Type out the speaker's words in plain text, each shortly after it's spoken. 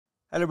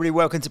Hello everybody,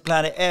 welcome to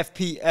Planet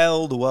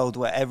FPL, the world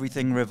where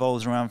everything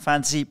revolves around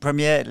Fantasy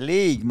Premier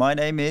League. My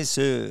name is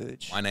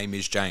Suj. My name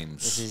is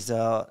James. This is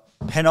our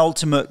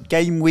penultimate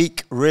game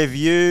week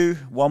review.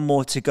 One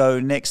more to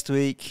go next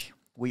week.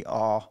 We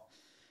are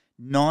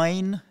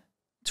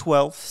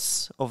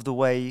 9/12 of the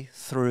way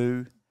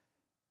through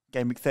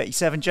game week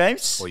 37,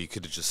 James. Well, you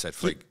could have just said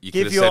three. You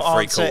give could your have said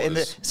answer 3 in the.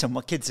 quarters. So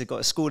my kids have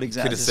got a school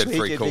exam Could have this said week.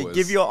 3 quarters.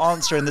 Give your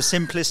answer in the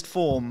simplest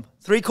form.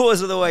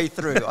 3/4 of the way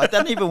through. I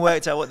hadn't even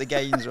worked out what the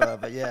games were,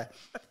 but yeah.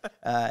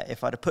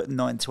 If I'd have put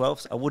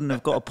 9/12, I wouldn't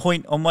have got a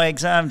point on my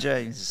exam,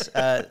 James.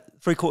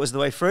 3/4 of the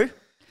way through.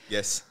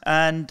 Yes.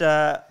 And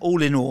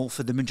all in all,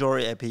 for the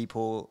majority of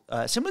people,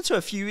 similar to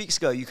a few weeks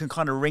ago, you can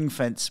kind of ring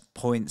fence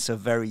points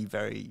of very,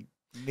 very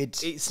mid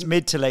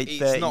to late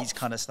 30s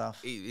kind of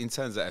stuff. In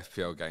terms of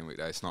FPL game week,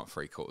 though, it's not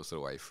 3/4 of the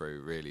way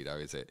through, really, though,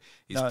 is it?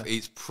 No.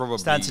 It's probably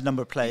Standard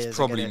number of players. It's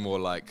probably more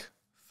like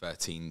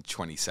 13,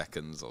 20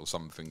 seconds or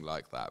something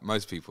like that.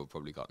 Most people have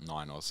probably got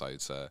 9 or so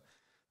to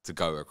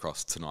go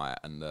across tonight,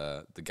 and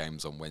the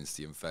game's on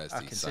Wednesday and Thursday.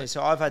 I can say.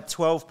 So I've had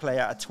 12 play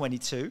out of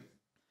 22.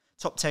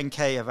 Top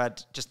 10K, I've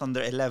had just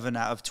under 11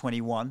 out of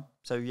 21.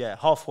 So yeah,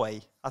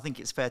 halfway. I think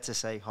it's fair to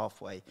say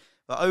halfway.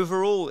 But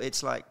overall,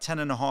 it's like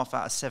 10.5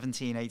 out of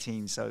 17,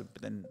 18. So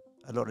but then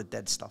a lot of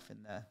dead stuff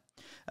in there.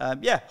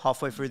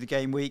 Halfway through the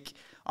game week.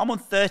 I'm on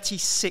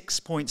 36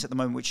 points at the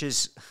moment, which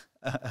is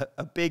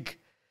a big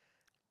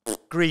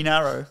green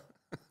arrow.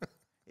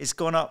 It's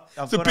gone up.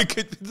 It's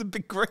a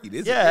big green,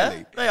 isn't it?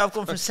 Really? Yeah, I've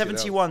gone from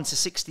 71 to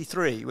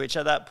 63, which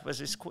at that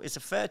it's a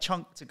fair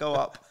chunk to go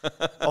up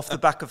off the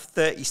back of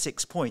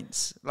 36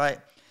 points.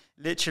 Like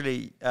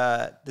literally,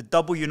 the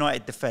double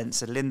United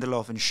defence of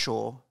Lindelof and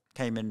Shaw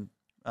came in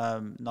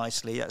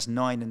nicely. That's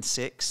 9 and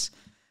 6,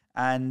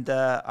 and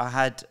I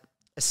had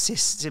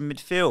assists in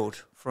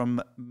midfield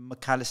from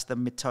McAllister,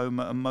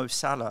 Mitoma, and Mo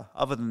Salah.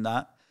 Other than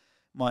that,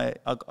 I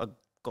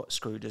got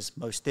screwed as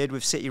most did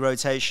with City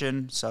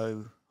rotation.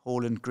 So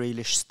Haaland,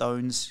 Grealish,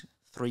 Stones,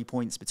 3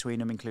 points between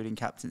them, including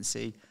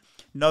captaincy.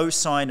 No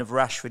sign of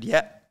Rashford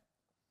yet.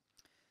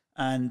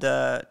 And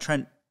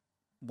Trent,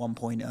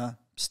 1-pointer,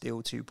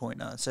 still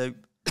 2-pointer. So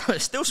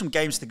still some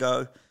games to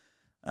go.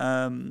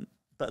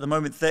 But at the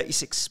moment,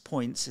 36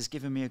 points has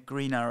given me a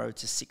green arrow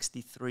to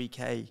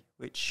 63k,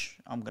 which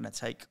I'm going to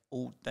take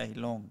all day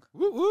long.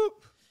 Whoop,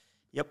 whoop.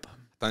 Yep.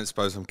 Don't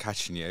suppose I'm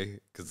catching you,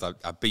 because I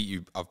beat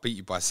you. I've beat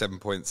you by 7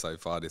 points so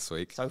far this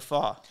week. So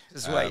far,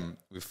 just wait.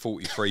 With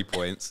 43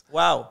 points.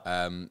 Wow.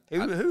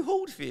 Who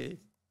hauled for you?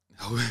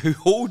 Who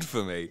hauled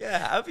for me?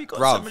 Yeah, how have you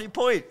got so many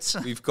points?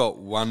 We've got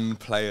one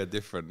player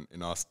different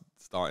in our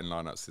starting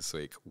lineups this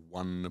week.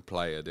 One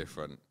player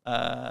different.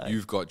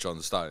 You've got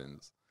John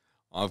Stones.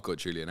 I've got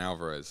Julian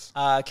Alvarez.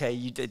 Okay,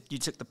 you did. You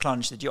took the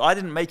plunge, did you? I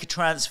didn't make a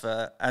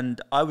transfer, and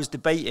I was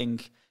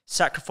debating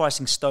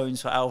sacrificing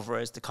Stones for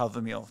Alvarez to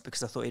cover me off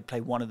because I thought he'd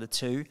play one of the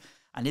two,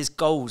 and his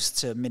goals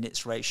to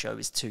minutes ratio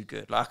is too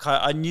good. Like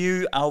I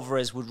knew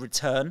Alvarez would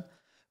return,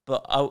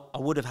 but I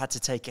would have had to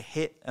take a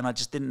hit, and I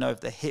just didn't know if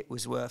the hit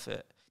was worth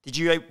it.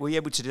 Were you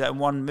able to do that in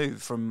one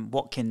move from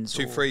Watkins?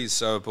 2 frees,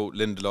 so I bought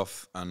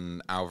Lindelof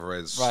and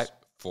Alvarez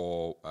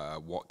for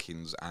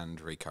Watkins and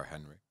Rico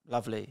Henry.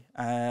 Lovely.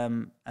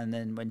 And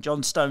then when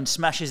John Stone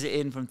smashes it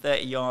in from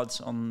 30 yards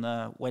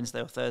on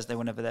Wednesday or Thursday,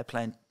 whenever they're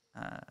playing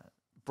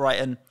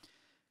Brighton,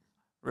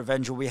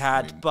 revenge will be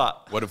had.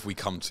 But what have we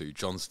come to?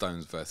 John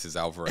Stones versus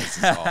Alvarez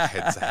is our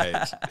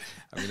head-to-head.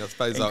 I mean, I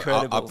suppose I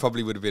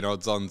probably would have been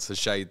odds on to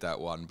shade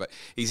that one. But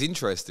he's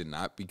interested in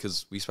that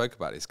because we spoke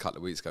about this a couple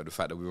of weeks ago, the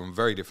fact that we were on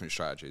very different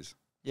strategies.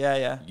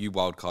 Yeah. You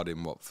wildcarded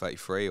in,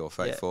 33 or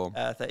 34?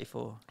 Yeah,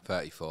 34.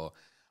 34.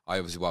 I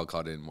obviously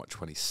wildcarded in,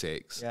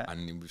 26? Yeah.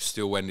 And we've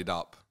still ended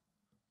up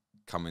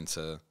coming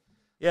to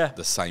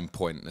the same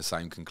point, the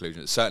same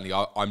conclusion. Certainly,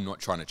 I'm not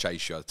trying to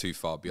chase you too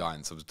far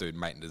behind, so I was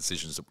making the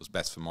decisions that was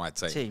best for my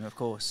team. Of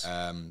course.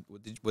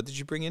 What did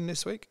you bring in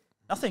this week?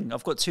 Nothing.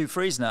 I've got 2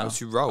 frees now. Oh,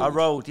 you rolled? I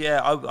rolled,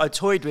 yeah. I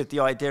toyed with the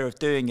idea of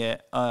doing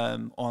it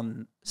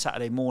on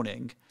Saturday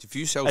morning. If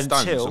you sell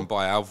Stones and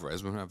buy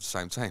Alvarez, we'll have the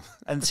same team.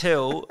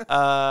 Until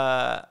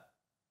I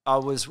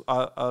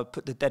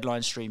put the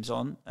deadline streams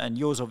on, and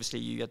yours, obviously,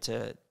 you had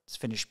to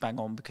finish bang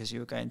on because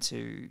you were going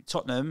to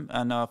Tottenham,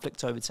 and I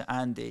flicked over to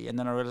Andy, and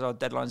then I realised our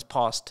deadline's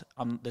passed.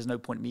 There's no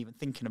point in me even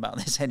thinking about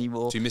this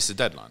anymore. So you missed the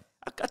deadline?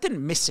 I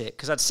didn't miss it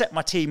because I'd set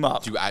my team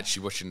up. You were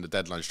actually watching the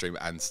deadline stream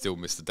and still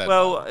missed the deadline?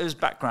 Well, it was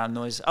background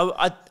noise.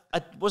 I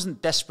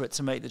wasn't desperate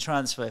to make the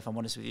transfer, if I'm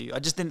honest with you. I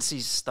just didn't see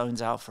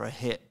Stones out for a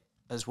hit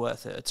as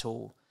worth it at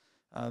all.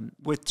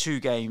 With 2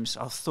 games,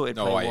 I thought it'd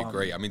play one. No, I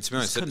agree. I mean, to be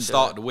honest, at the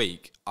start of the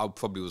week, I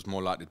probably was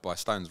more likely to buy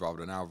Stones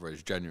rather than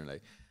Alvarez, genuinely,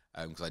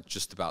 because I had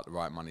just about the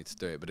right money to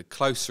do it. But the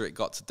closer it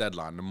got to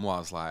deadline, the more I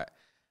was like,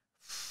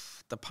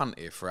 the punt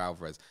here for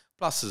Alvarez.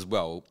 Plus, as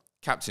well,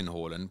 captain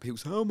Haaland, people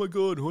say, oh my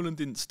God, Haaland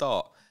didn't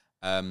start.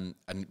 And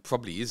it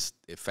probably is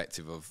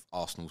effective of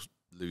Arsenal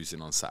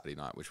losing on Saturday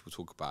night, which we'll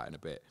talk about in a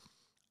bit.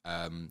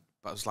 But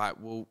I was like,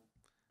 well,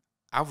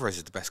 Alvarez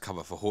is the best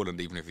cover for Haaland,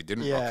 even if he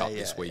didn't rock up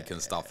this week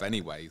and stuff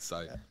anyway.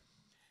 So,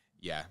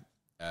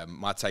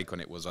 my take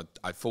on it was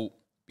I thought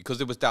because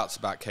there was doubts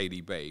about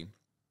KDB,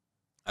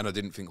 and I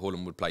didn't think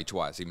Haaland would play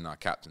twice, even though I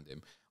captained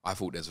him. I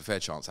thought there's a fair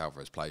chance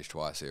Alvarez plays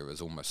twice here,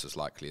 as almost as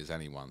likely as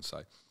anyone.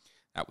 So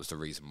that was the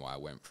reason why I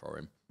went for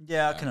him.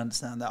 Yeah, I can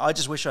understand that. I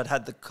just wish I'd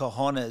had the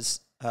cojones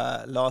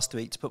last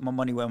week to put my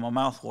money where my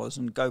mouth was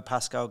and go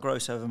Pascal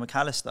Gross over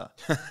McAllister,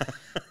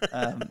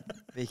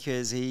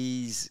 because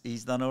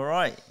he's done all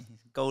right.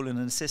 Goal and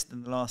an assist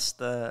in the last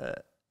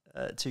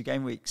 2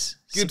 game weeks.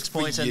 Good 6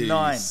 points for you, and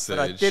 9. Suj. But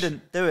I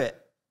didn't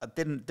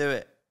do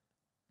it.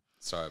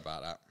 Sorry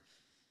about that.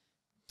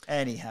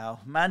 Anyhow,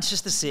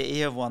 Manchester City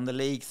have won the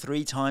league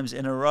 3 times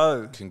in a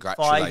row.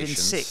 Congratulations. 5 in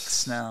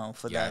 6 now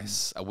for them.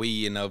 Yes. Are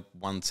we in a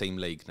 1-team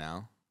league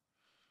now?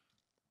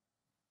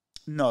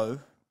 No.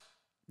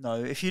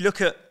 If you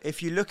look at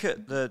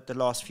the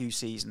last few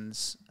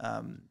seasons,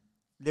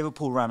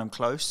 Liverpool ran them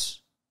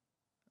close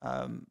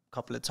a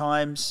couple of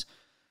times.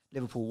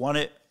 Liverpool won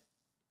it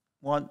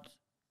once,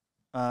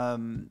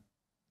 and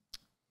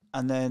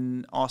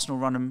then Arsenal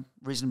run them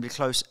reasonably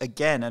close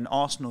again. And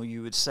Arsenal,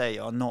 you would say,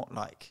 are not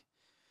like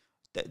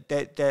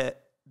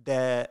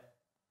their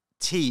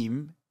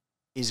team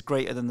is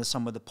greater than the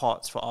sum of the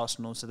parts for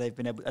Arsenal. So they've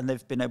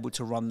been able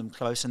to run them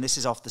close. And this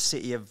is after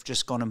City have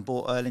just gone and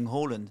bought Erling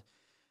Haaland.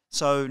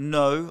 So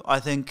no, I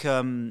think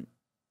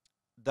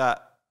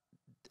that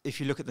if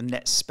you look at the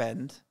net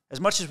spend, as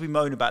much as we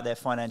moan about their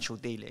financial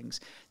dealings,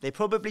 they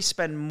probably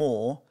spend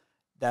more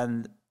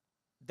than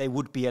they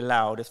would be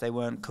allowed if they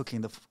weren't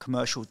cooking the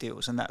commercial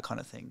deals and that kind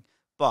of thing.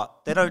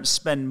 But they don't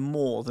spend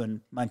more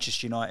than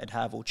Manchester United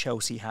have or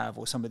Chelsea have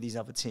or some of these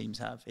other teams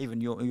have. Even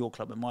your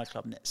club and my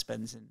club net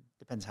spends, and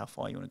depends how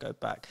far you want to go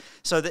back.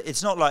 So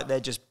it's not like they're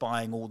just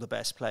buying all the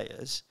best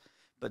players.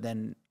 But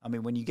then, I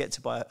mean, when you get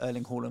to buy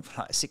Erling Haaland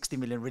for like a 60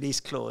 million release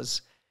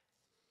clause,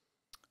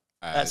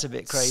 that's a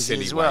bit crazy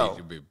as well.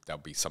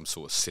 There'll be some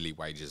sort of silly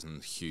wages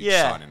and huge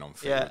signing on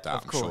fee with that.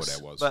 Of course. Sure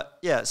there was. But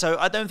yeah, so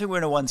I don't think we're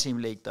in a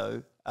 1-team league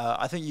though.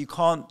 I think you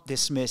can't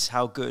dismiss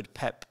how good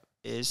Pep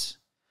is,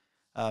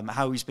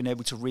 how he's been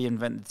able to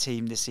reinvent the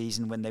team this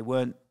season when they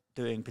weren't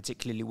doing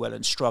particularly well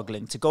and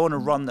struggling. To go on a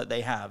run that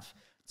they have,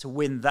 to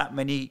win that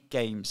many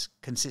games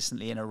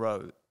consistently in a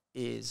row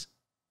is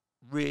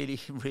really,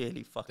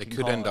 really fucking hard. They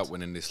could end up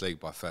winning this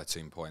league by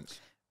 13 points.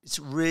 It's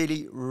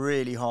really,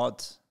 really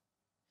hard.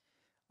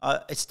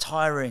 It's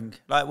tiring.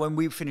 Like when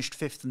we finished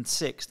 5th and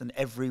 6th, and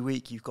every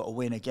week you've got to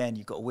win again,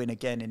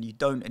 and you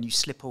don't, and you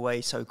slip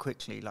away so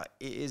quickly. Like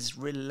it is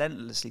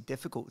relentlessly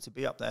difficult to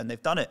be up there, and they've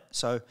done it.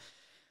 So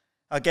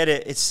I get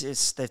it.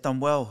 It's they've done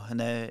well, and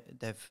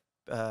they've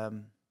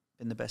been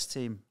the best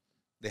team.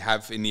 They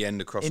have in the end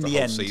across the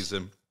whole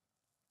season.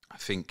 I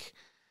think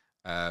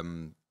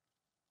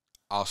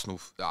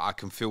Arsenal. I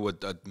can feel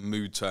a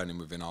mood turning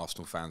within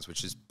Arsenal fans,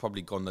 which has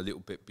probably gone a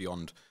little bit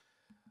beyond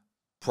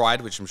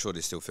pride, which I'm sure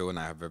they still feel, and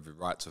they have every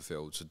right to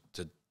feel,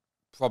 to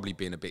probably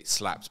being a bit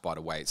slapped by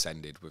the way it's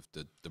ended with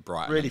the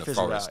Brighton really and the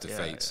Forest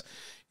defeats.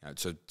 Yeah. You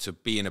know, to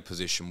be in a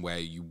position where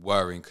you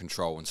were in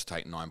control and to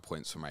take 9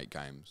 points from 8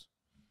 games.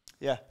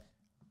 Yeah.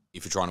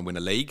 If you're trying to win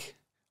a league,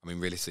 I mean,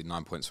 realistically,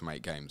 9 points from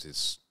 8 games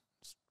is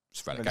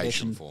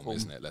relegation form,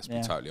 isn't it? Let's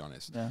be totally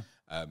honest. Yeah.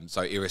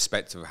 So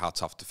irrespective of how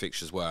tough the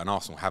fixtures were, and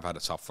Arsenal have had a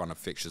tough run of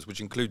fixtures,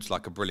 which includes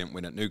like a brilliant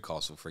win at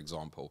Newcastle, for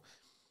example.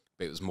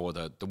 It was more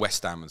the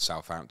West Ham and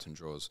Southampton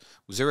draws.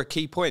 Was there a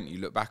key point you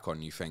look back on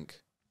and you think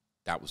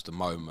that was the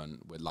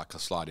moment, with like a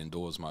sliding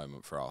doors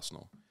moment for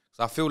Arsenal?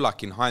 So I feel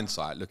like in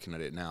hindsight, looking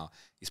at it now,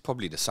 it's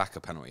probably the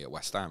Saka penalty at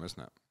West Ham,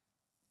 isn't it?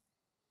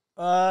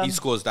 He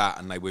scores that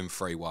and they win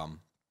 3-1.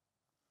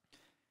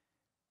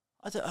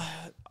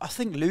 I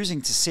think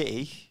losing to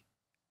City,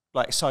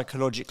 like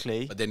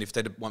psychologically. But then if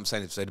they'd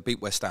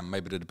beat West Ham,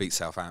 maybe they'd beat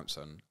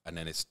Southampton, and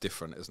then it's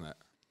different, isn't it?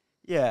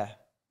 Yeah.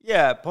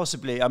 Yeah,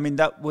 possibly. I mean,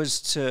 that was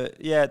to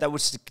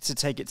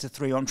take it to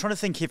 3-1. I'm trying to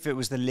think if it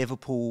was the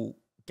Liverpool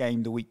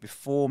game the week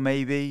before,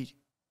 maybe,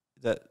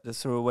 that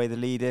threw away the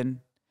lead in.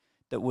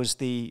 That was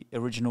the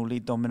original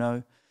lead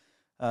domino.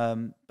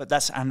 But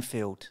that's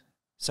Anfield.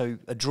 So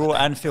a draw at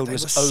Anfield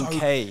was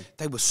okay.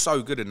 They were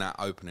so good in that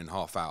opening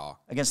half hour.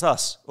 Against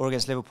us or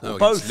against Liverpool? No,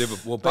 both. Against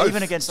Liverpool, but both,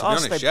 even against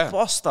us, honest, they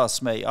bossed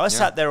us, mate. I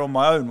sat there on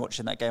my own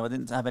watching that game. I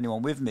didn't have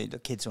anyone with me, the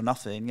kids or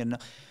nothing. And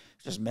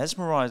just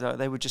mesmerised.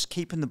 They were just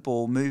keeping the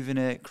ball, moving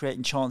it,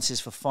 creating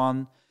chances for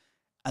fun.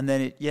 And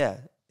then it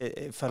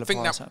fell apart.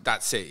 I think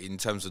that's it in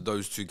terms of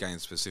those 2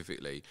 games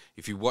specifically.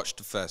 If you watched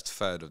the first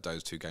third of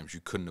those 2 games,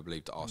 you couldn't have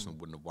believed that Arsenal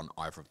wouldn't have won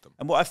either of them.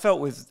 And what I felt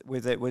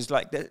with it was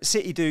like the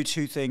City do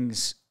 2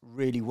 things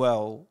really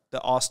well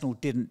that Arsenal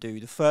didn't do.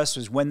 The first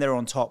was when they're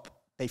on top,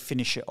 they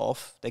finish it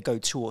off. They go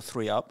 2 or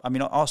 3 up. I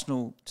mean,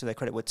 Arsenal, to their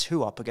credit, were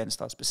 2 up against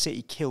us, but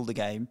City killed the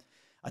game.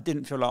 I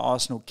didn't feel like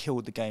Arsenal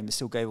killed the game. They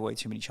still gave away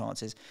too many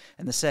chances.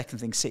 And the second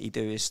thing City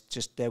do is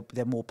just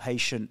they're more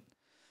patient.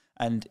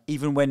 And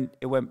even when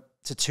it went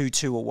to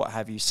 2-2 or what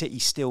have you, City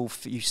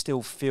you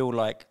still feel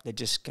like they're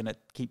just going to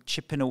keep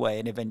chipping away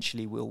and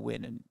eventually we'll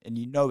win. And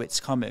you know it's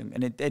coming.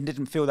 And it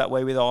didn't feel that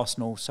way with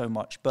Arsenal so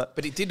much. But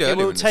it did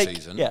earlier in the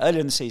season. Yeah,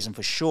 earlier in the season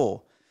for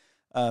sure.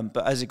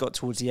 But as it got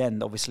towards the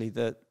end, obviously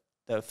the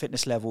the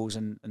fitness levels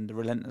and the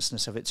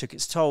relentlessness of it took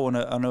its toll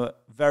on a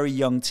very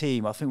young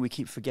team. I think we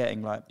keep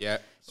forgetting, like,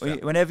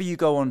 whenever you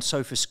go on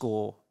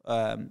SofaScore,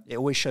 it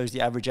always shows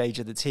the average age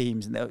of the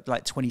teams, and they're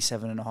like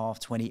 27 and a half,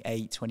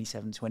 28,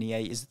 27,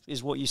 28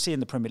 is what you see in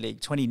the Premier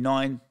League.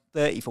 29,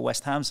 30 for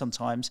West Ham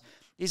sometimes.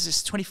 Is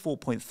this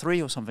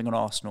 24.3 or something on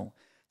Arsenal?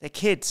 They're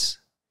kids.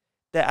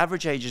 Their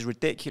average age is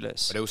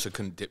ridiculous. But they also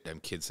couldn't dip them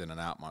kids in and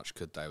out much,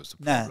 could they? Was the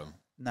problem.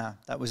 Nah,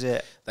 that was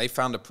it. They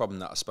found a problem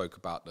that I spoke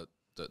about that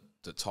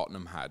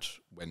Tottenham had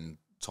when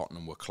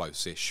Tottenham were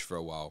close-ish for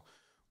a while,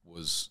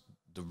 was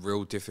the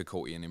real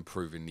difficulty in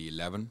improving the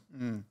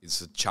 11.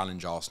 It's a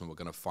challenge Arsenal were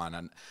going to find.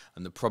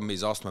 And the problem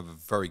is Arsenal have a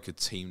very good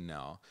team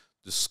now.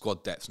 The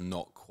squad depth's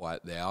not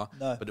quite there.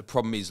 No. But the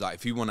problem is, like,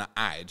 if you want to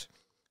add,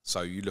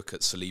 so you look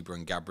at Saliba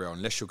and Gabriel,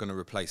 unless you're going to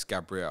replace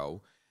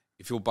Gabriel,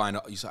 if you're buying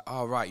up, you say,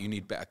 oh, right, you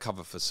need better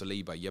cover for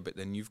Saliba. Yeah, but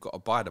then you've got to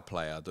buy the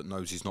player that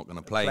knows he's not going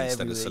to play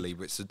instead of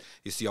Saliba.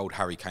 It's the old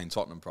Harry Kane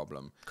Tottenham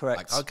problem.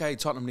 Correct. Like, okay,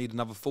 Tottenham need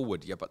another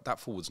forward. Yeah, but that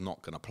forward's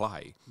not going to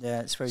play. Yeah,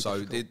 it's very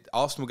difficult. So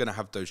Arsenal are going to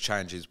have those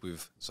challenges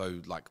with,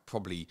 like,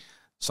 probably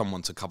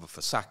someone to cover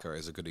for Saka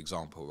is a good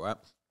example, right?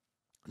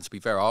 And to be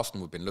fair,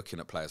 Arsenal have been looking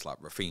at players like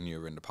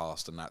Rafinha in the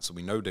past and that, so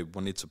we know they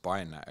wanted to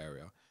buy in that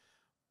area.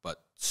 But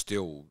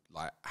still,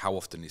 like, how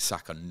often is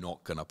Saka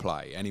not going to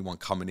play? Anyone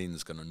coming in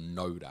is going to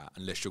know that,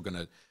 unless you're going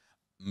to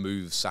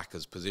move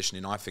Saka's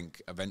positioning. I think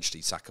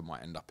eventually Saka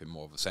might end up in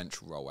more of a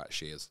central role,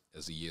 actually, as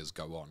the years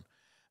go on.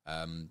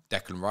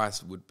 Declan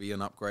Rice would be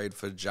an upgrade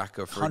for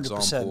Xhaka, for 100%.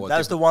 example.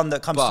 That's the one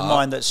that comes to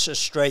mind that's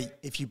just straight.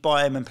 If you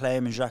buy him and play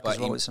him in Xhaka as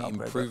well, it's an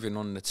upgrade. Improving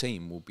on the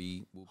team will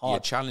be a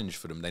challenge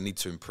for them. They need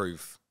to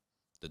improve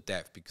the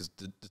depth, because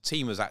the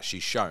team has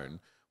actually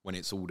shown, when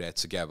it's all there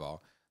together,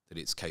 that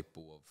it's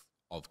capable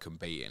of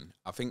competing.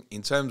 I think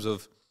in terms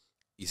of,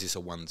 is this a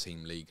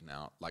one-team league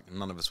now? Like,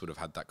 none of us would have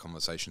had that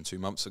conversation 2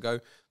 months ago.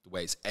 The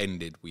way it's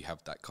ended, we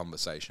have that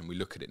conversation. We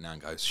look at it now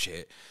and go,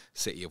 shit,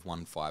 City have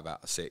won 5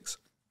 out of 6.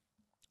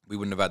 We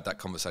wouldn't have had that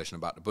conversation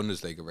about the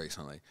Bundesliga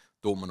recently.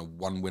 Dortmund are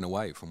 1 win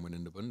away from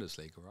winning the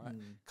Bundesliga, right?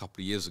 A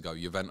couple of years ago,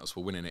 Juventus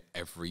were winning it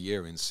every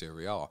year in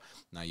Serie A.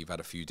 Now you've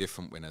had a few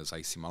different winners,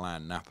 AC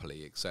Milan,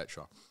 Napoli,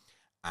 etc.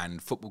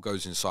 And football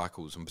goes in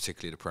cycles, and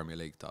particularly the Premier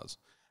League does.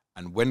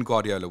 And when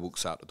Guardiola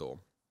walks out the door,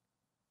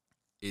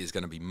 it is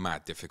going to be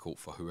mad difficult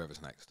for whoever's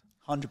next.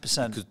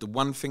 100%. Because the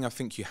one thing I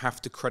think you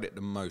have to credit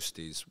the most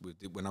is,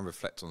 when I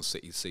reflect on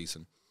City's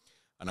season,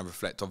 and I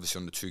reflect obviously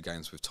on the 2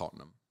 games with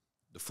Tottenham,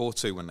 the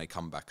 4-2 when they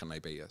come back and they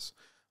beat us,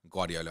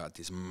 Guardiola had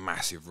this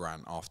massive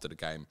rant after the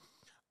game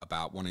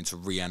about wanting to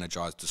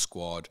re-energise the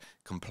squad,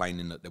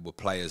 complaining that there were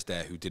players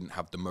there who didn't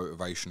have the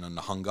motivation and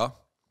the hunger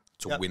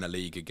to win a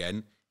league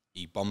again.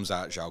 He bombs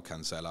out João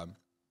Cancelo.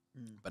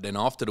 But then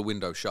after the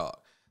window shut,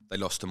 they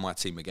lost to my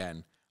team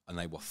again, and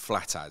they were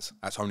flat as.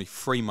 That's only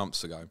 3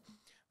 months ago,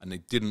 and they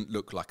didn't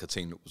look like a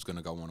team that was going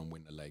to go on and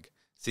win the league.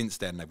 Since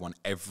then, they've won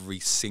every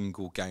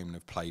single game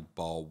they've played,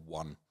 bar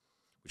one,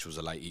 which was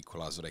a late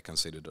equaliser they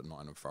conceded at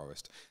Nottingham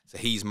Forest. So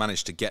he's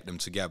managed to get them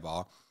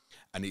together,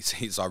 and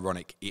it's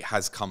ironic. It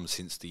has come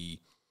since the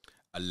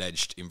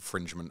alleged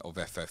infringement of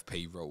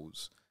FFP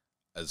rules.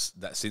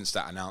 Since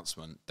that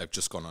announcement, they've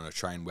just gone on a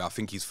train where I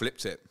think he's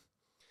flipped it.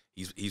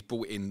 He's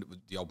brought in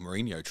the old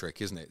Mourinho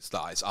trick, isn't it? It's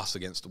like, it's us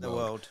against the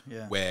world,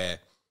 where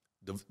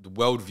the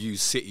world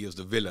views City as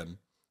the villain,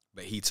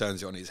 but he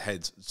turns it on his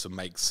head to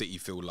make City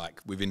feel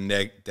like within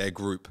their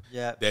group,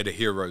 they're the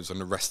heroes and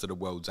the rest of the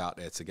world's out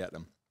there to get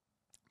them.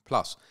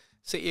 Plus,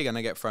 City are going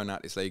to get thrown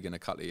out this league in a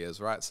couple of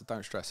years, right? So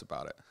don't stress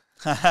about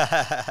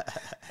it.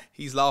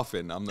 He's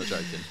laughing. I'm not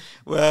joking.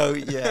 Well,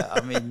 yeah,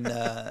 I mean,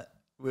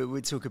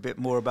 we'll talk a bit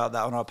more about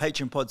that on our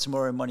Patreon pod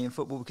tomorrow in Money in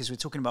Football, because we're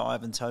talking about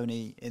Ivan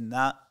Toney in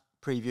that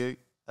preview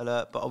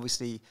alert, but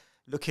obviously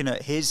looking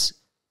at his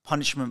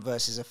punishment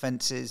versus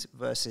offences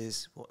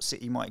versus what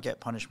City might get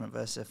punishment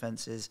versus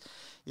offences.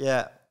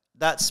 Yeah,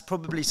 that's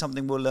probably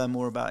something we'll learn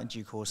more about in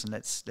due course, and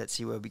let's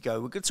see where we go.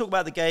 We're going to talk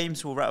about the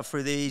games. We'll rattle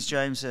through these,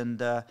 James, and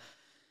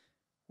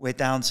we're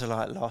down to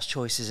like last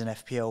choices in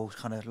FPL,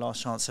 kind of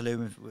last chance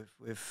saloon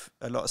with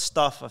a lot of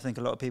stuff. I think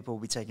a lot of people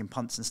will be taking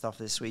punts and stuff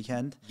this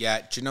weekend. Yeah,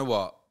 do you know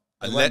what?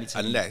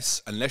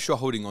 Unless you're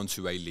holding on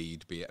to a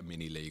lead, be it a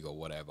mini league or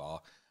whatever,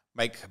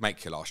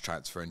 make your last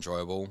transfer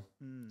enjoyable.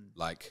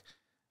 Like,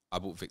 I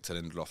bought Victor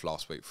Lindelof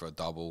last week for a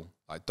double.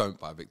 Like, don't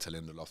buy Victor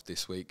Lindelof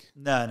this week.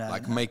 No.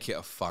 Make it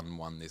a fun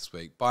one this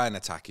week. Buy an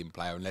attacking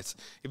player, unless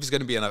if it's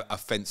going to be an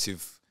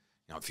offensive,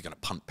 you know, if you're going to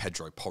punt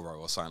Pedro Porro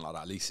or something like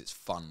that, at least it's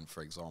fun.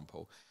 For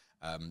example,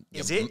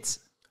 is it?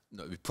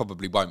 No, it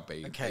probably won't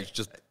be. Okay. It's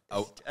just.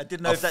 I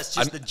didn't know if that's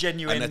just the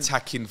genuine an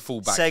attacking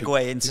fullback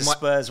segue into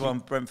Spurs 1,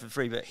 Brentford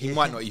 3, but he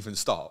might not even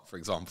start, for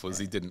example, as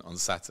he didn't on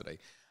Saturday.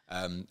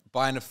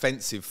 Buy an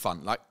offensive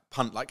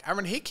punt like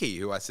Aaron Hickey,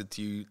 who I said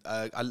to you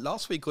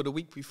last week or the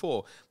week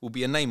before will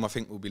be a name I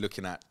think we'll be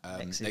looking at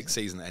next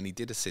season, and he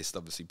did assist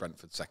obviously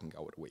Brentford's second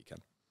goal at the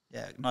weekend.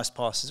 Yeah, nice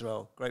pass as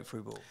well, great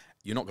through ball.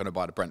 You're not going to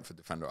buy the Brentford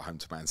defender at home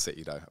to Man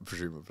City though,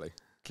 presumably.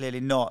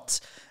 Clearly not.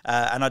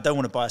 And I don't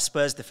want to buy a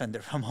Spurs defender,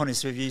 if I'm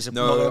honest with you. So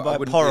no, I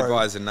wouldn't be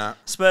advising that.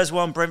 Spurs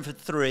 1, Brentford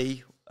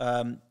 3.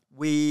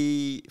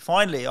 We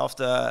finally,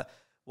 after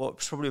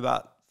what's probably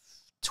about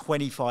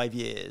 25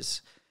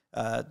 years,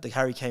 the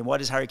Harry Kane, why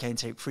does Harry Kane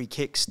take free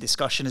kicks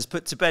discussion is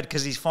put to bed,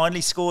 because he's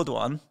finally scored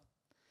one.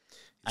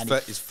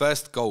 His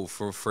first goal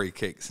for a free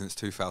kick since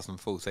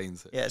 2014.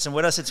 Yeah, so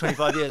when I said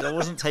 25 years, I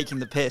wasn't taking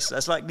the piss.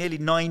 That's like nearly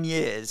 9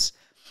 years.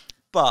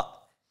 But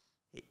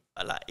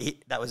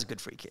that was a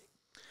good free kick.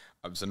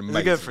 It was an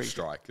amazing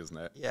strike, isn't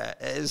it? Yeah,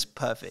 it is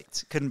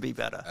perfect. Couldn't be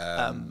better.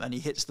 And he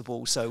hits the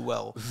ball so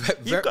well.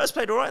 You guys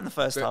played all right in the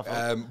first half.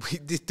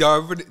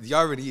 The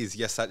irony is,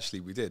 yes, actually,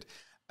 we did.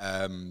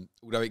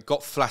 Although it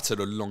got flattered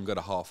the longer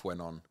the half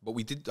went on. But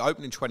we did, the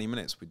opening 20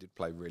 minutes, we did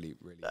play really,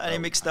 really well. And he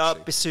mixed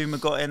up.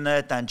 Bissouma got in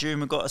there.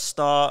 Danjuma got a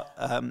start.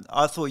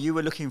 I thought you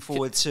were looking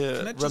forward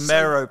to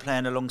Romero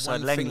playing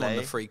alongside Lenglet. One thing on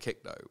the free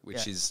kick, though,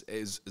 which is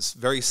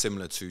very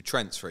similar to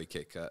Trent's free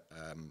kick at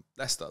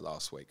Leicester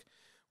last week,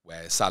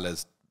 where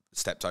Salah's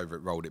stepped over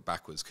it, rolled it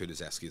backwards.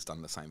 Kulusevski's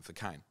done the same for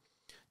Kane.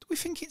 Do we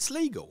think it's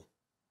legal?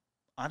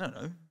 I don't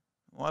know.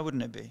 Why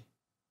wouldn't it be?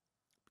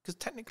 Because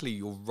technically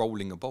you're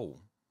rolling a ball.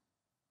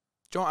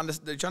 Do you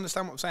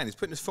understand what I'm saying? He's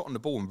putting his foot on the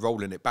ball and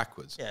rolling it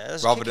backwards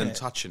rather than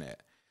touching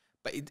it.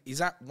 But is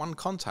that one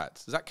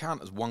contact? Does that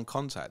count as one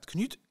contact?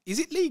 Is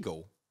it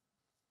legal?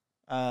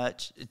 I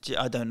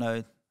don't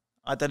know.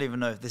 I don't even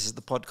know if this is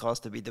the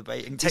podcast to be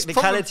debating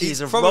technicalities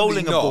of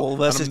rolling a ball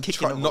versus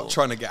kicking a ball. I'm not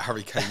trying to get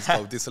Harry Kane's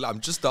goal disallowed.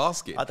 I'm just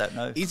asking. I don't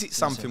know. Is it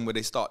something where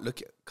they start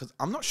looking? Because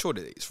I'm not sure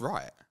that it's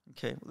right.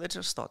 Okay, well, let's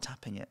just start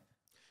tapping it.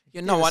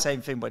 Yeah, no,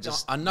 same thing by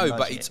just. I know,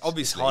 but it's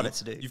obviously harder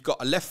to do. You've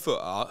got a left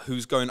footer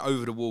who's going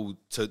over the wall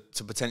to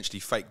potentially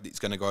fake that it's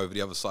going to go over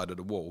the other side of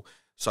the wall.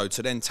 So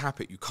to then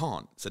tap it, you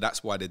can't. So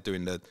that's why they're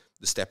doing the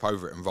step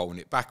over it and rolling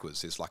it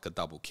backwards. It's like a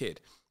double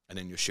kid, and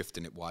then you're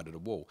shifting it wide of the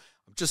wall.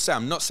 I'm just saying.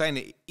 I'm not saying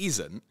it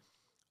isn't.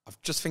 I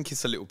just think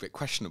it's a little bit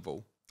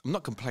questionable. I'm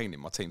not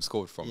complaining. My team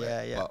scored from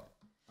it, but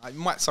it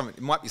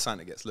might be something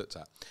that gets looked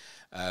at.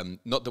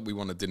 Not that we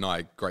want to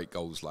deny great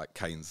goals like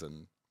Kane's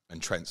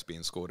and Trent's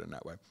being scored in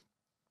that way.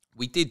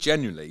 We did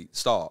genuinely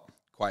start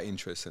quite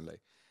interestingly.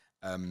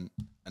 And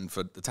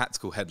for the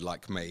tactical head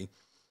like me,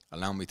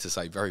 allow me to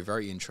say very,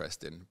 very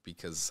interesting,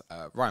 because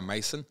Ryan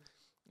Mason,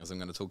 as I'm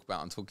going to talk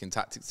about, I'm talking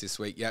tactics this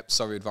week. Yep,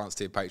 sorry, advanced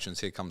tier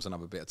patrons, here comes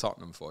another bit of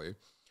Tottenham for you.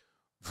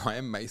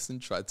 Ryan Mason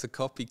tried to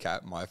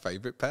copycat my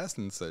favourite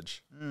person,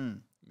 Suj.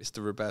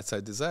 Mr. Roberto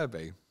De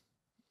Zerbi.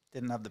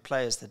 Didn't have the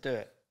players to do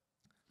it.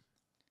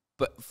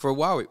 But for a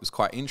while, it was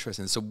quite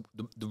interesting. So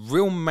the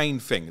real main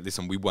thing,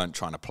 listen, we weren't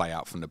trying to play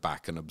out from the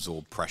back and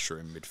absorb pressure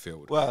in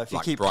midfield. Well, if you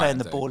keep playing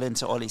the ball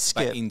into Ollie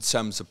Skip. But in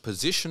terms of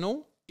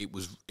positional, it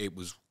was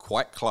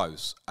quite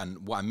close.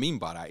 And what I mean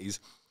by that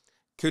is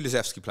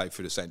Kulusevski played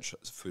through the centre,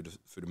 through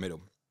the middle,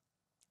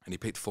 and he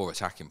picked 4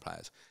 attacking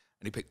players.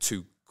 And he picked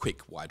 2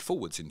 quick wide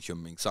forwards in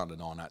Heung-min Son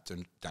and Arnaut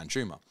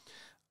Danjuma.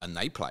 And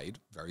they played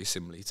very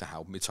similarly to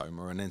how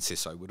Mitoma and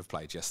Enciso would have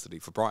played yesterday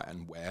for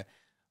Brighton, where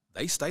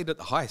they stayed at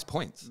the highest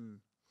points.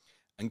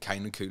 And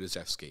Kane and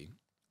Kulusevski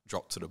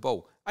dropped to the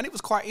ball. And it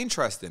was quite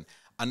interesting.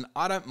 And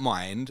I don't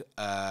mind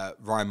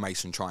Ryan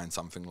Mason trying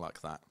something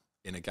like that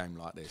in a game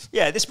like this.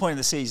 Yeah, at this point in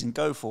the season,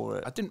 go for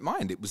it. I didn't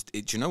mind.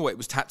 Do you know what? It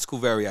was tactical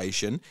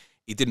variation.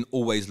 It didn't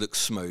always look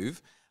smooth.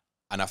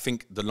 And I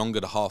think the longer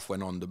the half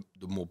went on,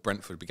 the more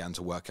Brentford began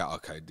to work out,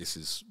 okay, this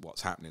is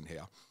what's happening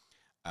here.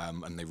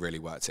 And they really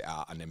worked it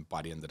out. And then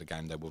by the end of the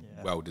game, they were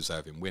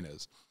well-deserving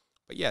winners.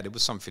 But yeah, there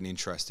was something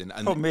interesting.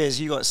 And the problem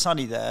is, you got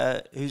Sonny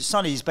there.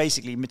 Sonny's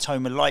basically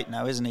Mitoma light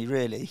now, isn't he,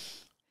 really?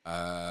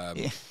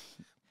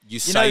 You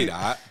say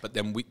that, but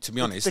then, to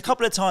be honest... The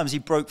couple of times he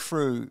broke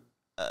through,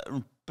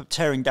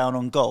 tearing down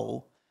on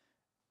goal,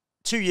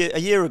 a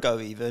year ago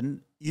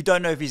even, you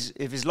don't know if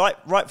his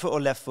right foot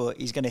or left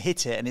foot, he's going to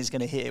hit it, and he's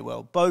going to hit it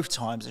well. Both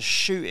times, the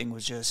shooting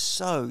was just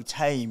so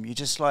tame. You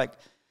just like...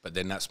 But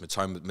then that's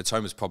Mitoma.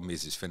 Mitoma's problem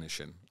is his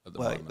finishing at the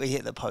moment. He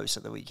hit the post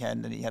at the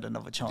weekend, and he had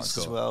another chance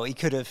as well. He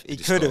could have. Did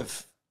he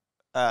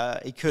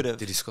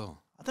score?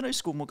 I don't know who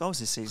scored more goals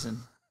this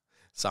season.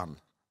 Son.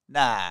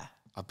 Nah.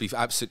 I'd be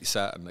absolutely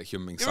certain that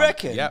Heung-min Son... You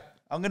reckon? Yep.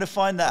 I'm going to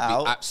find that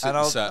out.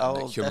 Absolutely certain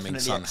that Heung-min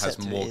Son has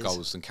more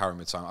goals than Karim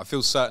Mitoma. I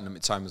feel certain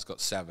that Mitoma's got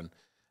 7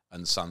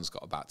 and Son's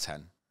got about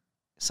 10.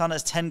 Son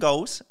has 10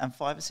 goals and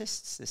 5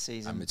 assists this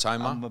season. And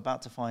Mitoma? I'm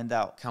about to find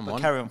out. Come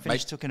on. Carry on.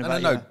 Finish talking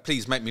about No,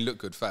 please make me look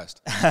good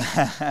first.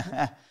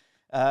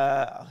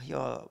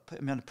 You're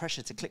putting me under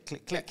pressure to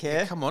click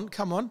here. Come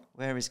on.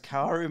 Where is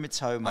Karim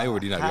Mitoma? I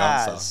already know the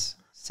answer.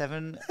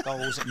 7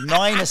 goals,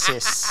 9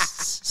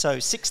 assists. So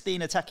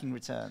 16 attacking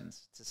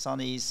returns to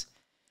Sonny's.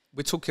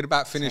 We're talking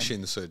about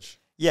finishing, Suj.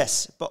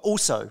 Yes, but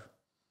also...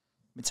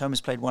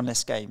 Mitoma's played 1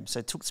 less game,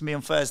 so talk to me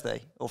on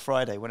Thursday or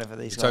Friday, whenever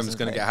these guys. Mitoma's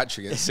going to get a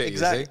hat-trick at City,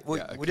 exactly. Is he?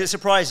 Yeah, okay. Would it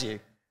surprise you?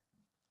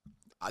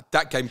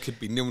 That game could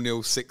be 0-0,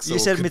 6-0. You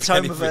said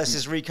Mitoma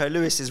versus Rico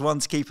Lewis is one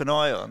to keep an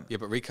eye on. Yeah,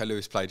 but Rico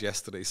Lewis played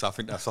yesterday, so I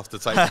think that's off the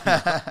table.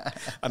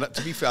 And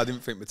to be fair, I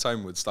didn't think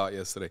Mitoma would start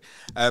yesterday.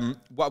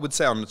 What I would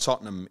say on the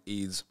Tottenham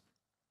is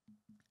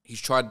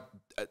he's tried,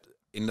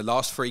 in the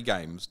last 3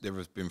 games, there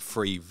has been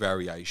 3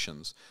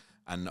 variations.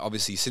 And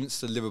obviously, since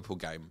the Liverpool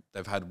game,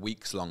 they've had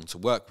weeks long to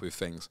work with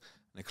things.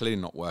 They're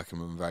clearly not working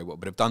with them very well,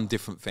 but they've done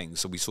different things.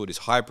 So we saw this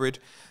hybrid,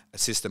 a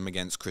system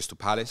against Crystal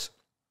Palace.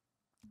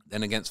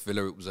 Then against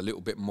Villa, it was a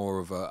little bit more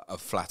of a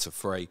flatter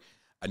three.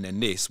 And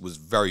then this was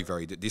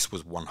this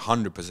was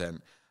 100%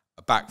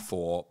 a back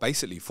four,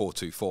 basically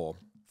 4-2-4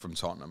 from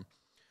Tottenham.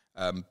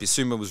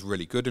 Bissouma was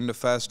really good in the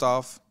first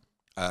half,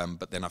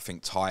 but then I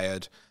think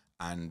tired,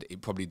 and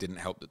it probably didn't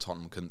help that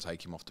Tottenham couldn't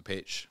take him off the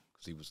pitch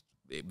because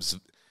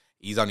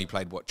he's only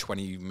played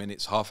 20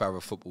 minutes, half hour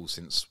of football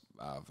since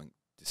I think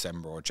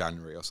December or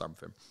January or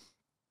something.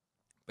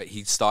 But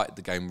he started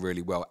the game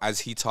really well.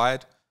 As he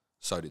tired,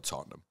 so did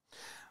Tottenham.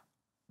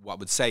 What I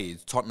would say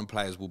is Tottenham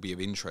players will be of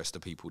interest to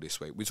people this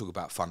week. We talk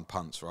about fun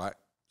punts, right?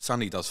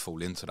 Sonny does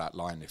fall into that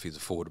line if he's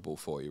affordable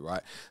for you,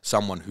 right?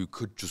 Someone who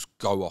could just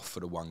go off for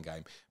the one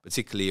game,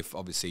 particularly if,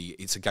 obviously,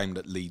 it's a game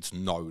that Leeds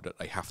know that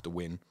they have to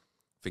win.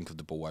 Think of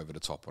the ball over the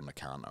top on the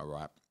counter,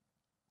 right?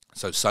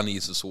 So Sonny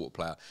is the sort of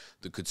player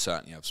that could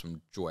certainly have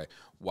some joy.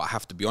 What I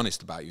have to be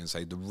honest about you and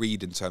say, the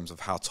read in terms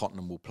of how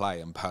Tottenham will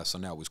play and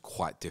personnel was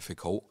quite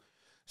difficult.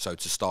 So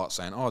to start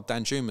saying, oh,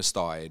 Danjuma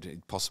started,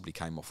 it possibly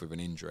came off with an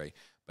injury.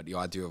 But the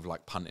idea of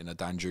like punting a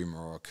Danjuma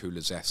or a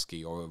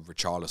Kulusevski or a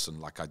Richarlison,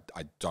 like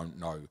I don't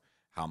know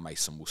how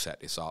Mason will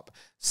set this up.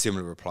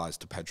 Similar applies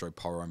to Pedro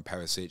Porro and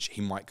Perisic.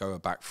 He might go a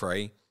back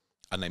three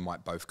and they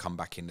might both come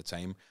back in the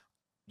team.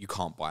 You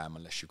can't buy them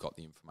unless you've got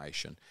the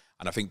information.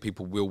 And I think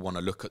people will want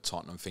to look at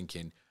Tottenham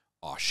thinking,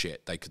 oh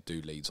shit, they could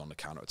do Leeds on the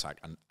counter-attack.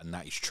 And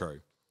that is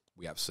true.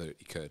 We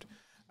absolutely could.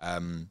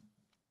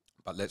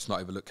 But let's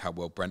not overlook how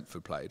well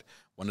Brentford played.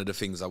 One of the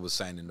things I was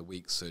saying in the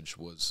week, Suj,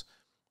 was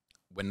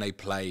when they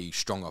play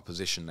strong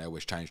opposition, they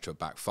always change to a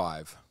back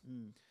five.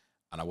 And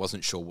I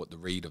wasn't sure what the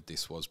read of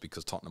this was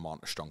because Tottenham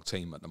aren't a strong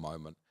team at the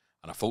moment.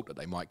 And I thought that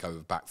they might go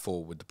with back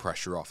four with the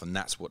pressure off, and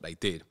that's what they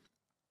did.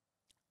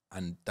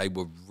 And they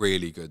were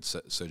really good.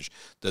 So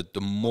the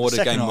more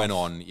the game went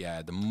on,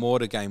 the more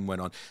the game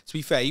went on. To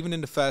be fair, even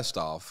in the first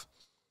half,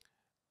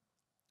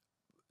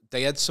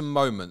 they had some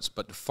moments,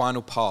 but the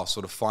final pass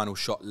or the final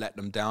shot let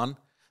them down.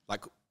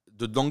 Like,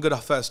 the longer the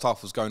first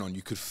half was going on,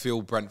 you could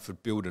feel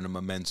Brentford building a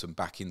momentum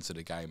back into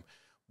the game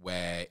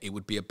where it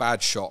would be a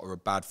bad shot or a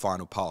bad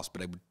final pass,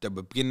 but they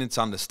were beginning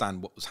to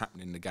understand what was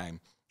happening in the game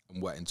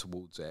and working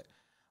towards it.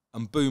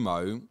 And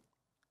Bumo,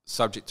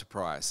 subject to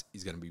price,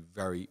 is going to be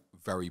very,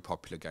 very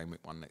popular Gameweek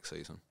 1 next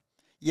season.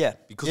 Yeah.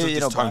 Because of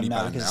this Tony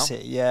ban now.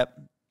 Yeah.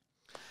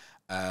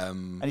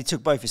 And he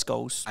took both his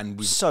goals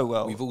so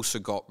well. We've also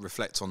got,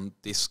 reflect on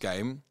this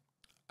game,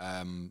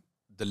 the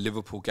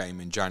Liverpool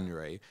game in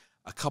January,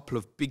 a couple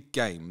of big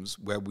games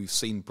where we've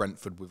seen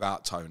Brentford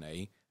without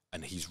Tony,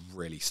 and he's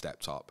really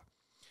stepped up.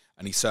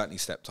 And he certainly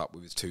stepped up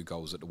with his 2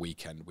 goals at the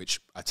weekend, which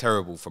are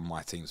terrible from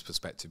my team's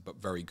perspective,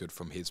 but very good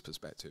from his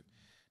perspective.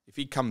 If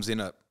he comes in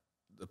at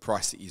the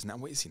price that he's now,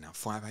 what is he now?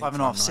 5.8,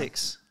 5.5,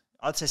 6.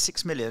 I'd say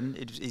 6 million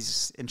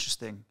is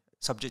interesting,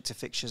 subject to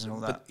fixtures and all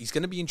that. But he's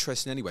going to be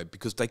interesting anyway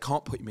because they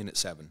can't put him in at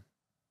 7.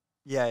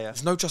 Yeah.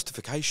 There's no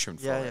justification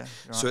for it. Right.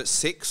 So at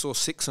 6 or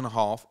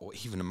 6.5, or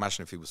even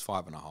imagine if he was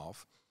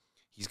 5.5,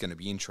 he's going to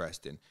be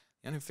interesting.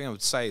 The only thing I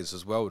would say is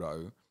as well,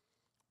 though,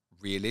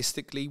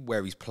 realistically,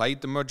 where he's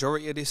played the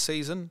majority of this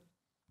season,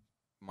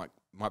 might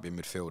be a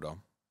midfielder.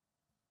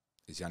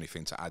 Is the only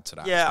thing to add to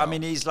that. Yeah, I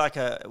mean, he's like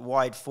a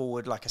wide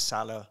forward, like a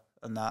Salah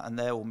and that, and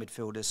they're all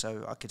midfielders,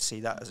 so I could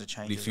see that as a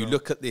change. But if you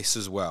look at this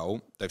as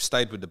well, they've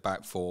stayed with the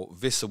back four.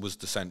 Visser was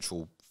the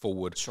central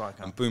forward,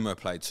 striker, and Bumo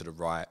played to the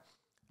right.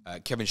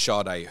 Kevin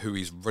Sade, who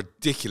is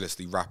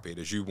ridiculously rapid,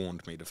 as you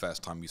warned me the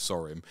first time you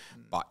saw him,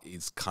 but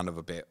he's kind of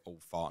a bit all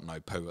fart,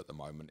 no poo at the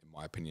moment, in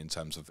my opinion, in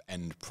terms of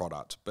end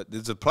product. But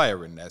there's a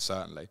player in there,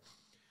 certainly.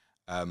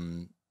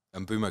 And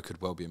Bumo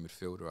could well be a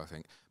midfielder, I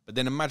think. But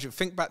then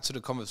think back to the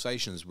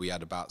conversations we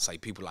had about, say,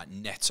 people like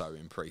Neto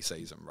in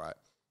pre-season, right?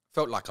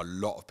 Felt like a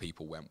lot of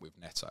people went with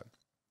Neto.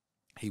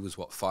 He was,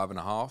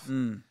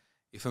 5.5?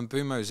 If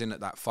Mbumo's in at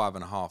that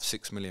 5.5,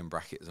 6 million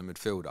bracket as a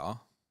midfielder,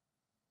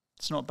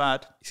 it's not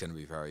bad. It's going to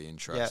be very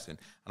interesting.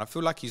 Yeah. And I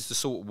feel like he's the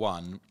sort of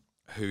one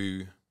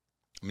who,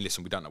 I mean,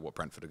 listen, we don't know what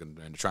Brentford are going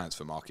to do in the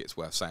transfer market, it's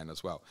worth saying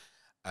as well.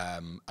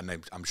 And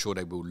I'm sure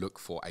they will look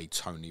for a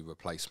Tony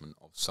replacement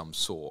of some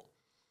sort.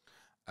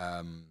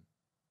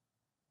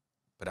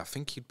 But I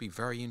think he'd be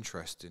very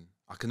interesting.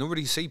 I can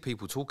already see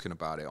people talking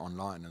about it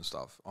online and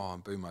stuff. Oh,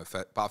 and Bumo.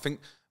 But I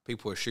think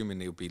people are assuming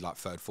he'll be like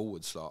third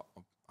forward slot.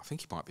 I think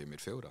he might be a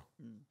midfielder.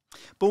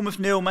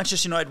 Bournemouth 0,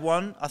 Manchester United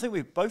 1. I think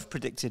we both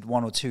predicted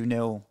 1 or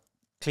 2-0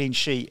 clean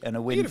sheet and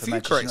a win for Manchester United. He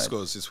had a few correct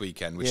scores this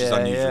weekend, which is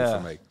unusual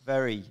for me.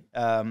 Very.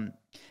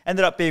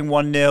 Ended up being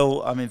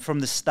 1-0. I mean, from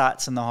the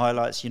stats and the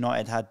highlights,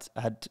 United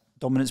had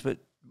dominance, but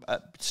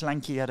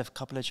Solanke had a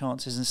couple of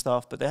chances and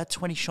stuff. But they had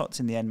 20 shots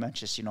in the end,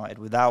 Manchester United,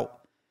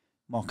 without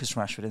Marcus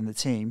Rashford in the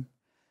team.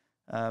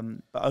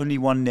 But only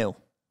 1-0.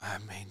 I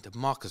mean, the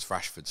Marcus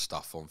Rashford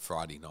stuff on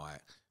Friday night,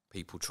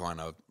 people trying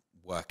to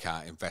work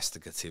out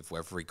investigative,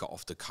 whether he got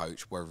off the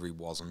coach, whether he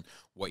wasn't,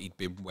 what he'd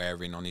been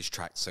wearing on his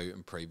tracksuit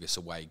in previous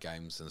away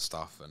games and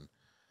stuff. And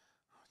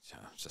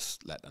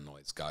just let the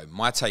noise go.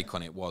 My take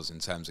on it was, in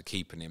terms of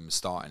keeping him,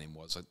 starting him,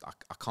 was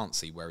I can't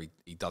see where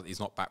he does. He's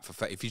not back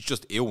for. If he's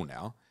just ill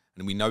now,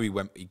 and we know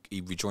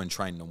he rejoined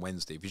training on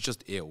Wednesday. If he's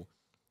just ill,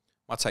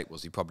 my take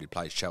was he probably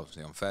plays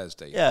Chelsea on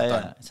Thursday.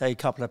 Yeah. Take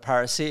a couple of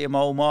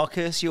paracetamol,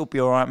 Marcus. You'll be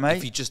all right, mate.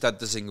 If he just had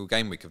the single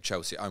game week of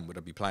Chelsea at home, would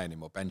I be playing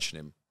him or benching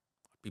him?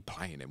 I'd be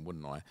playing him,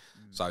 wouldn't I?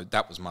 So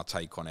that was my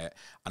take on it.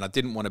 And I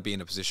didn't want to be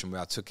in a position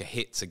where I took a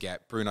hit to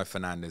get Bruno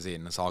Fernandes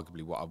in. That's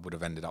arguably what I would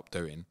have ended up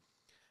doing.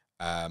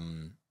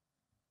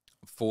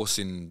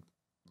 Forcing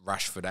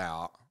Rashford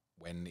out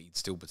when he'd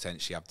still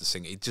potentially have the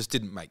single. It just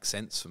didn't make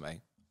sense for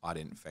me, I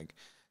didn't think.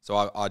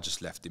 So I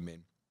just left him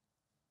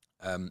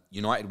in.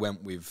 United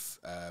went with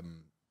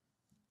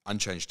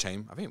unchanged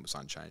team. I think it was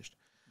unchanged.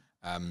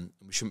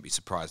 We shouldn't be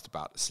surprised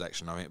about the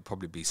selection. I mean, it'd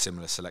probably be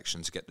similar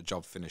selection to get the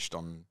job finished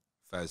on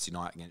Thursday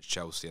night against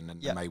Chelsea, and then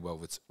they may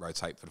well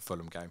rotate for the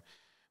Fulham game,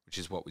 which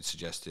is what we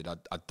suggested.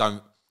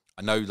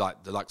 I know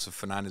like the likes of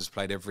Fernandes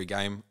played every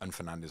game, and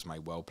Fernandes may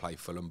well play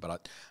Fulham,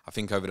 but I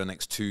think over the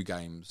next 2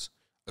 games,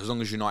 as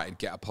long as United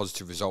get a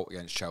positive result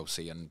against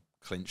Chelsea and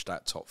clinch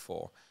that top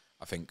 4,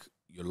 I think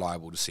you're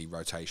liable to see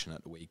rotation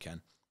at the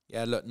weekend.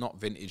 Yeah, look, not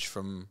vintage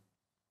from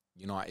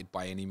United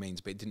by any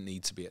means, but it didn't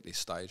need to be at this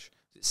stage.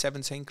 Is it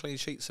 17 clean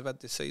sheets I've had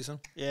this season?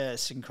 Yeah,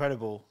 it's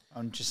incredible.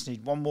 I just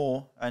need one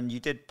more. And you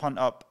did punt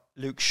up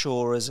Luke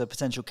Shaw as a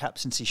potential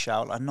captaincy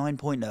shout, a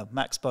 9-pointer,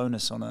 max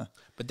bonus on a...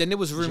 But then there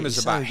was rumours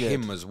about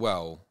him as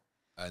well,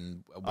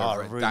 and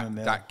whether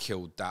that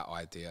killed that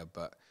idea.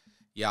 But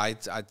yeah, I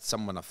had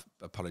someone,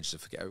 apologies, I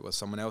forget who it was,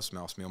 someone else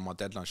asked me on my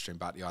deadline stream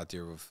about the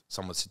idea of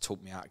someone to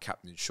talk me out of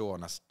Captain Shaw,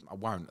 and I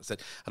won't. I said,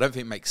 I don't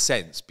think it makes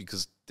sense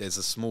because there's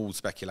a small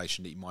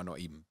speculation that he might not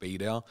even be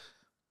there.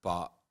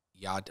 But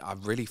yeah, I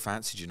really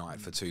fancied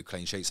United for 2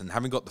 clean sheets, and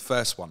having got the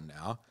first one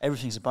now...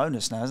 Everything's a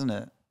bonus now, isn't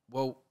it?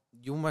 Well,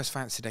 you almost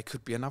fancy there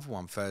could be another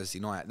one Thursday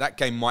night. That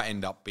game might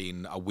end up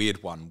being a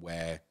weird one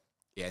where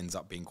it ends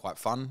up being quite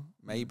fun,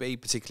 maybe,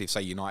 particularly if,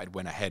 say, United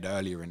went ahead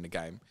earlier in the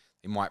game.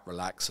 They might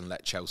relax and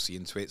let Chelsea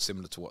into it,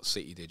 similar to what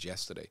City did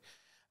yesterday.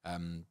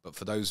 But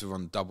for those who are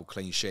on double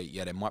clean sheet,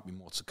 yeah, there might be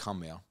more to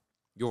come here.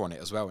 You're on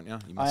it as well, aren't you?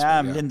 I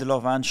am,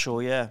 Lindelof and Shaw,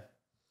 yeah.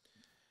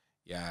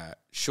 Yeah,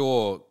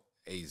 Shaw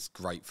is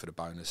great for the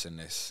bonus in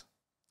this.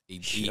 He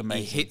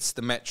hits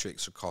the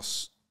metrics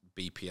across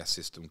BPS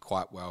system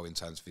quite well in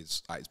terms of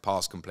his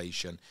pass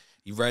completion.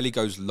 He rarely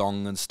goes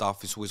long and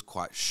stuff. It's always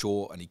quite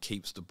short, and he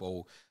keeps the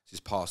ball. His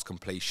pass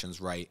completions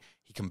rate.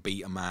 He can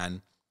beat a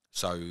man,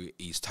 so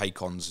his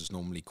take-ons is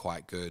normally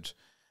quite good.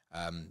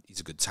 He's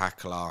a good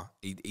tackler.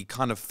 He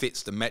kind of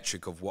fits the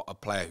metric of what a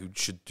player who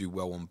should do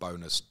well on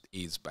bonus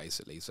is,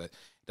 basically. So it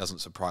doesn't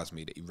surprise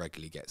me that he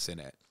regularly gets in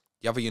it.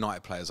 The other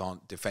United players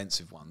aren't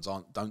defensive ones,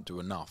 don't do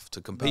enough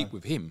to compete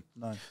with him.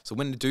 No. So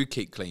when they do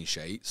keep clean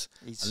sheets,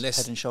 unless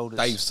head and shoulders.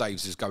 Dave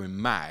Saves is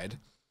going mad,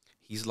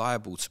 he's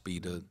liable to be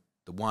the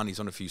one. He's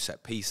on a few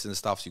set pieces and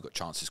stuff, so you've got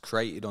chances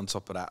created on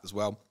top of that as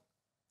well.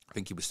 I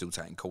think he was still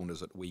taking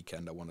corners at the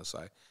weekend, I want to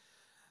say.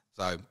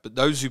 So, but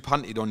those who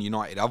punted on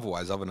United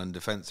otherwise, other than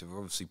defensive, are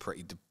obviously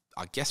pretty,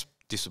 I guess,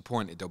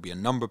 disappointed. There'll be a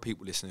number of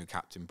people listening to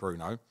Captain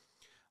Bruno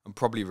and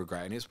probably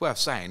regretting it. It's worth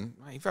saying,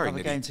 he very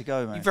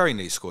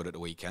nearly scored at the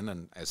weekend,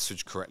 and as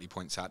Suj correctly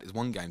points out, there's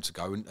 1 game to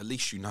go, and at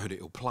least you know that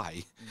he'll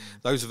play.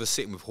 Those of us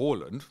sitting with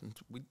Haaland,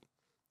 we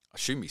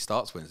assume he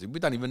starts Wednesday. We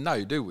don't even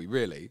know, do we,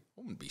 really?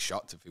 I wouldn't be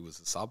shocked if he was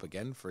a sub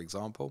again, for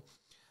example.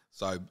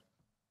 So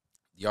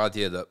the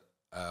idea that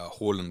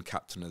Haaland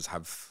captainers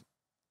have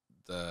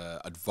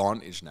the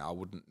advantage now, I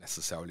wouldn't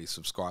necessarily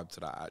subscribe to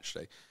that,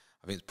 actually.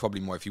 I think it's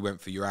probably more if you went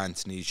for your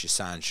Antonys, your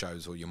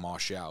Sanchos, or your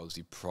Martials,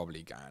 you're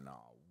probably going,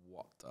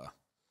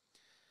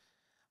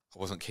 I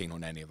wasn't keen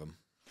on any of them.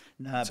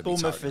 No,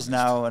 Bournemouth is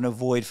now an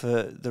avoid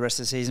for the rest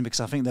of the season because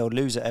I think they'll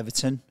lose at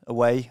Everton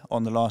away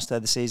on the last day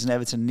of the season.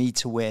 Everton need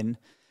to win,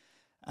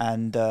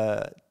 and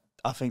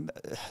I think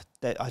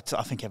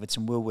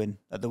Everton will win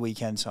at the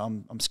weekend. So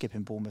I'm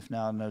skipping Bournemouth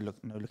now. No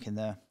looking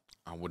there.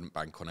 I wouldn't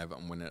bank on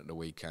Everton winning at the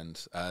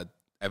weekend.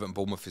 Everton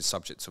Bournemouth is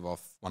subject to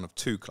one of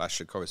 2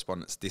 clash of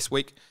correspondents this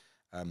week.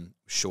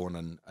 Sean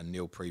and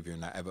Neil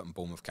previewing that Everton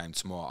Bournemouth game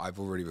tomorrow. I've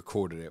already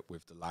recorded it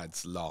with the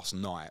lads last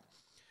night.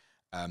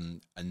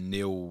 And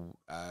Neil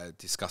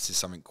discusses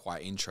something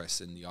quite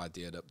interesting, the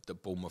idea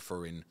that Bournemouth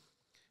are in,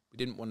 we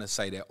didn't want to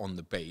say they're on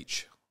the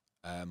beach.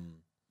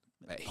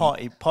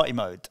 Party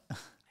mode.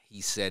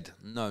 He said,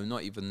 no,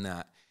 not even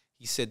that.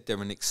 He said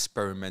they're in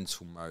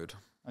experimental mode.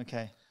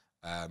 Okay.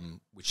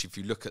 Which if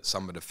you look at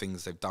some of the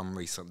things they've done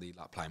recently,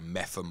 like playing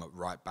Metham at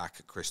right back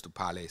at Crystal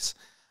Palace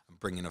and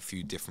bringing a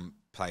few different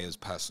players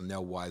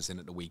personnel-wise in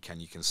at the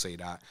weekend, you can see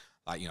that.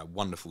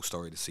 Wonderful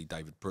story to see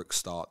David Brooks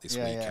start this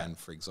weekend,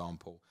 for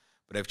example.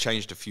 But they've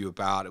changed a few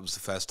about. It was the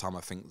first time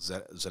I think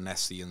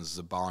Zanesi and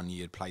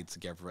Zabani had played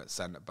together at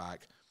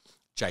centre-back.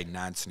 Jayden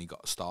Anthony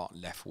got a start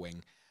left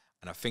wing.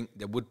 And I think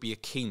there would be a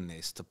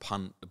keenness to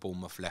punt the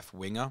Bournemouth left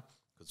winger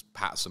because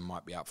Patterson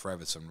might be out for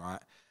Everton,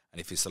 right?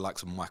 And if it's the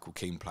likes of Michael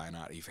Keane playing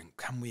out, you think,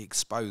 can we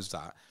expose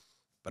that?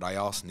 But I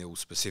asked Neil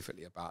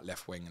specifically about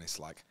left wing, and it's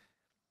like,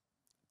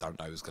 don't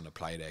know who's going to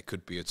play there.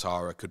 Could be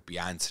Atara, could be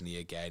Anthony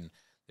again.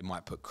 They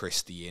might put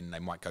Christie in. They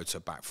might go to a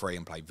back three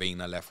and play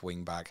Vina left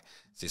wing back.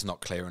 So it's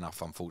not clear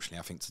enough, unfortunately.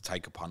 I think to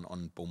take a punt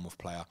on Bournemouth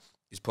player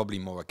is probably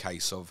more a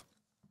case of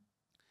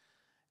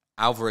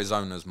Alvarez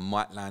owners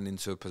might land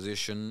into a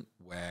position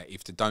where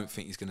if they don't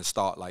think he's going to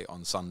start late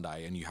on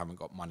Sunday and you haven't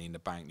got money in the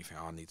bank, you think,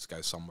 I need to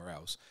go somewhere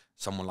else.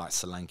 Someone like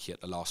Solanke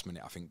at the last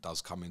minute, I think,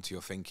 does come into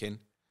your thinking.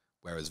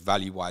 Whereas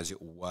value-wise,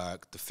 it will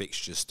work. The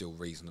fixture's still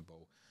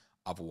reasonable.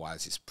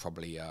 Otherwise, it's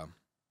probably a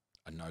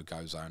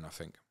no-go zone, I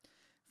think.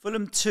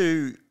 Fulham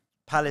 2,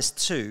 Palace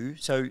 2.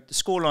 So the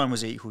scoreline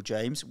was equal,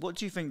 James. What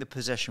do you think the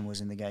possession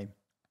was in the game?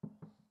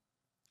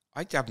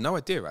 I have no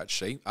idea,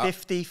 actually.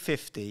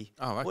 50-50.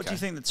 Oh, okay. What do you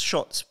think the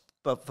shots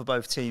for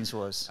both teams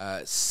was?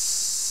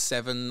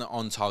 7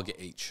 on target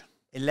each.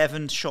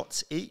 11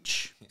 shots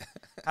each.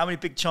 How many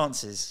big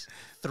chances?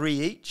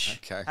 3 each.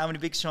 Okay. How many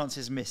big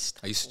chances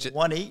missed?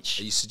 1 each.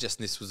 Are you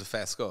suggesting this was a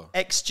fair score?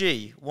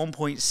 XG,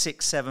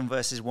 1.67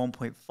 versus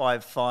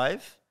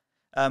 1.55.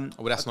 Well,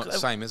 that's not the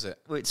same, is it?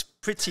 Well, it's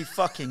pretty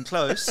fucking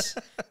close.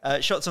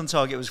 Shots on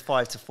target was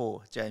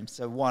 5-4, James.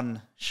 So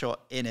 1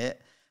 shot in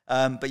it.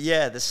 But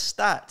yeah, the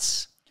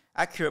stats,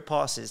 accurate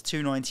passes,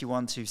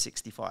 291,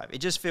 265. It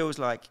just feels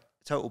like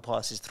total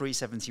passes,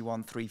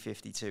 371,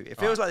 352. It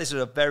feels like this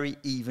was a very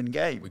even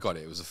game. We got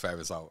it. It was a fair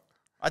result.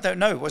 I don't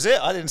know. Was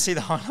it? I didn't see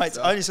the highlights.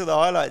 I only saw the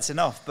highlights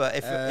enough. But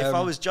if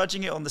I was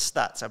judging it on the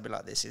stats, I'd be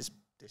like, this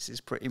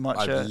is pretty much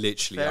I've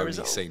literally only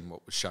result. seen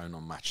what was shown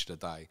on Match of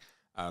the Day.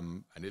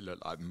 And it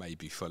looked like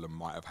maybe Fulham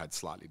might have had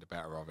slightly the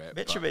better of it.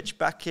 Mitrovic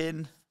back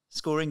in,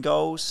 scoring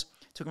goals.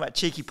 Talking about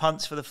cheeky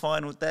punts for the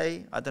final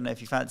day. I don't know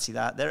if you fancy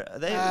that.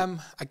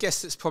 I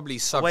guess it's probably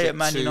subject away at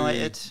Man to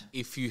United.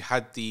 If you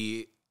had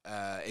the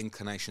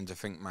inclination to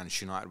think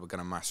Manchester United were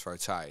going to mass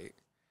rotate,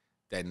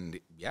 then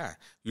yeah,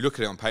 you look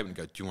at it on paper and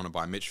go, do you want to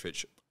buy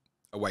Mitrovic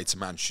away to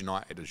Manchester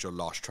United as your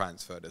last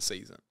transfer of the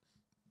season?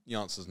 The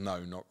answer is no,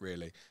 not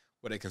really.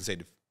 Well, they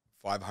conceded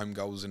 5 home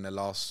goals in their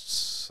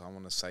last, I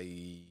want to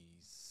say,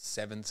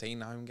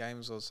 17 home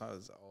games or so.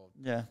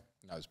 Yeah.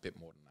 No, it's a bit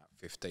more than that,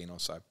 15 or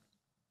so.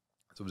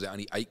 So was it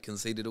only 8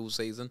 conceded all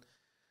season?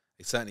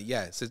 It certainly,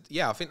 yeah. So,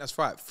 yeah, I think that's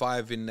right.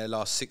 5 in their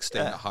last 16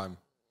 at home.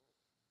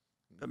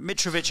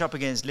 Mitrovic up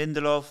against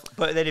Lindelof.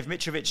 But then if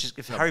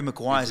Harry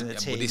Maguire's in the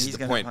team, he's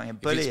going to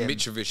bully him. If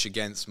it's Mitrovic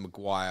against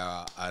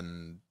Maguire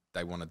and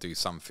they want to do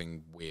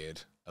something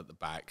weird at the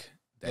back,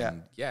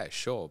 then yeah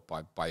sure,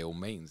 by all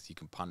means, you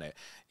can punt it.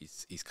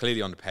 He's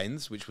clearly on the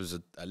pens, which was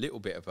a little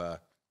bit of a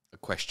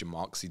question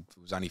mark. It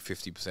was only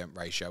 50%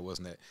 ratio,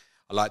 wasn't it?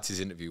 I liked his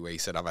interview where he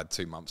said, I've had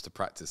 2 months to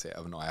practice it,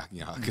 haven't I?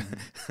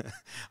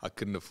 I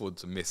couldn't afford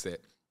to miss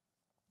it.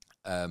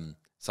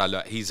 So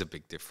look, he's a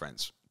big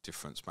difference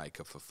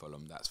maker for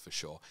Fulham, that's for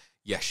sure.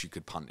 Yes, you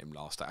could punt him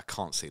last day. I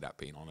can't see that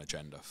being on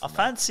agenda for me.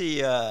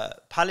 Fancy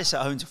Palace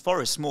at home to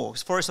Forest more,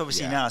 because Forest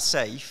obviously now are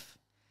safe.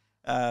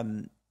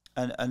 And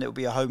it'll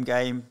be a home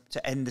game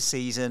to end the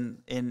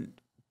season in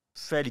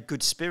fairly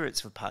good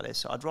spirits for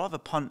Palace. I'd rather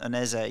punt an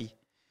Eze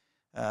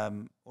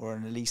or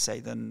an Elise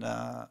than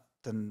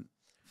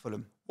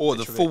Fulham. Or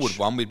the forward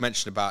one, we'd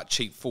mentioned about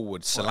cheap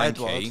forward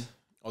Solanke.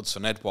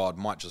 Odsonne Edouard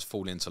might just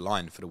fall into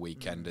line for the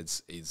weekend.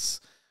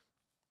 Is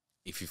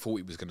if you thought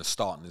he was going to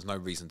start, and there's no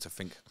reason to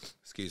think,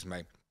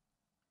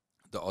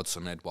 that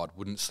Odsonne Edouard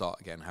wouldn't start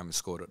again, having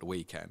scored at the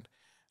weekend.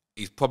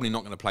 He's probably not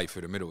going to play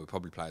through the middle. He'll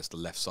probably play as the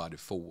left-sided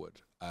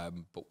forward.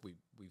 But we've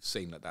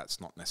seen that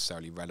that's not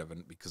necessarily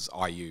relevant because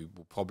IU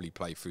will probably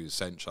play through the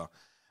centre,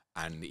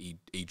 and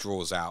he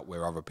draws out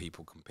where other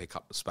people can pick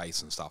up the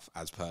space and stuff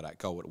as per that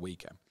goal at the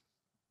weekend.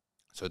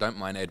 So I don't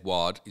mind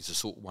Edouard. He's the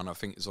sort of one I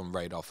think is on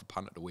radar for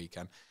punt at the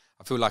weekend.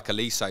 I feel like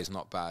Elise is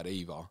not bad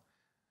either.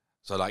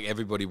 So like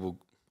everybody will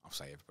go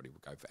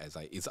for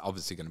Eze. It's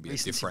obviously going to be a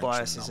differential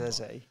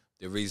number.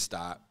 There is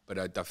that,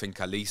 but I think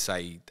Elise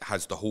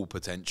has the whole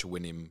potential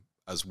in him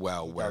as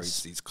well, where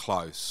he's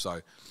close.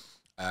 So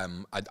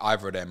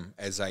either of them,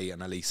 Eze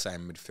and Elise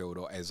in midfield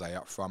or Eze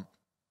up front,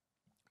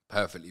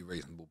 perfectly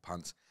reasonable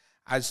punts.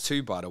 As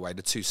to, by the way,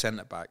 the 2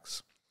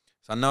 centre-backs.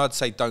 So I know I'd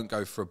say don't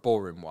go for a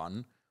boring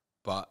one,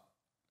 but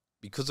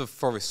because of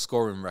Forest's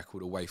scoring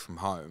record away from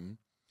home,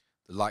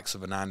 the likes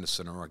of an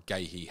Anderson or a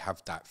Gahey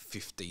have that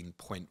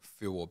 15-point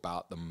feel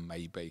about them,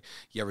 maybe.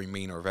 Yerry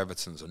Mina of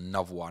Everton's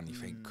another one. You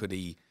think, could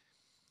he...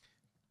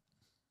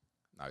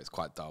 No, it's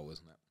quite dull,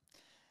 isn't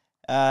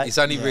it? It's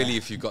only really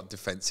if you've got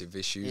defensive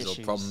issues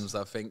or problems,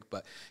 I think.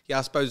 But, yeah,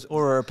 I suppose...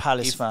 Or a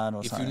Palace fan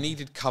or something. If you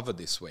needed cover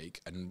this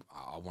week, and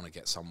I want to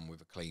get someone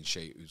with a clean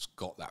sheet who's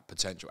got that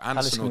potential,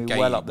 Anderson or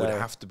Gahey would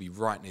have to be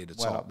right near the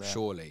top,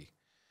 surely.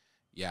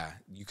 Yeah,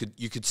 you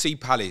could see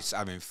Palace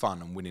having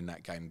fun and winning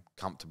that game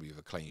comfortably with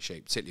a clean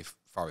sheet, particularly if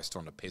Forest are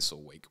on a piss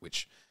all week,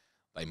 which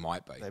they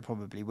might be. They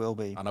probably will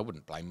be. And I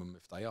wouldn't blame them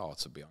if they are,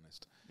 to be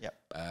honest.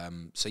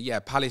 Yep. So, yeah,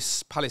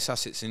 Palace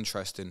assets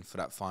interesting for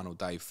that final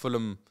day.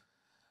 Fulham,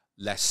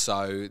 less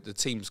so. The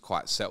team's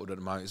quite settled at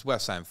the moment. It's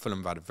worth saying Fulham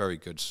have had a very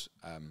good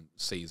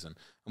season.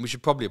 And we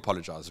should probably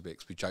apologise a bit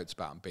because we joked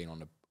about them being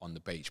on on the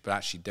beach. But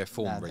actually, their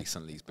form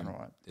recently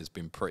has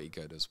been pretty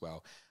good as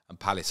well. And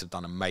Palace have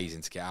done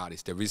amazing to get out of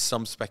this. There is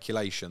some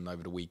speculation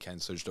over the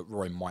weekend, so that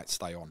Roy might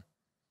stay on.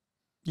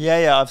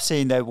 Yeah, I've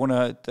seen they want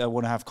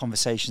to have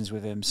conversations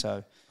with him.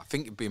 So I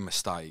think it'd be a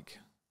mistake.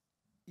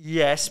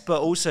 Yes,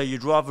 but also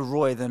you'd rather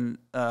Roy than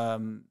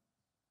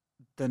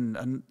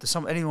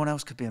anyone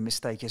else could be a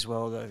mistake as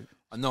well, though.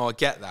 No, I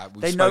get that.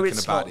 They know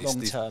it's not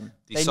long term.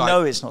 They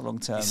know it's not long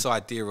term. This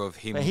idea of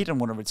him, but he doesn't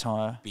want to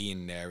retire,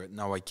 being there.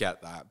 No, I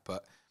get that,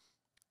 but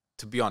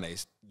to be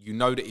honest, you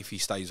know that if he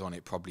stays on,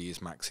 it probably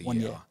is max a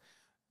year.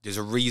 There's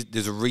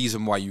a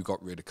reason why you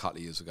got rid of a couple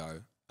of years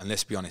ago. And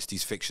let's be honest,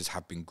 these fixtures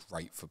have been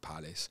great for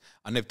Palace,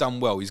 and they've done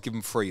well. He's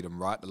given freedom,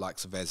 right? The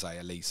likes of Eze,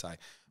 Elise.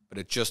 But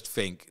I just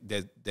think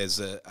there's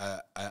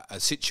a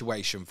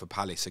situation for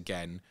Palace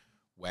again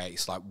where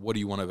it's like, what do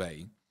you want to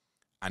be?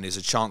 And there's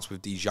a chance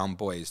with these young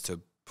boys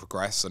to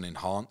progress and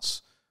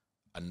enhance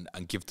and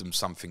give them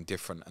something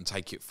different and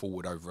take it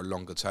forward over a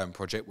longer term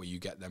project where you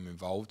get them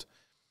involved.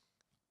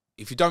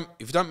 If you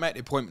don't make the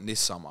appointment this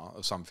summer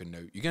of something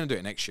new, you're going to do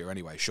it next year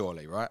anyway,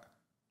 surely, right?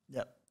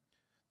 Yep.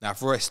 Now,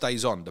 if Roy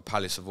stays on, the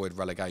Palace avoid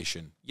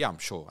relegation. Yeah, I'm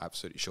sure,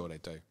 absolutely sure they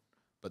do.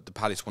 But the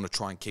Palace want to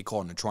try and kick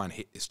on and try and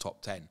hit this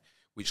top 10,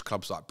 which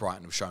clubs like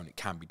Brighton have shown it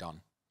can be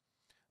done.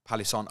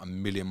 Palace aren't a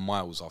million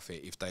miles off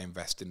it if they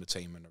invest in the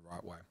team in the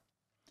right way.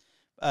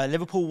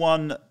 Liverpool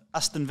won,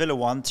 Aston Villa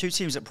won. Two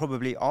teams that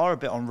probably are a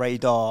bit on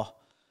radar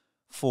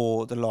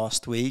for the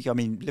last week. I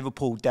mean,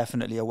 Liverpool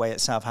definitely away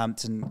at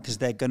Southampton because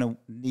they're going to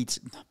need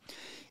to,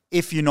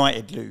 if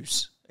United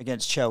lose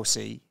against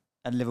Chelsea,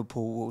 and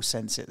Liverpool will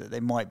sense it that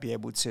they might be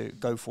able to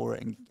go for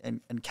it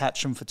and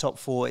catch them for top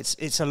four.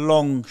 It's a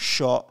long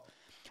shot.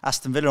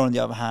 Aston Villa, on the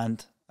other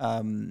hand,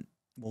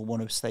 will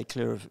want to stay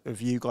clear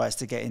of you guys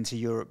to get into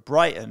Europe.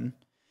 Brighton,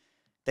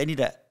 they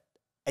need a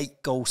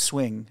 8-goal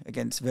swing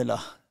against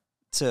Villa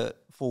to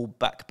fall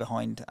back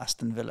behind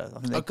Aston Villa. I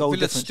think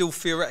Villa still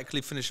theoretically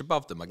finish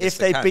above them. I guess if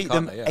they beat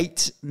them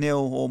 8-0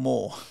 or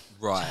more.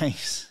 Right.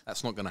 James,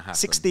 that's not going to happen.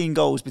 16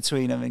 goals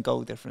between them in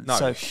goal difference.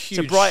 No,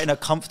 so Brighton are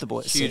comfortable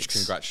at 6. Huge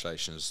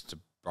congratulations to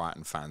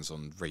Brighton fans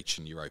on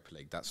reaching Europa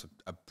League. That's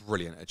a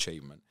brilliant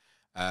achievement.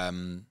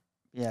 As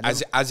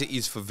it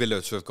is for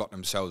Villa to have got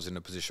themselves in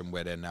a position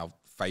where they're now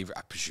favourite.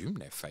 I presume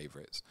they're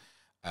favourites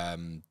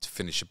to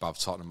finish above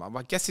Tottenham.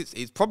 I guess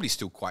it's probably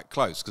still quite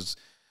close because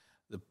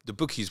the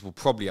bookies will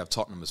probably have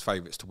Tottenham as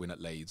favourites to win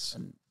at Leeds.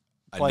 And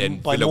then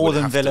by more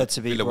than Villa to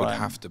beat Villa Brighton. Would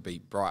have to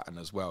beat Brighton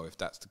as well if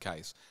that's the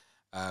case.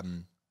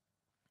 And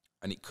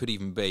it could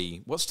even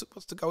be what's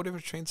the goal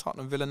difference between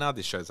Tottenham and Villa now?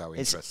 This shows how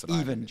interested I am.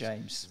 It's even,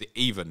 James. Is it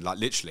even, like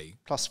literally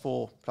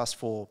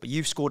 +4. But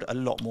you've scored a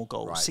lot more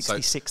goals, right.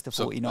 66 to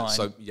 49.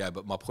 So yeah,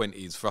 but my point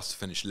is for us to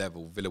finish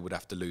level, Villa would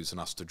have to lose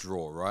and us to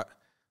draw, right?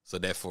 So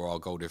therefore, our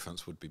goal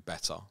difference would be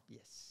better.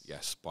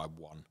 Yes, by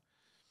 1.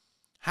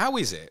 How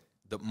is it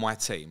that my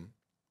team?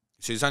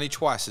 So it's only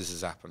twice this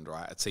has happened,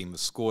 right? A team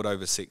has scored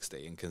over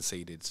 60 and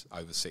conceded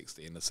over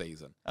 60 in the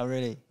season. Oh,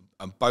 really?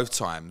 And both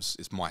times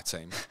it's my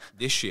team.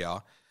 This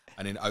year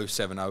and in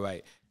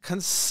 07-08.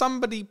 Can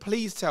somebody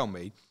please tell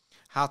me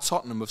how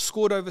Tottenham have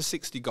scored over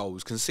 60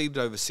 goals, conceded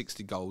over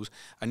 60 goals,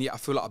 and yet I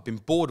feel like I've been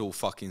bored all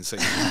fucking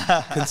season?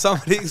 Can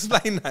somebody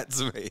explain that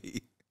to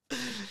me?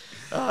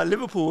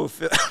 Liverpool will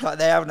feel like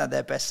they haven't had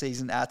their best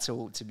season at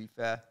all, to be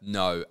fair.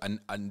 No, and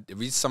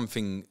there is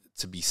something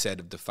to be said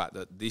of the fact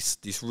that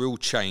this real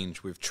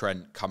change with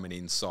Trent coming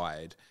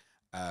inside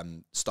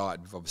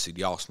started with obviously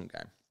the Arsenal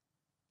game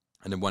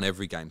and then won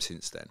every game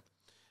since then.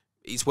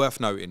 It's worth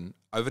noting,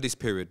 over this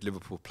period,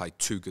 Liverpool played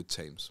 2 good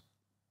teams,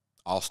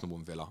 Arsenal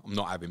and Villa. I'm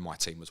not having my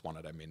team as one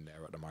of them in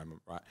there at the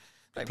moment, right?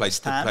 They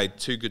played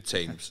 2 good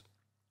teams,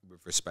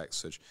 with respect,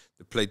 Suj.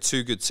 They played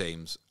 2 good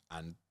teams,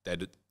 and they're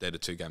the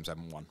 2 games they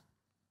haven't won.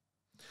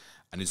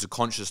 And there's a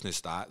consciousness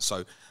that,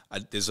 so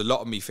there's a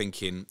lot of me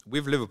thinking,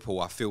 with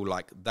Liverpool, I feel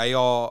like they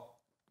are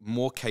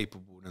more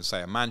capable than,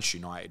 say, a Manchester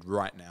United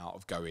right now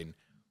of going,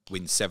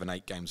 win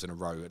 7-8 games in a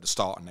row at the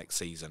start of next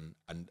season,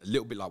 and a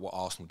little bit like what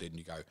Arsenal did, and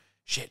you go,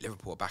 shit,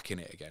 Liverpool are back in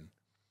it again.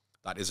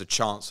 Like, there's a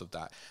chance of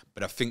that.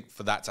 But I think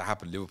for that to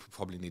happen, Liverpool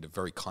probably need a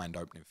very kind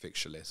opening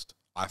fixture list,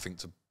 I think,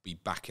 to be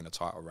back in a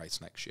title race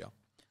next year.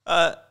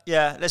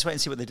 Yeah, let's wait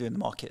and see what they do in the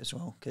market as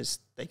well, because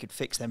they could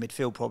fix their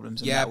midfield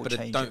problems. And yeah, but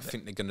I don't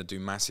think they're going to do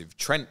massive.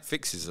 Trent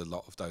fixes a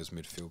lot of those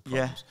midfield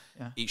problems.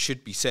 Yeah. It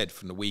should be said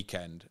from the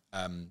weekend,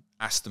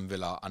 Aston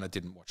Villa, and I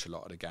didn't watch a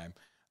lot of the game,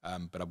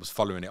 but I was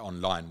following it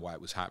online while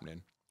it was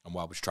happening and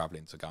while I was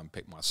travelling to go and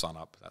pick my son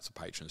up. That's a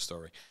Patreon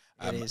story.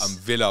 And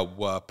Villa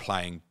were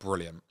playing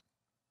brilliant.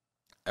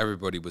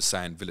 Everybody was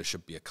saying Villa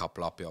should be a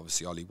couple up.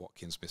 Obviously, Ollie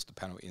Watkins missed the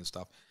penalty and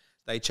stuff.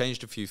 They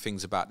changed a few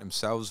things about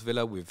themselves,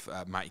 Villa, with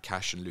Matty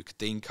Cash and Luca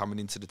Dean coming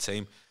into the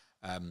team.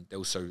 They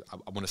also, I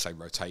want to say,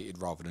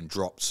 rotated rather than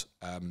dropped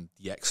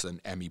the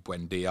excellent Emi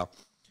Buendia.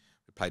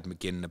 They played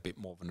McGinn a bit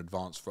more of an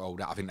advanced role.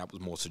 I think that was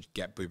more to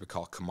get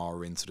Boubacar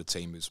Kamara into the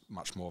team, who's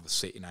much more of a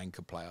sitting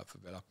anchor player for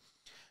Villa.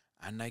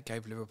 And they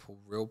gave Liverpool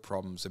real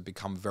problems. They've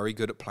become very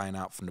good at playing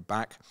out from the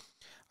back.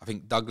 I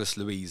think Douglas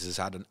Luiz has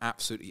had an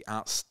absolutely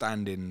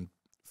outstanding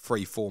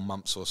 3-4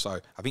 months or so.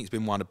 I think he's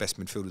been one of the best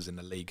midfielders in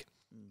the league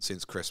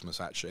since Christmas,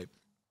 actually.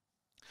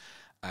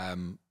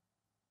 And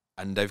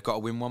they've got to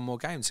win one more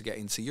game to get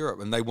into Europe,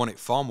 and they want it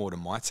far more than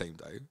my team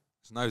do.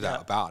 There's no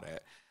doubt about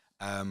it.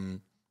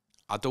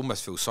 I'd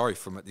almost feel sorry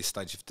for them at this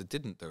stage if they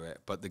didn't do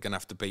it, but they're going to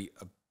have to beat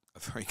a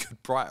very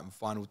good Brighton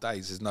final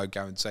days. There's no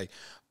guarantee.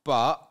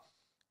 But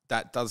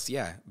that does,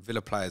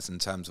 Villa players in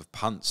terms of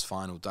punts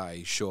final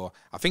day, sure.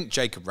 I think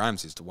Jacob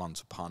Ramsey's the one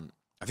to punt.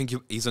 I think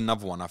he's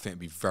another one I think would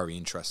be very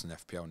interesting in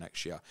FPL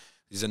next year.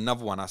 He's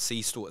another one I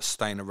see sort of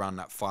staying around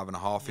that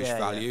 5.5-ish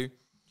value.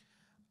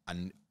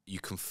 And you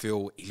can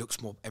feel, he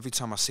looks more, every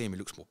time I see him, he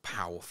looks more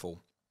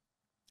powerful.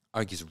 I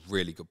think he's a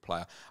really good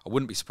player. I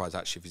wouldn't be surprised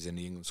actually if he's in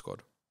the England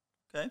squad.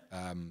 Okay.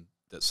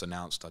 That's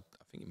announced. I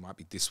think it might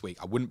be this week.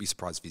 I wouldn't be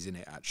surprised if he's in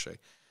it actually.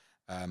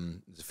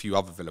 There's a few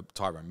other Villa.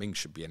 Tyrone Mings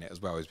should be in it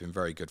as well. He's been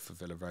very good for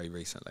Villa very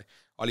recently.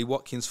 Ollie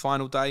Watkins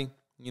final day.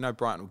 You know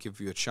Brighton will give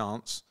you a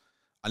chance.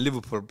 And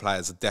Liverpool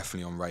players are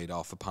definitely on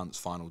radar for punts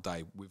final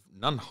day, with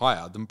none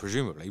higher than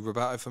presumably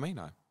Roberto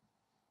Firmino.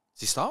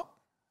 Does he start?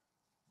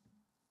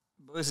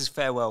 What was his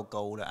farewell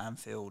goal at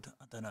Anfield?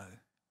 I don't know.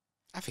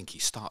 I think he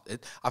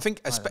started. I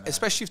think,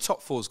 especially if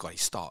top four's got, he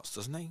starts,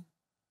 doesn't he?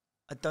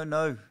 I don't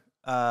know.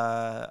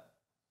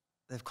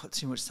 They've got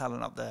too much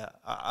talent up there.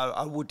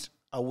 I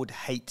would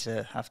hate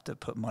to have to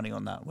put money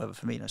on that, whether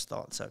Firmino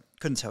starts. So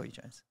couldn't tell you,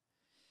 James.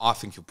 I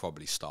think he'll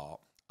probably start.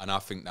 And I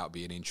think that'll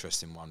be an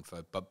interesting one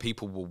but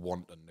people will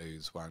want the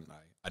news, won't they?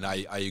 And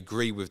I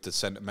agree with the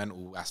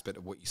sentimental aspect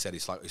of what you said.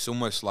 It's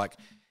almost like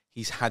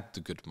he's had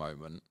the good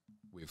moment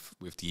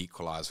with the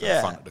equaliser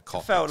in front of the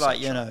cop. It felt like,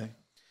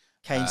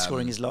 Kane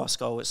scoring his last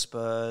goal at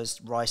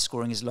Spurs, Rice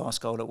scoring his last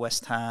goal at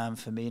West Ham,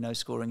 Firmino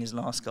scoring his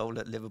last goal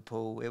at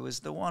Liverpool. It was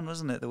the one,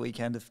 wasn't it? The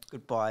weekend of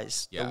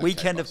goodbyes. Yeah, the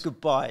weekend of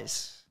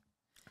goodbyes.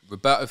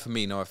 Roberto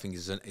Firmino, I think,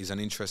 is an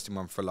interesting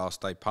one for a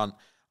last day punt.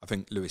 I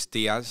think Luis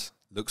Diaz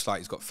looks like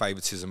he's got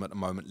favouritism at the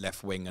moment,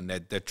 left wing, and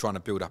they're trying to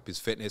build up his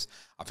fitness.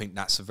 I think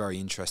that's a very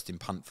interesting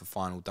punt for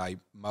final day.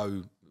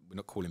 Mo, we're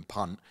not calling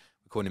punt,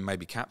 we're calling him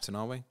maybe captain,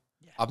 are we?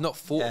 Yeah. I've not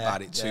thought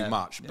about it too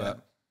much,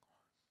 but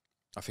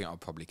I think I'll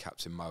probably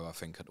captain Mo, I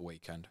think, at the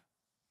weekend.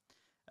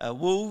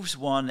 Wolves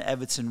won,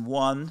 Everton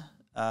won.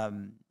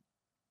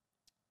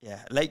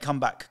 Late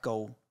comeback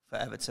goal for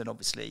Everton,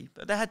 obviously.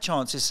 But they had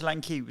chances.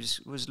 Solanke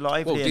was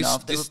lively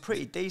enough. They were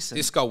pretty decent.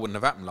 This goal wouldn't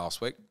have happened last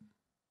week.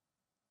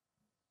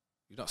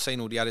 You've not seen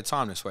all the added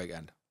time this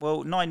weekend?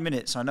 Well, 9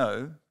 minutes, I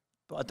know,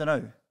 but I don't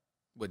know.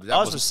 Well,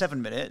 ours was 7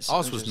 minutes.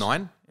 Ours was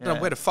 9. I don't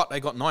know where the fuck they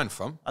got 9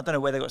 from. I don't know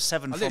where they got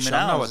 7 from in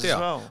ours as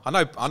well. I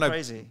know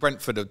crazy.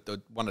 Brentford are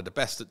one of the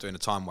best at doing a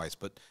time waste,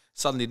 but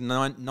suddenly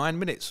 9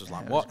 minutes was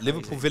like, what?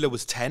 Liverpool Villa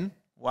was 10?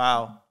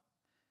 Wow.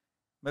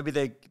 Maybe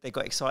they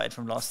got excited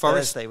from last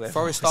Thursday. Where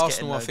Forest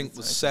Arsenal, I think,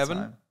 was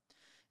 7.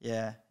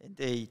 Yeah,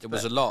 indeed. It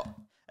was a lot.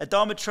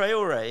 Adama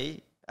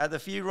Traore had a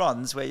few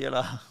runs where you're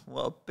like,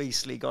 what a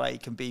beastly guy he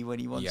can be when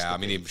he wants to be. Yeah, I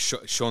mean,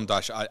 Sean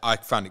Dyche, I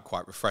found it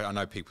quite refreshing. I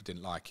know people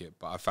didn't like it,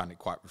 but I found it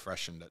quite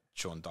refreshing that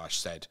Sean Dyche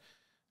said,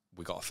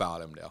 we got to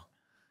foul him there.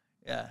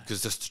 Yeah.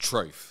 Because that's the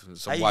truth.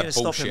 It's How are you going to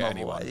stop him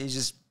anyway? He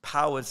just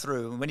powered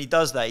through. And when he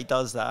does that, he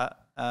does that.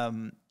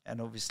 And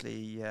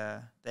obviously,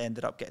 they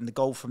ended up getting the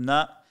goal from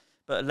that.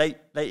 But a late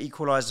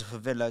equaliser for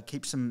Villa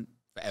keeps them...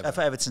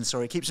 For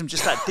Everton, keeps them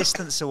just that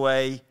distance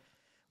away,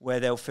 where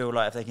they'll feel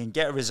like if they can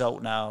get a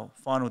result now,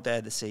 final day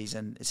of the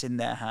season, it's in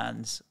their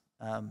hands.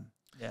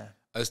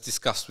 As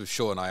discussed with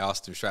Sean, I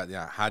asked him straight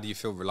out, how do you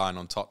feel relying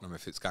on Tottenham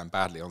if it's going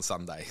badly on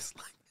Sundays?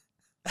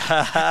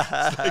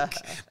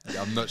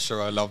 I'm not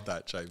sure I love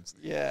that, James.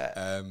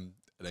 Yeah.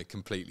 They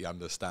completely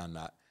understand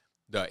that.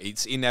 No,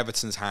 it's in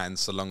Everton's hands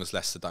so long as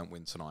Leicester don't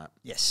win tonight.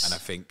 Yes. And I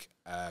think,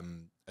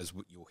 as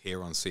you'll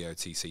hear on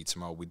COTC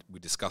tomorrow, we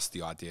discussed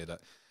the idea that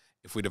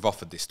if we'd have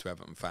offered this to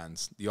Everton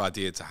fans, the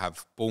idea to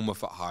have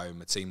Bournemouth at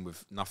home, a team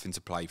with nothing to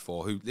play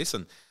for, who,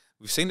 listen,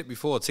 we've seen it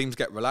before, teams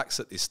get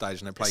relaxed at this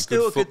stage and they play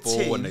good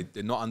football and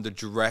they're not under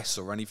duress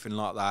or anything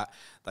like that.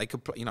 They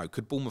could,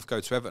 could Bournemouth go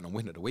to Everton and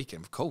win at the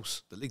weekend? Of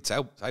course. The league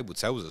table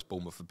tells us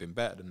Bournemouth have been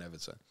better than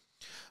Everton.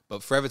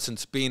 But for Everton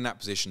to be in that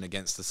position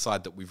against the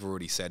side that we've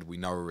already said we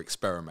know are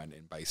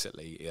experimenting,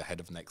 basically, ahead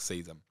of next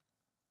season,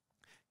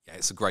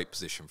 it's a great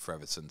position for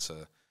Everton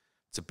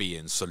to be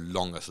in so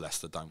long as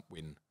Leicester don't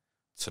win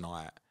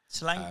tonight.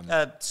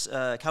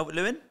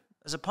 Calvert-Lewin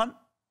as a punt?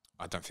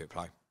 I don't think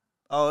he'll play.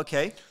 Oh,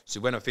 okay. So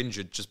he went off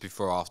injured just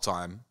before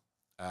half-time,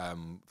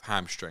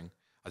 hamstring.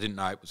 I didn't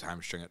know it was a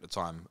hamstring at the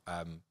time.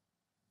 I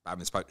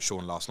haven't spoken to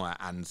Sean last night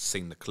and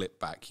seen the clip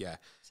back. Yeah,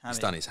 he's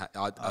done his...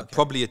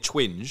 Probably a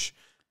twinge,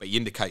 but he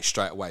indicates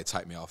straight away,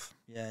 take me off.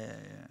 Yeah.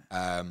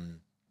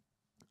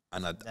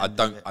 And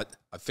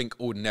I think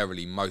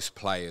ordinarily most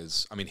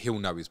players... I mean, he'll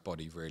know his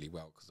body really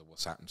well because of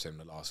what's happened to him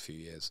the last few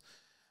years.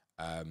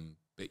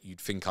 But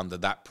you'd think under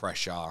that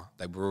pressure,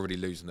 they were already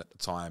losing at the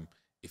time.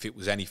 If it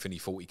was anything he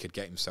thought he could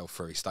get himself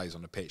through, he stays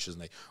on the pitch,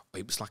 doesn't he?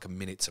 It was like a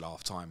minute till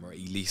half-time, or at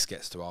least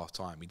gets to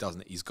half-time. He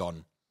doesn't. He's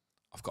gone.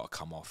 I've got to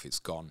come off. It's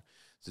gone.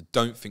 So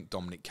don't think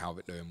Dominic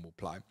Calvert-Lewin will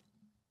play.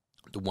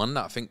 The one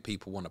that I think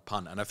people want to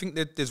punt, and I think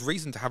there's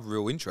reason to have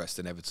real interest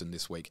in Everton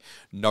this week,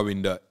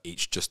 knowing that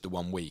it's just the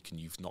 1 week and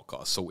you've not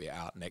got to sort it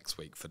out next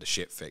week for the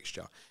shit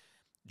fixture.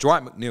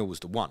 Dwight McNeil was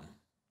the one.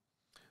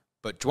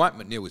 But Dwight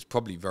McNeil is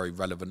probably very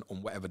relevant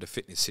on whatever the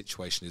fitness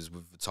situation is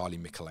with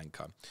Vitaly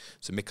Mykolenko.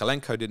 So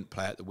Mykolenko didn't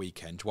play at the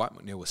weekend. Dwight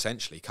McNeil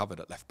essentially covered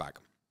at left back.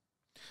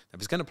 Now,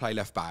 if he's going to play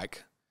left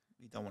back...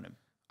 You don't want him.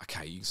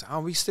 Okay, you can say,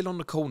 he's still on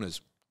the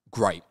corners.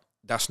 Great.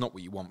 That's not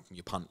what you want from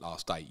your punt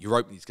last day. You're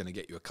hoping he's going to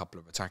get you a couple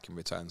of attacking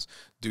returns.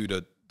 Do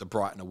the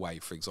Brighton away,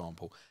 for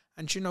example.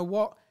 And you know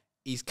what?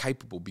 He's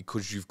capable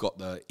because you've got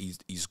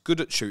he's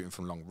good at shooting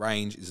from long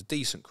range. He's a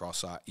decent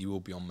crosser. He will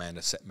be on many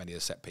of the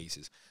set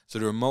pieces. So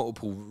there are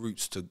multiple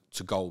routes to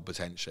goal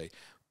potentially.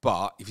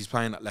 But if he's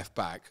playing at left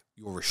back,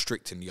 you're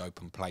restricting the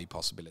open play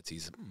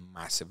possibilities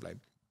massively.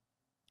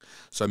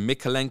 So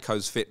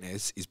Mykolenko's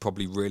fitness is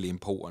probably really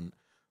important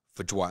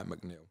for Dwight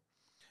McNeil.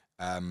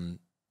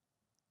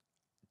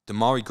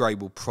 Damari Gray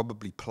will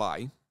probably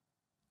play,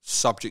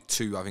 subject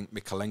to, I think,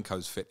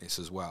 Mykolenko's fitness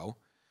as well.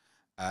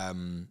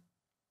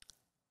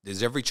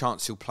 There's every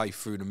chance he'll play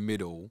through the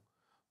middle,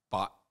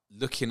 but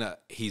looking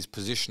at his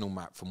positional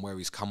map from where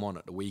he's come on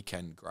at the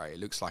weekend, Gray, it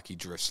looks like he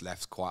drifts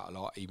left quite a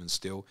lot, even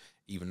though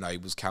he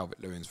was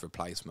Calvert-Lewin's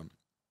replacement.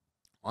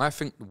 I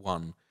think the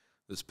one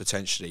that's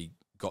potentially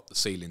got the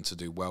ceiling to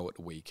do well at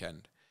the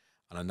weekend,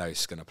 and I know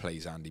it's going to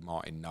please Andy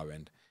Martin no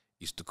end,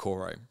 is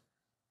Decore.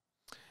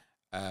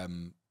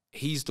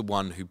 He's the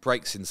one who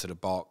breaks into the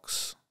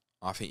box.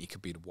 I think he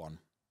could be the one.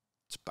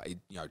 It's,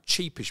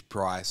 cheapish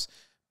price,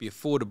 be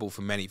affordable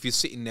for many. If you're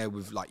sitting there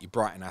with like your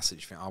Brighton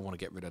assets, you think, I want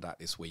to get rid of that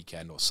this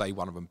weekend, or say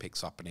one of them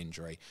picks up an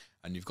injury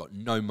and you've got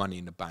no money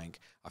in the bank,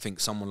 I think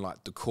someone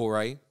like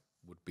Decore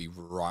would be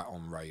right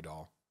on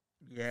radar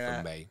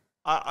for me.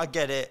 I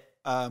get it,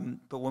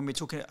 but when we're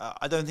talking,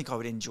 I don't think I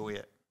would enjoy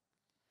it.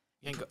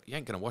 You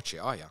ain't going to watch it,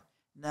 are you?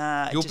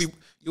 Nah.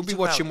 You'll be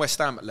watching West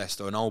Ham at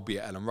Leicester and I'll be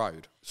at Ellen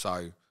Road,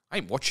 so... I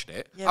ain't watching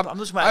it. Yeah, but I'm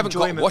just about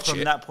enjoyment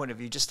from that point of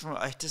view. It just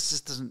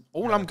doesn't...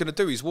 All I'm going to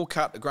do is walk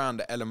out the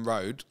ground at Ellen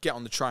Road, get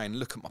on the train,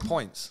 look at my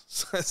points.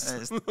 So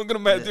it's not going to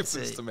make a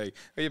difference to me.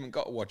 I haven't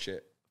got to watch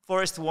it.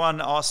 Forest 1,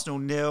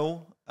 Arsenal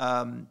 0.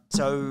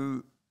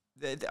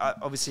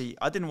 Obviously,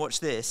 I didn't watch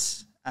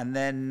this. And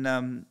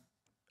then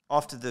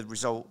after the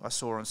result I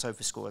saw on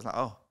SofaScore, I was like,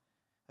 oh,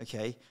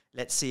 okay,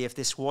 let's see if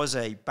this was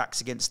a backs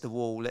against the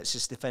wall. Let's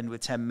just defend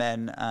with 10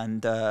 men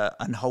and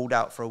hold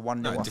out for a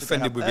 1-0. No,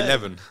 defended with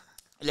 11.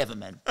 11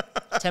 men,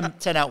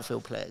 10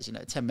 outfield players,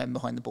 10 men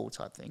behind the ball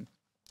type thing.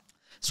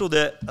 I saw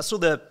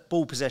the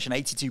ball possession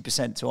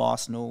 82% to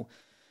Arsenal,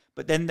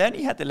 but then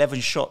he had 11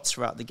 shots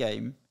throughout the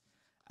game.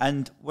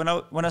 And when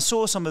I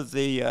saw some of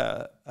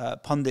the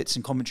pundits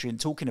and commentary and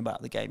talking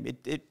about the game,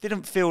 it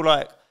didn't feel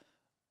like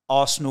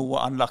Arsenal were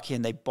unlucky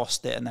and they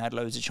bossed it and they had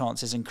loads of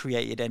chances and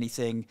created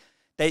anything.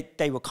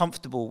 They were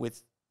comfortable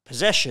with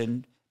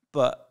possession,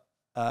 but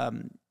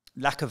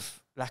lack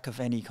of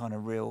any kind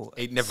of real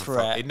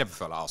threat. It never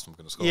felt like Arsenal were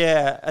going to score.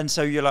 Yeah, and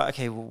so you're like,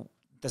 okay, well,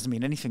 doesn't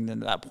mean anything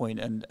then at that point,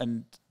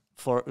 and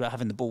for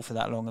having the ball for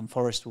that long, and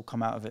Forest will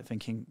come out of it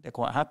thinking they're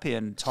quite happy,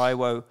 and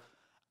Taiwo,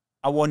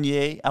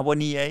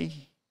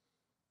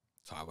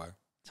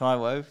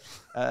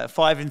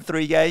 5 in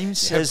 3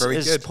 games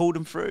has pulled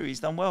them through. He's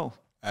done well.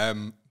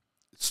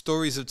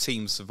 Stories of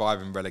teams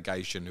surviving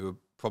relegation who are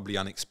probably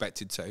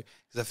unexpected to,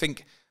 because I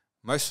think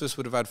most of us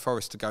would have had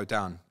Forest to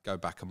go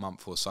back a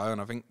month or so.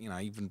 And I think,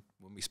 even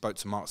when we spoke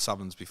to Mark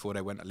Southerns before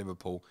they went to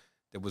Liverpool,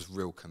 there was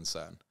real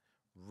concern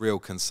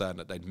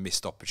that they'd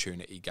missed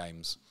opportunity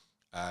games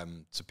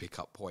to pick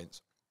up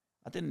points.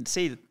 I didn't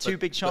see the two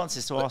big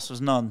chances to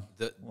Arsenal's none.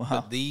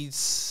 But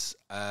these,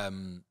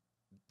 some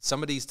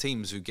of these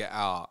teams who get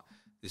out,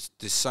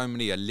 there's so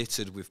many are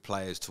littered with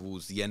players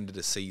towards the end of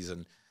the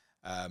season,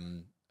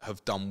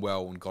 have done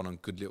well and gone on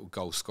good little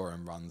goal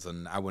scoring runs,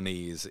 and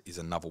Awani is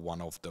another one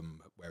of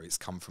them where it's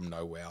come from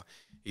nowhere.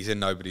 He's in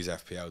nobody's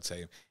FPL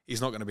team. He's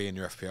not going to be in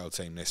your FPL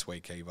team this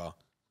week either.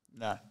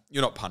 No.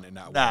 You're not punting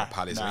that at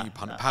Palace. Nah, you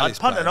punt Palace.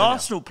 I'd punt an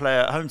Arsenal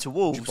player at home to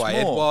Wolves. Would you buy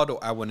Edouard or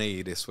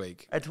Awani this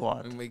week?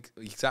 Edouard.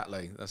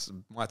 Exactly. That's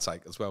my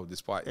take as well,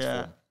 despite his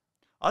form.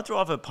 I'd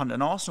rather punt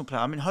an Arsenal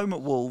player. I mean, home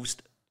at Wolves,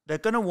 they're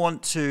going to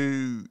want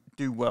to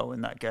do well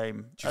in that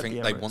game. Do you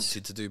think they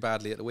wanted to do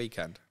badly at the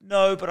weekend?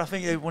 No, but I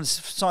think they want to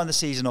sign the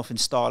season off in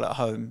style at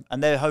home,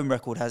 and their home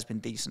record has been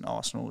decent,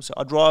 Arsenal. So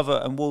I'd rather,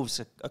 and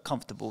Wolves are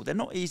comfortable. They're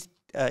not easy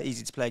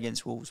to play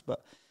against Wolves,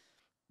 but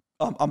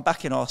I'm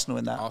backing Arsenal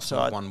in that.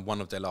 Arsenal won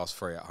one of their last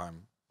 3 at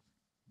home.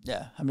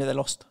 Yeah, how many they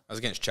lost? I was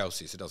against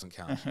Chelsea, so it doesn't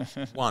count.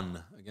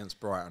 1 against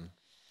Brighton.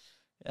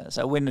 Yeah,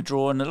 so a win, a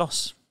draw, and a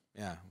loss.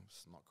 Yeah,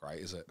 it's not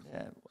great, is it?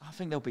 Yeah, I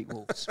think they'll beat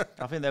Wolves.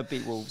 I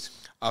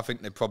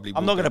think they probably will.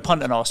 I'm not going to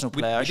punt an Arsenal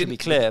player, I should be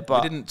clear.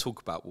 But we didn't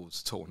talk about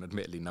Wolves at all, and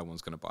admittedly, no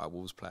one's going to buy a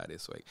Wolves player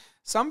this week.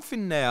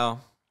 Something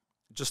now,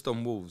 just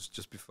on Wolves,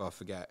 just before I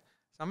forget,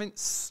 something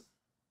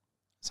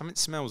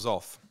smells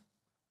off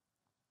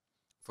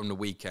from the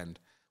weekend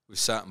with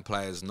certain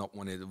players not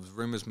wanting. There was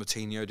rumours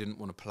Moutinho didn't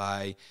want to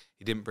play.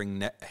 He didn't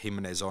bring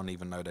Jimenez on,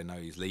 even though they know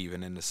he's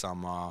leaving in the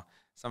summer.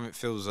 Something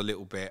feels a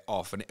little bit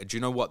off. And do you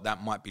know what?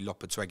 That might be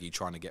Lopetegui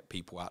trying to get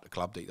people out of the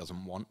club that he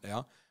doesn't want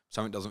there.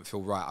 Something doesn't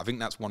feel right. I think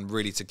that's one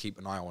really to keep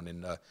an eye on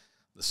in the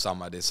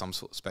summer. There's some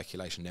sort of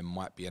speculation there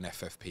might be an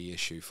FFP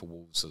issue for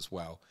Wolves as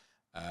well.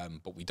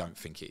 But we don't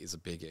think it is a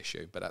big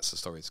issue. But that's the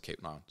story to keep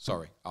an eye on.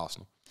 Sorry,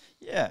 Arsenal.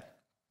 Yeah.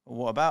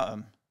 What about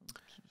them?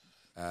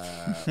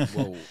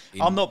 Well,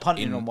 I'm not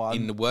punting on one.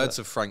 In the words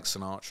of Frank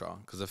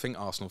Sinatra, because I think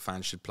Arsenal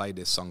fans should play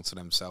this song to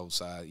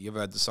themselves. You ever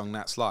heard the song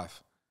That's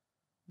Life?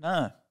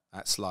 No.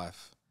 That's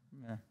life.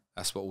 Yeah.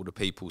 That's what all the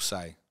people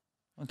say.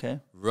 Okay.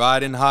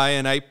 Riding high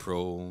in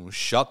April,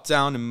 shut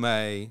down in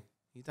May.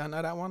 You don't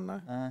know that one,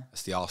 no?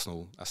 That's the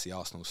Arsenal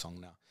song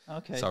now.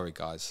 Okay. Sorry,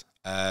 guys.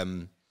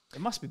 It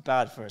must be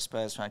bad for a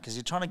Spurs fan because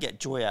you're trying to get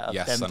joy out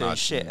of them doing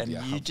shit, and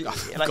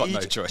I've got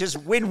no joy. Just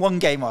win one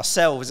game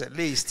ourselves at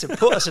least to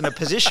put us in a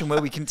position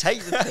where we can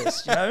take the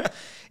piss. You know,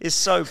 it's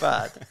so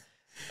bad.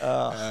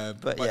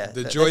 But yeah,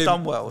 the they've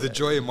done well. The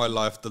joy in my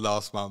life the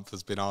last month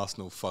has been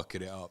Arsenal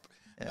fucking it up.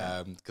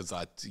 Yeah. Because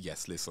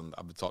listen,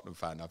 I'm a Tottenham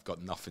fan. I've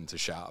got nothing to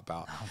shout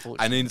about.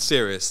 And in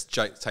serious,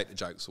 take the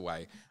jokes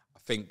away. I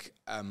think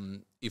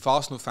if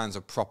Arsenal fans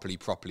are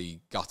properly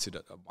gutted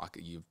at them,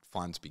 you're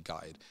fine to be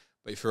gutted.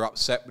 But if you're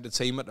upset with the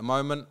team at the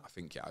moment, I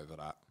think you're over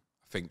that.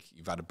 I think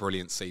you've had a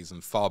brilliant season,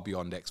 far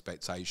beyond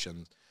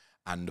expectations,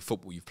 and the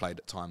football you've played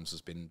at times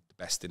has been the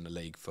best in the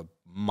league for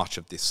much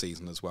of this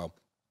season as well.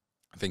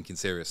 I think in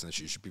seriousness,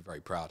 you should be very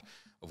proud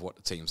of what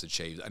the team's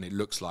achieved, and it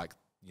looks like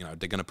they're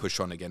going to push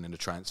on again in the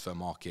transfer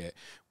market.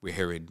 We're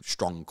hearing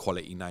strong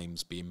quality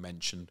names being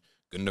mentioned.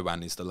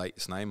 Gundogan is the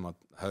latest name. I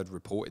heard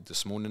reported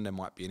this morning there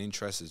might be an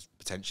interest. Is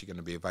potentially going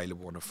to be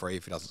available on a free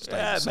if he doesn't stay.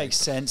 Yeah, it makes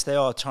sense. They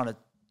are trying to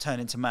turn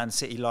into Man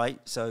City light,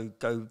 so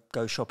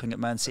go shopping at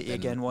Man City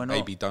again. Why not?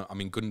 Maybe don't. I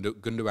mean,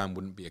 Gundogan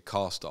wouldn't be a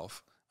cast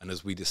off, and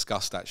as we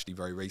discussed actually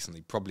very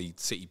recently,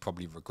 City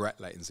probably regret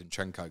letting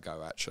Zinchenko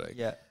go. Actually,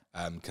 yeah.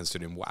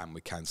 Considering what happened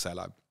with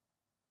Cancelo,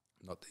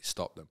 not that he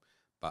stopped them,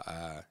 but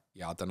I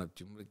don't know.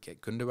 Do you want to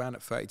get Gundogan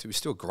at 32? He's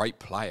still a great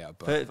player,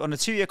 but on a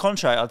 2-year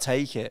contract, I'll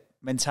take it.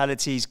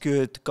 Mentality's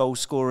good, goal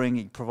scoring,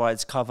 he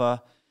provides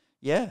cover.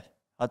 Yeah.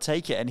 I'll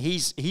take it, and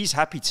he's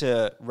happy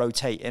to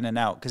rotate in and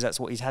out because that's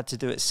what he's had to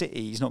do at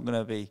City. He's not going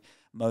to be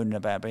moaning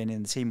about being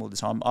in the team all the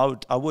time.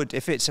 I would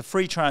if it's a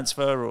free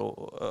transfer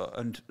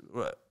and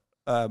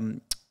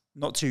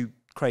not too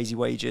crazy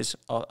wages.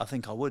 I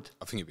think I would.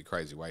 I think it'd be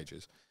crazy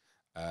wages.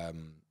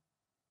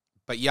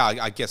 But yeah,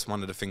 I guess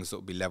one of the things that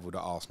will be levelled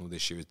at Arsenal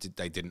this year is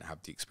they didn't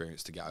have the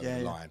experience to get over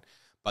the line,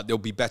 but they'll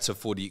be better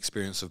for the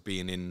experience of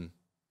being in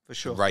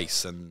the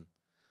race and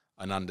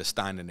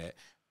understanding it.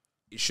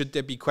 Should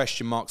there be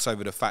question marks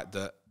over the fact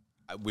that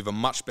with a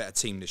much better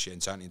team this year,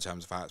 and certainly in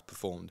terms of how it's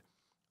performed,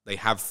 they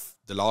have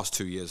the last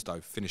 2 years, though,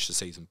 finished the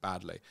season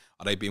badly.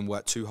 Are they being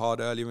worked too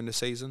hard earlier in the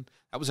season?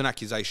 That was an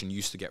accusation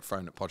used to get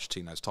thrown at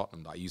Pochettino's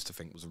Tottenham that I used to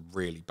think was a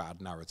really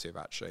bad narrative,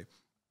 actually.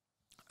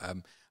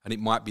 And it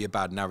might be a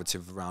bad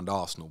narrative around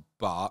Arsenal,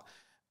 but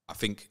I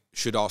think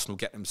should Arsenal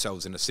get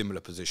themselves in a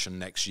similar position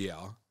next year,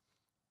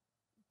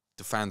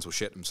 the fans will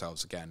shit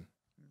themselves again.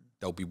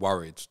 They'll be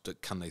worried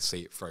that can they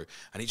see it through,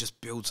 and it just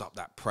builds up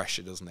that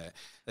pressure, doesn't it?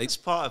 It's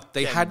part of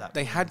they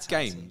had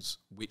games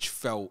which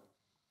felt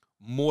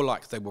more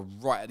like they were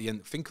right at the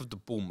end. Think of the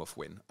Bournemouth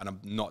win, and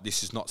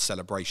this is not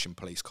celebration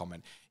police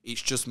comment.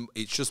 It's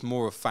just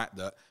more a fact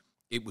that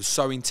it was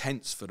so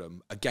intense for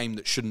them. A game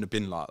that shouldn't have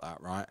been like that,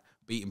 right?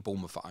 Beating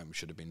Bournemouth at home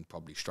should have been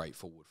probably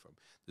straightforward for them.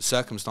 The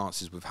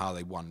circumstances with how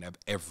they won, they have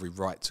every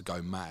right to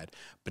go mad.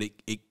 But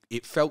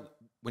it felt,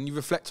 when you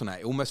reflect on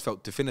that, it almost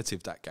felt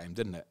definitive, that game,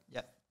 didn't it?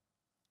 Yeah.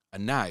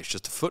 And now it's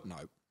just a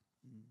footnote.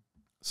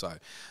 So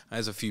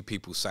there's a few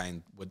people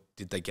saying,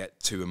 did they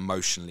get too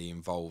emotionally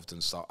involved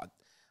and so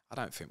I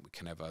don't think we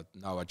can ever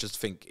know. I just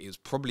think it was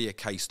probably a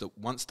case that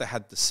once they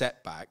had the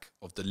setback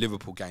of the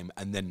Liverpool game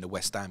and then the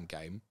West Ham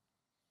game,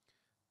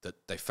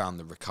 that they found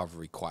the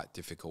recovery quite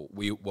difficult.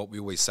 What we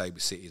always say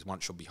with City is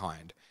once you're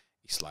behind,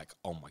 it's like,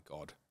 oh my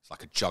God, it's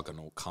like a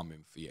juggernaut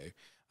coming for you.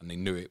 And they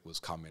knew it was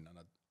coming,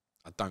 and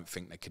I don't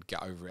think they could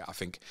get over it. I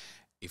think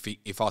if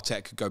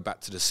Arteta could go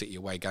back to the City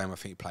away game, I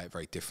think he'd play it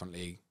very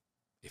differently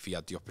if he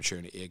had the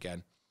opportunity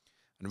again.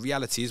 And the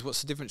reality is,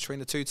 what's the difference between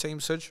the two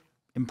teams, Suj?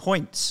 In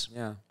points?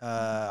 Yeah.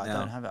 I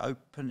don't have it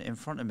open in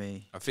front of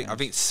me. I think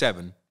it's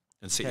 7,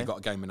 and City got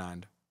a game in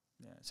hand.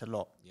 Yeah, it's a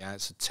lot. Yeah,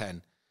 it's a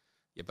 10.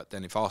 Yeah, but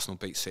then if Arsenal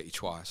beat City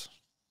twice,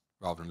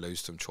 rather than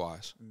lose to them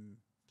twice,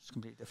 it's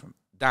completely different.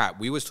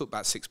 We always talk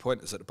about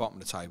 6-pointers at the bottom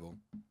of the table.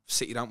 If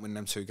City don't win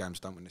them 2 games,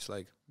 don't win this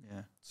league.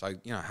 Yeah. So,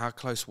 how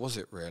close was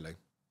it really?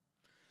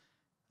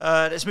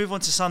 Let's move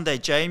on to Sunday,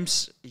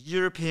 James.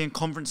 European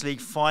Conference League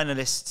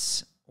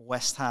finalists,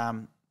 West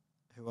Ham,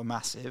 who are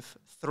massive,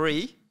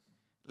 3,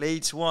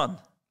 Leeds 1.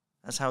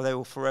 That's how they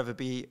will forever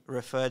be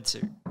referred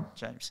to,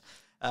 James.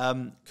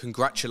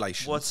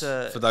 Congratulations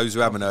for those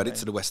who haven't heard it,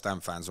 to the West Ham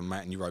fans on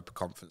Matt and Europa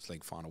Conference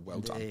League final. Well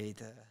Indeed.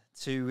 done.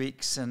 2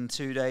 weeks and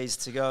 2 days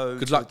to go.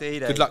 Good luck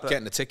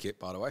getting the ticket,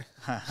 by the way.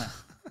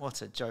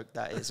 What a joke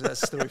that is.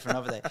 That's a story for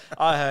another day.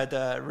 I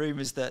heard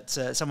rumours that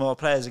some of our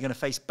players are going to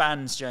face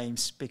bans,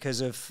 James,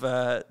 because of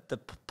the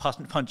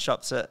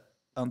punch-ups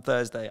on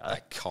Thursday.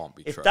 That can't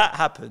be true. If that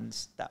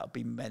happens, that would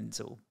be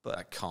mental. But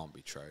that can't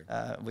be true.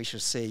 We shall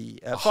see.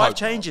 5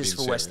 changes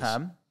for West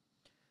Ham.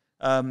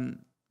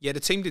 Yeah, the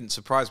team didn't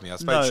surprise me. I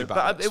spoke to you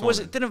about it.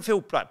 It didn't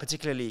feel like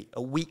particularly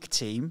a weak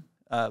team.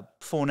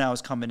 4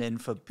 nows coming in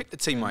for... Picked the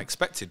team I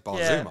expected, bar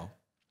Zuma.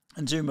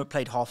 And Zuma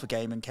played half a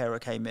game and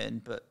Kera came in,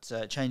 but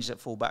changed at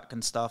fullback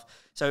and stuff.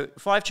 So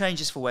 5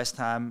 changes for West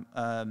Ham.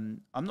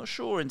 I'm not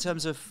sure in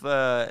terms of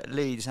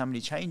Leeds how many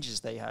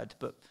changes they had,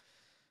 but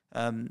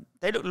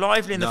they looked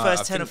lively in the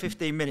first 10 or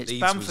 15 minutes.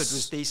 Leeds Bamford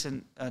was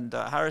decent and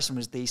Harrison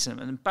was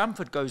decent. And then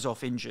Bamford goes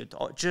off injured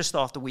just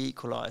after we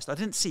equalised. I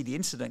didn't see the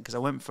incident because I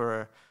went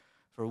for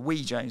a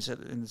wee, James,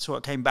 and so I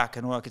came back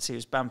and all I could see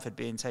was Bamford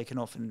being taken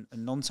off and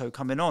Nonto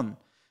coming on.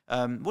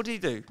 What did he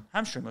do?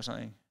 Hamstring or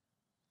something?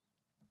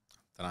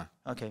 Don't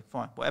know. Okay,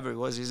 fine. Whatever it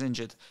was, he was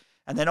injured.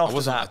 And then after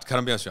that... Can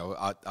I be honest with you?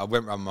 I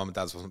went round Mum and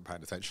Dad's, wasn't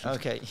paying attention.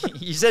 Okay.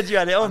 You said you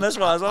had it on, that's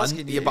why I was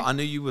asking you. Yeah, but I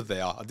knew you were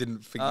there. I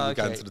didn't think you were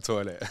going to the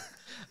toilet.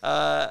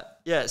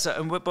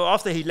 But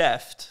after he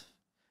left,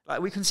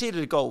 like we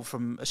conceded a goal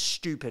from a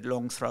stupid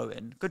long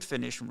throw-in. Good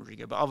finish from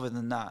Rodrigo, but other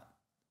than that,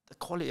 the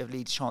quality of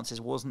Leeds'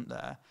 chances wasn't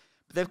there.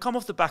 But they've come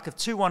off the back of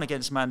 2-1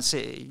 against Man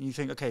City. And you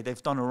think, okay,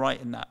 they've done all right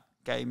in that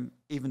game,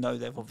 even though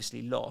they've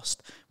obviously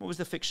lost. What was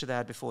the fixture they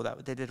had before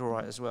that? They did all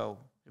right as well.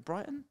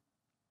 Brighton?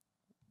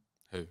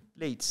 Who?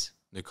 Leeds.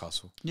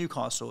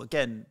 Newcastle.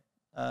 Again.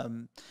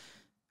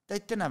 They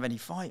didn't have any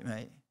fight,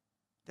 mate.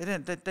 They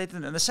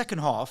didn't. In the second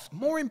half...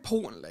 More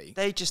importantly...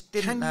 They just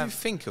didn't Can you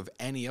think of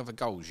any other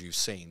goals you've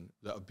seen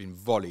that have been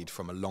volleyed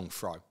from a long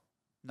throw?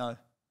 No.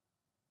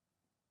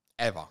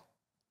 Ever?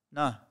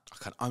 No. I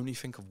can only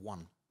think of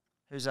one.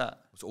 Who's that?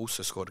 It was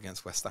also scored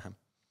against West Ham.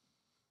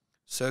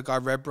 Sergei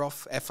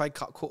Rebrov, FA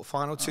Cup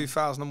quarter-final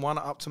 2001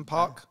 at Upton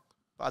Park.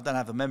 But I don't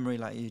have a memory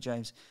like you,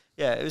 James.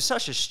 Yeah, it was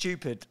such a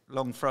stupid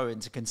long throw-in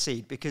to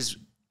concede because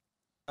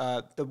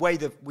the way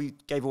that we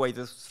gave away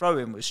the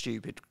throw-in was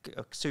stupid.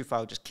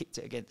 Sufal just kicked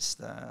it against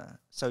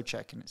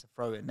Socek and it's a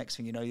throw-in. Next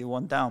thing you know, you're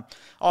 1 down.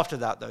 After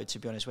that, though, to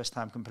be honest, West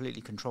Ham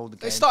completely controlled the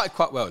game. They started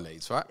quite well,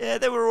 Leeds, right? Yeah,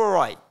 they were all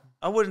right.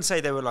 I wouldn't say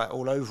they were like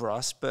all over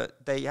us,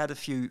 but they had a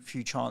few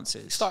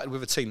chances. It started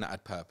with a team that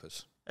had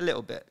purpose. A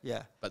little bit,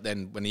 yeah. But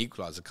then when the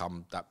equaliser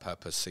come, that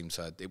purpose seems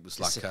to... It was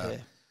like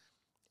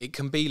it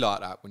can be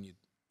like that when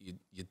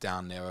you're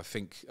down there. I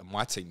think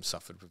my team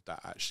suffered with that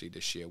actually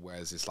this year,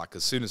 whereas it's like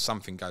as soon as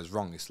something goes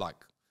wrong, it's like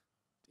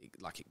it,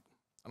 I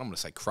don't want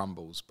to say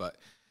crumbles, but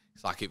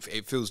it's like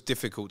it feels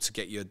difficult to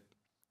get your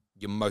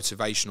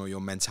motivation or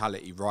your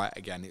mentality right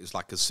again. It was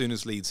like as soon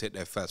as Leeds hit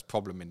their first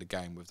problem in the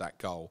game with that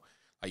goal,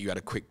 like you had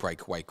a quick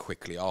breakaway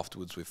quickly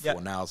afterwards with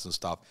 4 nows and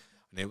stuff,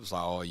 and it was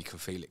like, oh, you can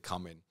feel it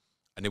coming.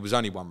 And there was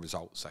only one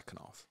result second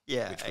half.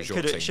 Yeah, it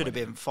should have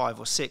been 5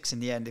 or 6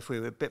 in the end if we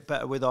were a bit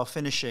better with our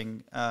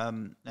finishing.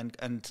 And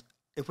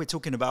if we're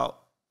talking about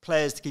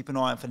players to keep an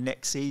eye on for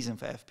next season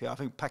for FPL, I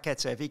think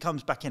Paqueta, if he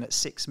comes back in at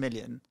 6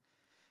 million,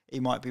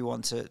 he might be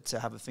one to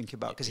have a think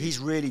about because he's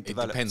really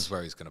developed. It depends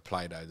where he's going to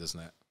play though, doesn't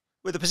it?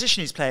 With the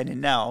position he's playing in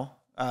now.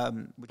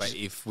 But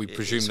if we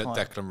presume that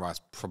Declan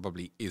Rice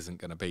probably isn't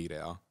going to be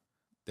there,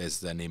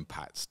 there's an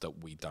impact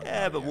that we don't know.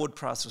 Yeah, but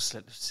Ward-Prowse will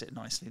sit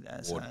nicely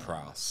there.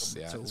 Ward-Prowse,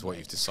 is what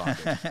you've decided.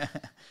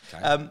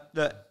 Okay.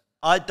 Look,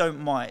 I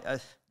don't mind.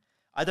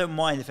 I don't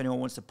mind if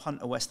anyone wants to punt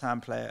a West Ham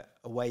player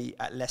away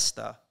at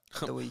Leicester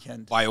at the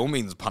weekend. By all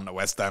means, punt a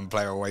West Ham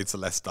player away to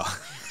Leicester.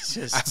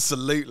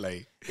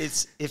 Absolutely.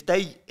 It's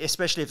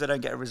especially if they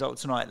don't get a result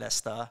tonight,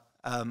 Leicester.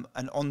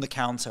 And on the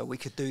counter, we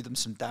could do them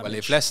some damage. Well,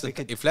 if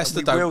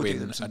Leicester don't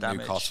win at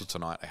Newcastle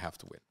tonight, they have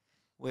to win.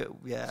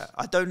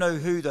 I don't know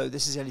who though.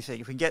 This is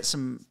anything. If we can get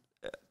some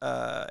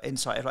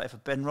insight,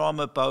 if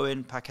Benrahma,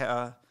 Bowen,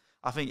 Paqueta,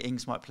 I think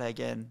Ings might play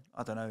again.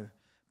 I don't know,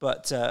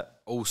 but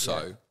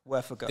also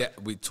worth a go.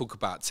 We talk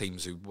about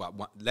teams who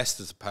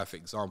Leicester's a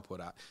perfect example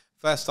of that.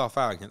 First half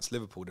hour against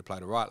Liverpool, they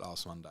played all right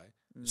last Monday.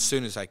 As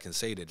soon as they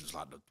conceded, it was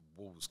like the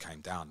walls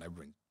came down. They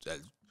were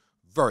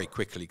very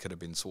quickly could have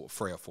been sort of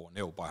 3 or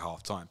 4-0 by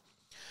half time.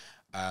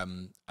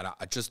 And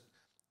I just.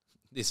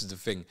 This is the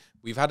thing.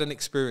 We've had an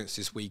experience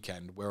this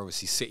weekend where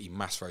obviously City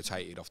mass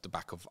rotated off the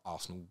back of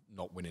Arsenal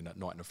not winning at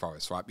Nottingham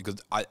Forest, right?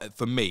 Because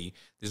for me,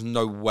 there's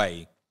no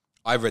way.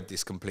 I read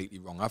this completely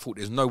wrong. I thought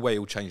there's no way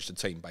he'll change the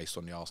team based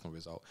on the Arsenal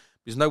result.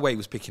 There's no way he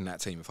was picking that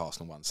team if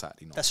Arsenal won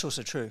Saturday night. That's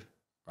also true.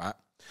 Right?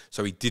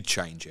 So he did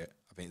change it.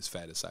 I think it's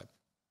fair to say.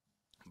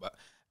 But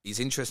it's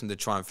interesting to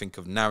try and think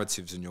of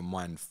narratives in your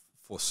mind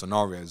for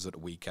scenarios at the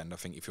weekend. I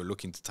think if you're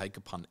looking to take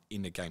a punt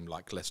in a game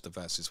like Leicester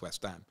versus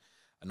West Ham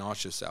and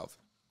ask yourself,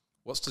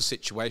 what's the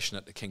situation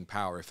at the King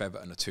Power if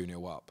Everton are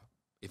 2-0 up?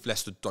 If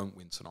Leicester don't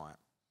win tonight,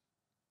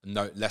 and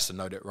Leicester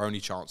know that their only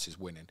chance is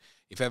winning.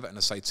 If Everton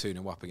are, say,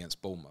 2-0 up against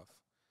Bournemouth,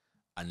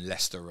 and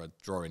Leicester are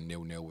drawing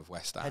 0-0 with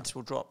West Ham, heads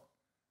will drop.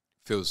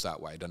 Feels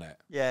that way, doesn't it?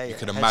 Yeah, you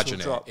can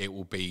imagine it. It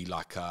will be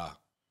like a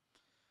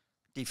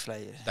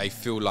deflated. They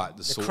feel like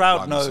the sort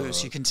crowd of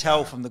knows. You can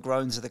tell from the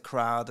groans of the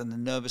crowd and the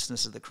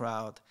nervousness of the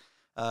crowd.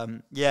 I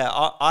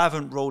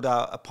haven't ruled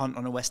out a punt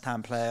on a West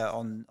Ham player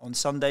on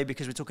Sunday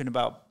because we're talking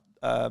about.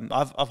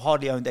 I've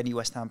hardly owned any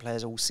West Ham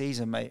players all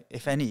season, mate.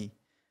 If any,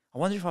 I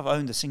wonder if I've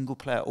owned a single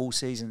player all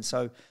season.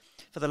 So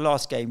for the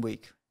last game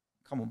week,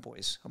 come on,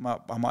 boys,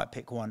 I might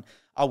pick one.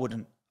 I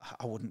wouldn't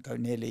go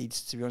near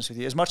Leeds, to be honest with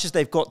you. As much as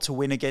they've got to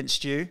win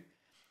against you.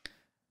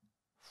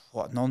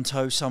 What,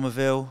 Nonto,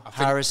 Somerville,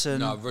 Harrison?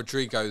 No,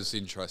 Rodrigo's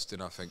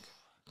interesting, I think.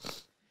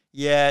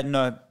 Yeah,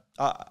 no.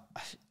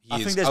 I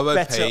think there's OOP,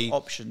 better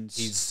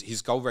options.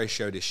 His goal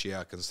ratio this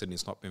year, considering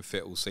he's not been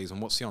fit all season,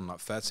 what's he on, like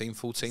 13,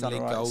 14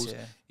 league goals? Yeah.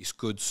 He's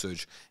good,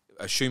 Suj.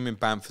 Assuming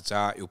Bamford's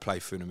out, he'll play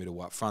through the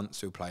middle up front,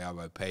 so he'll play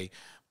OOP.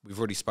 We've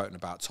already spoken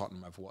about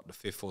Tottenham have, the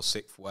 5th or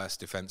 6th worst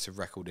defensive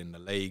record in the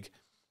league.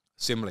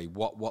 Similarly,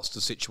 what's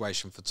the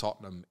situation for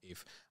Tottenham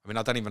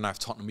I don't even know if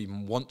Tottenham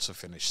even want to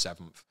finish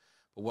 7th.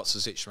 But what's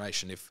the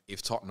situation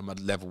if Tottenham are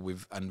level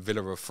with and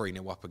Villa are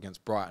 3-0 up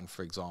against Brighton,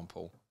 for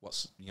example?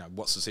 What's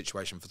the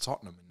situation for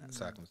Tottenham in that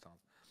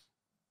circumstance?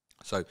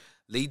 So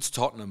Leeds,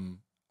 Tottenham.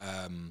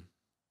 I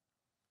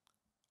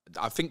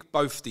think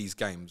both these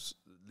games,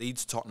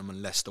 Leeds, Tottenham,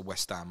 and Leicester,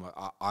 West Ham,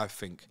 I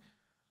think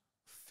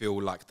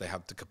feel like they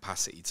have the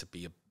capacity to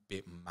be a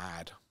bit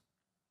mad,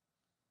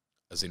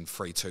 as in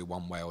 3-2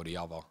 one way or the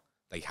other.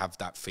 They have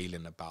that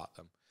feeling about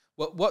them.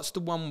 What's the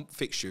one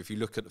fixture, if you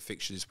look at the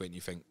fixtures when you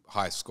think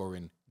highest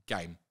scoring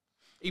game,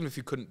 even if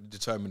you couldn't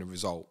determine a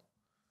result?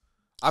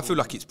 I feel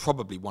like it's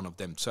probably one of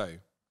them too.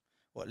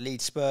 What,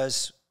 Leeds,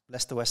 Spurs,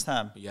 Leicester, West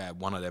Ham? Yeah,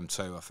 one of them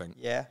too, I think.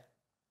 Yeah.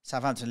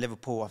 Southampton,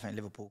 Liverpool, I think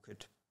Liverpool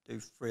could do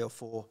 3 or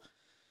 4.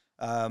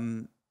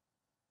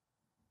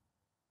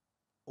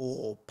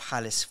 Or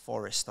Palace,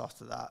 Forest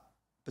after that.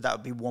 But that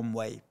would be one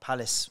way.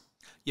 Palace.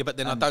 Yeah, but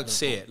then I don't Liverpool.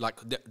 See it. Like,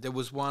 there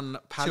was one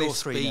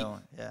Palace 2 or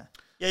 3-0, yeah.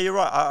 Yeah, you're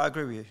right. I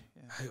agree with you.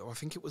 Yeah. I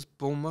think it was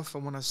Bournemouth, I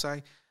want to say.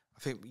 I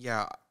think,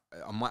 I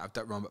might have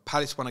that wrong, but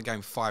Palace won a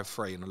game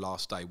 5-3 in the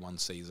last day one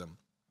season.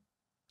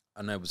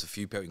 And there was a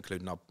few people,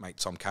 including our mate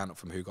Tom Cannott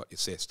from Who Got the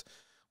Assist,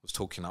 was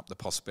talking up the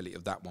possibility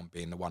of that one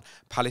being the one.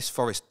 Palace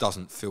Forest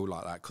doesn't feel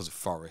like that because of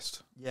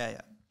Forest. Yeah.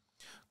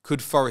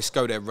 Could Forest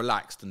go there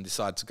relaxed and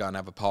decide to go and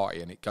have a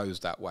party and it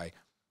goes that way?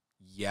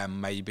 Yeah,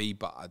 maybe,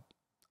 but I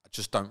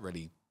just don't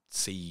really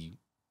see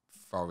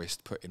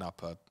Forest putting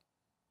up a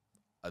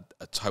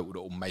total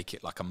that will make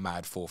it like a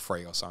mad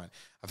 4-3 or something.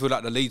 I feel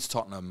like the Leeds,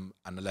 Tottenham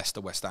and the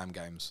Leicester, West Ham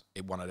games,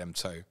 one of them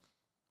two,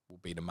 will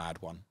be the mad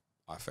one,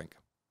 I think.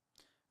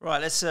 Right,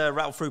 let's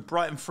rattle through.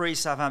 Brighton 3,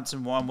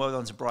 Southampton 1. Well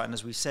done to Brighton,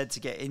 as we said, to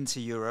get into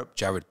Europe.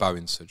 Jared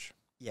Bowen, Suj.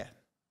 Yeah,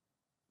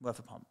 worth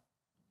a pump.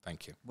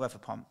 Thank you. Worth a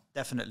pump,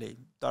 definitely.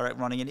 Direct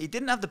running. And he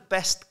didn't have the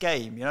best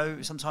game.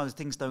 Sometimes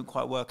things don't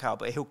quite work out,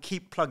 but he'll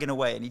keep plugging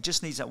away, and he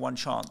just needs that one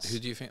chance. Who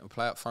do you think will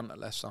play up front at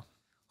Leicester?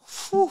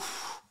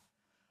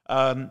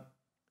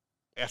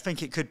 I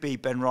think it could be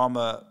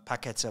Benrahma,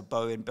 Paqueta,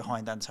 Bowen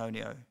behind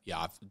Antonio.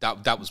 Yeah,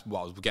 that was what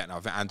I was getting. I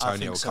think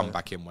Antonio will come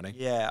back in, won't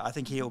he? Yeah, I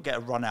think he'll get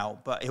a run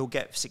out, but he'll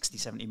get 60,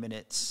 70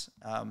 minutes.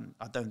 I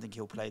don't think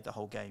he'll play the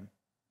whole game.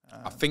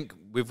 I think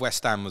with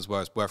West Ham as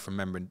well, it's worth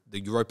remembering the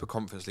Europa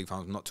Conference League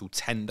final is not till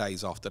 10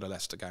 days after the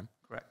Leicester game.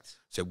 Correct.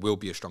 So it will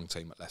be a strong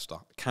team at Leicester.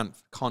 Can't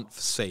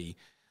foresee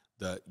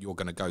that you're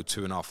going to go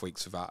 2.5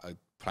 weeks without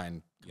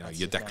playing,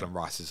 your Declan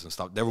Rices and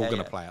stuff. They're all going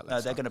to play at Leicester.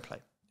 No, they're going to play.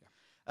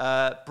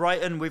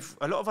 Brighton,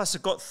 a lot of us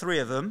have got 3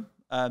 of them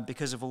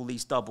because of all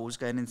these doubles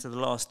going into the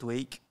last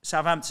week.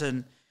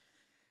 Southampton,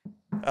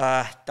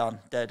 done,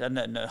 dead.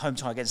 And home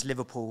tie against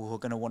Liverpool, who are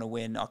going to want to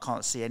win. I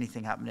can't see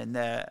anything happening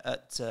there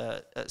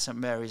at St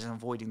Mary's and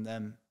avoiding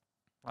them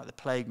like the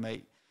plague,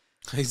 mate.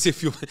 As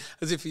if you're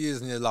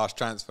using your last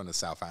transfer to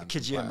Southampton.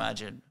 Could you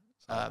imagine?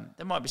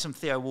 There might be some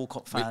Theo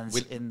Walcott fans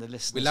in the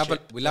listeners.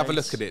 We'll have a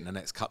look at it in the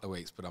next couple of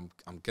weeks, but I'm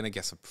going to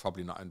guess I've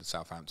probably not owned a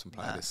Southampton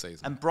player this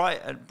season. And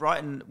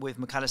Brighton with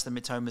McAllister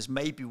Mitoma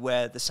may be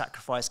where the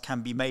sacrifice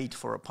can be made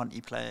for a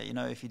punty player.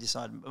 If you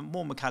decide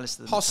more McAllister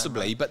than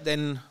possibly, Mitoma. But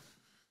then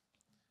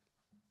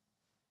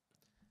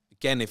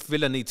again, if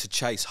Villa need to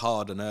chase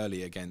hard and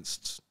early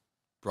against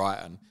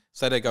Brighton,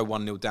 say they go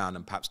 1-0 down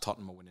and perhaps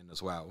Tottenham are winning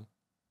as well.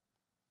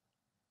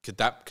 Could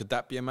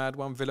that be a mad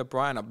one, Villa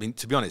Brighton? I mean,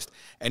 to be honest,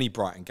 any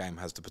Brighton game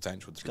has the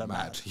potential to be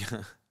mad.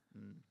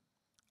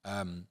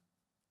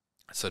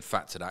 So I'd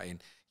factor that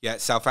in. Yeah,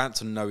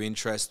 Southampton, no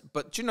interest.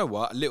 But do you know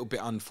what? A little bit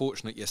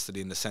unfortunate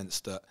yesterday in the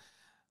sense that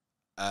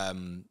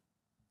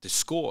they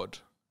scored,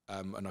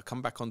 and I'll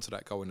come back onto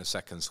that goal in a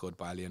second, scored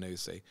by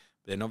Alianusi.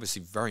 But then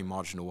obviously very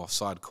marginal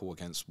offside call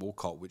against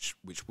Walcott, which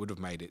would have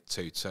made it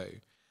 2-2.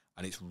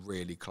 And it's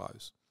really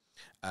close.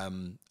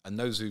 And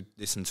those who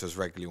listen to us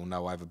regularly will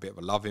know I have a bit of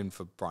a love-in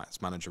for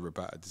Brighton's manager,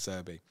 Roberto De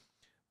Zerbi.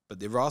 But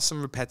there are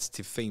some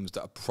repetitive themes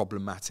that are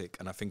problematic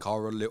and I think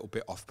are a little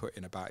bit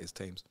off-putting about his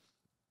teams.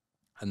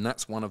 And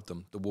that's one of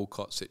them, the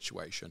Walcott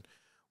situation,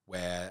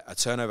 where a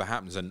turnover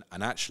happens and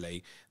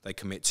actually they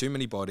commit too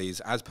many bodies,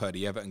 as per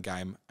the Everton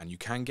game, and you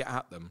can get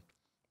at them.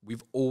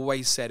 We've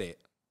always said it.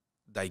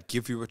 They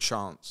give you a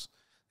chance.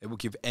 They will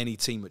give any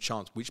team a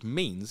chance, which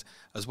means,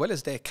 as well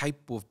as they're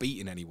capable of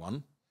beating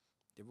anyone,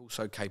 they're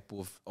also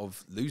capable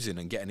of losing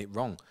and getting it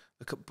wrong.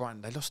 Look at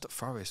Brighton. They lost at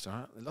Forest,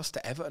 right? They lost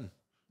to Everton.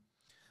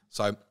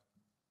 So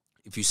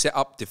if you set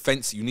up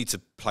defence, you need to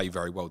play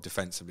very well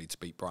defensively to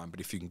beat Brighton. But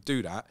if you can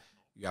do that,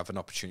 you have an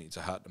opportunity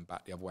to hurt them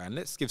back the other way. And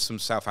let's give some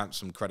Southampton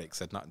some credit because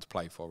they had nothing to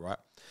play for, right?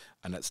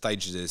 And at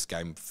stages of this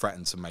game,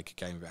 threatened to make a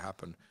game of it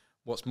happen.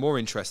 What's more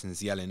interesting is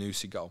the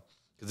Elyounoussi goal,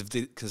 because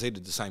they've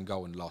conceded the same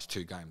goal in the last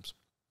 2 games.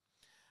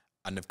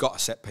 And they've got a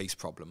set-piece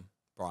problem,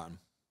 Brighton.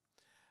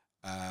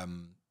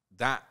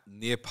 That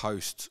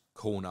near-post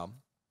corner,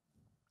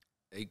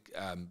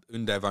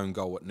 Undev own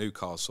goal at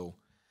Newcastle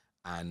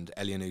and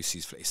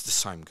Elyounossi's, it's the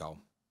same goal.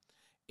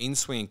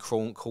 In-swinging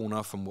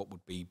corner from what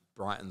would be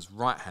Brighton's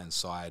right-hand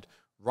side,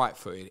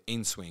 right-footed,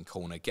 in-swinging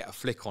corner, get a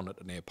flick on at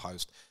the near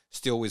post,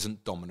 still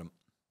isn't dominant.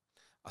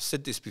 I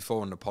said this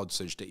before on the pod,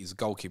 Suj, that he's a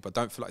goalkeeper. I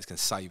don't feel like he's going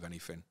to save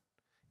anything.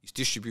 His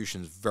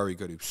distribution is very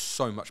good. He was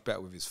so much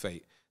better with his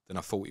feet than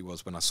I thought he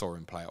was when I saw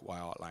him play at White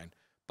Hart Lane.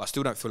 But I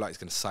still don't feel like he's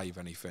going to save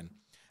anything.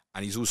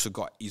 And he's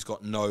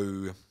got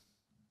no,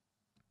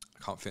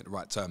 I can't think of the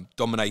right term,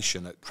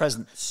 domination at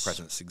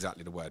presence,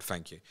 exactly the word,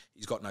 thank you.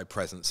 He's got no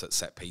presence at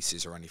set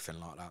pieces or anything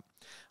like that.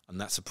 And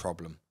that's a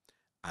problem.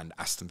 And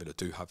Aston Villa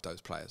do have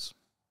those players.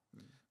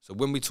 So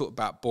when we talk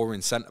about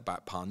boring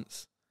centre-back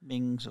punts,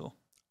 Mings or...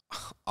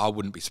 I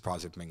wouldn't be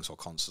surprised if Mings or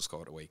Constance score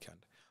at the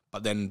weekend.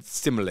 But then,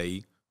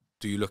 similarly,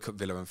 do you look at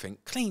Villa and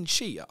think, clean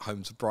sheet at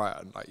home to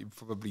Brighton? Like, you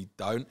probably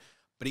don't.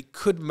 But it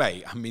could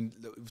make, I mean,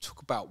 look, we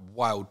talk about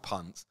wild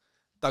punts.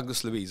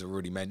 Douglas Luiz,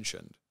 already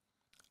mentioned,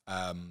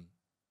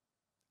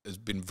 has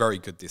been very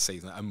good this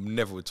season. I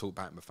never would talk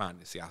about him a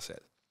fantasy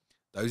asset.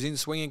 Those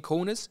in-swinging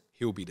corners,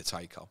 he'll be the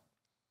taker.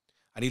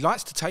 And he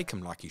likes to take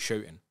them like he's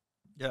shooting.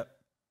 Yep.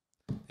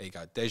 There you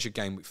go. There's your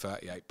Gameweek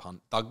 38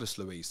 punt. Douglas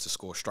Luiz to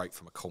score straight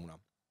from a corner.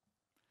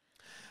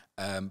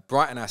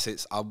 Brighton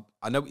assets,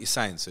 I know what you're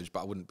saying, Suj, but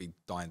I wouldn't be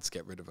dying to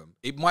get rid of them.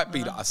 It might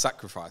be a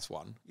sacrifice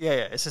one. Yeah,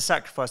 it's a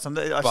sacrifice.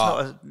 It's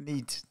not a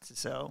need to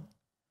sell.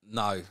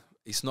 No,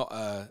 it's not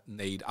a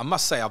need. I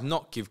must say, I've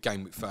not give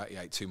Gameweek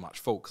 38 too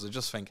much thought because I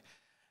just think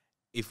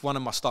if one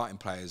of my starting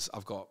players,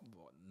 I've got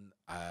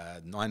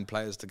 9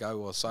 players to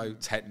go or so,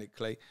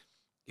 technically.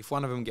 If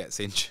one of them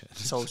gets injured,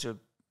 solves your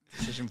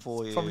position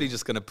for you. Probably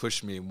just going to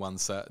push me in one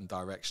certain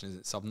direction, isn't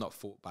it? So I've not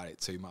thought about it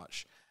too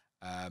much.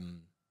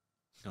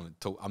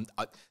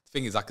 The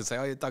thing is, I could say,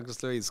 oh yeah,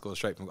 Douglas Luiz scores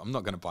straight from. I'm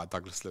not going to buy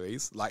Douglas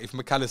Luiz. Like if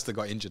McAllister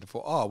got injured, I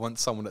thought, I want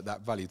someone at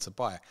that value to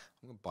buy. I'm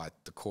going to buy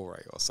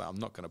Decore or so. I'm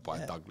not going to buy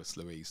Douglas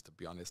Luiz, to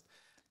be honest.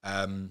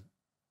 I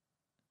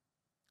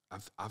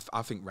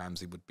think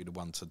Ramsey would be the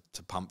one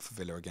to pump for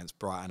Villa against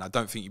Brighton. I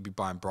don't think you'd be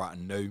buying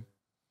Brighton new.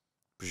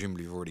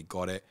 Presumably you've already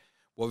got it.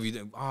 What have you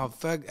done? Oh,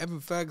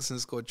 Evan Ferguson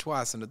scored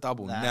twice in a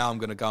double. Nah. Now I'm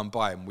going to go and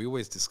buy him. We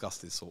always discuss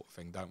this sort of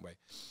thing, don't we?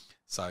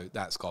 So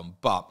that's gone.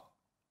 But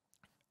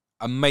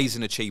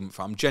amazing achievement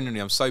for him.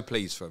 I'm so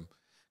pleased for him.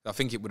 I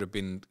think it would have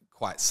been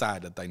quite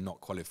sad had they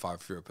not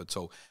qualified for Europe at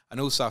all. And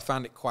also I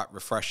found it quite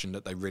refreshing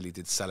that they really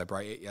did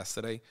celebrate it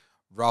yesterday,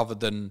 rather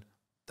than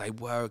they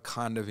were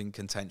kind of in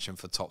contention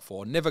for top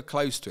 4. Never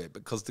close to it,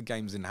 because the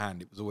game's in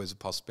hand, it was always a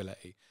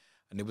possibility.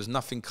 And there was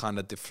nothing kind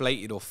of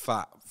deflated or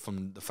fat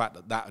from the fact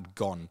that had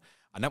gone.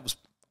 And that was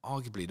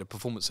arguably, the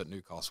performance at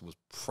Newcastle was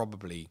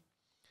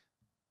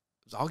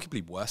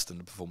arguably worse than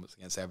the performance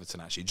against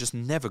Everton, actually. It just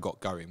never got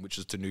going, which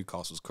was to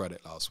Newcastle's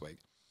credit last week.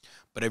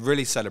 But they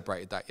really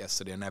celebrated that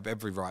yesterday, and they have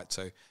every right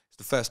to. It's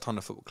the first ton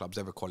of football clubs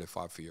ever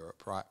qualified for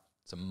Europe, right?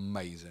 It's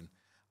amazing.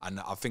 And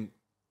I think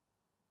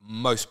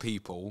most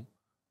people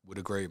would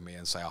agree with me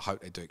and say, I hope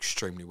they do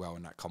extremely well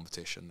in that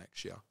competition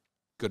next year.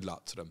 Good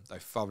luck to them. They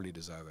thoroughly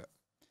deserve it.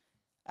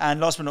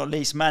 And last but not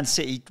least, Man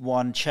City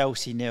 1,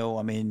 Chelsea 0.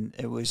 I mean,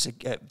 it was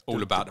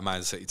all about the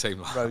Man City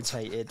team.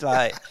 Rotated.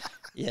 Like,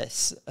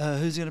 yes.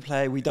 Who's going to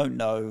play? We don't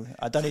know.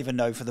 I don't even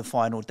know for the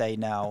final day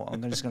now.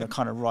 I'm just going to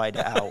kind of ride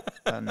it out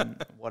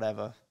and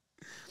whatever.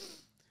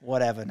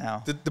 Whatever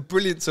now. The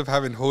brilliance of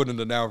having Horner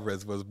and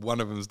Alvarez was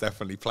one of them's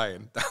definitely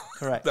playing.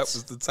 Correct. That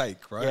was the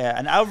take, right? Yeah,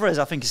 and Alvarez,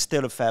 I think, is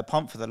still a fair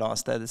punt for the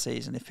last day of the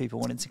season if people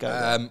wanted to go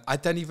there. I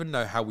don't even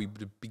know how we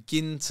would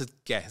begin to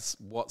guess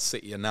what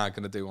City are now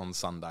going to do on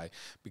Sunday,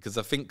 because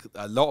I think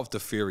a lot of the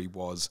theory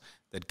was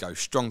they'd go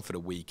strong for the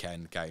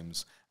weekend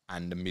games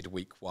and the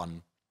midweek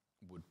one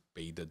would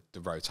be the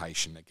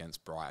rotation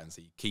against Brighton.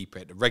 So you keep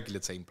it. The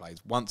regular team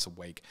plays once a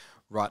week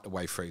right the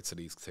way through to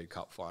these 2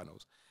 cup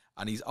finals.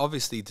 And he's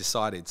obviously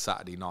decided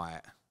Saturday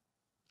night.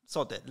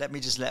 Sod it. Let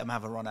him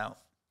have a run out.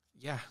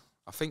 Yeah,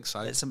 I think so.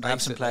 Let some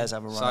players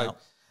have a run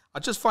out. I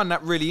just find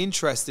that really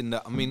interesting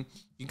that, I mean,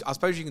 I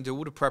suppose you can do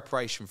all the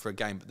preparation for a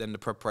game, but then the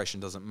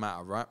preparation doesn't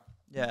matter, right?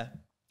 Yeah.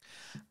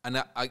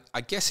 And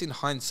I guess in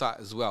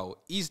hindsight as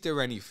well, is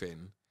there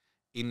anything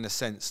in the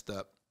sense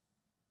that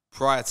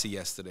prior to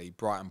yesterday,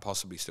 Brighton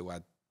possibly still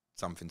had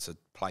something to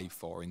play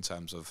for in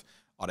terms of,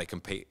 are they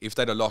compete? If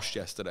they'd have lost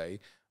yesterday,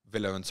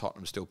 Villa and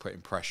Tottenham still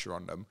putting pressure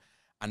on them.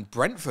 And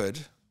Brentford,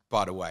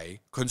 by the way,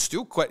 can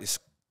still quit this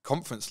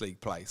Conference League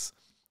place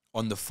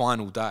on the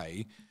final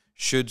day,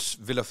 should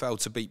Villa fail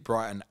to beat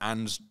Brighton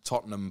and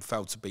Tottenham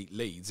fail to beat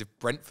Leeds, if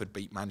Brentford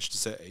beat Manchester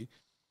City,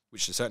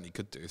 which they certainly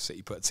could do if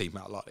City put a team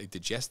out like they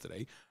did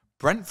yesterday,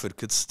 Brentford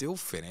could still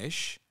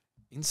finish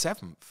in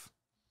 7th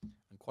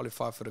and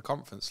qualify for the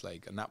Conference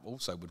League. And that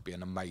also would be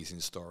an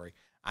amazing story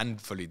and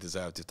fully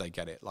deserved if they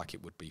get it, like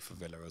it would be for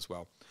Villa as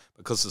well.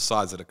 Because the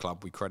size of the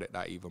club, we credit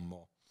that even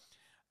more.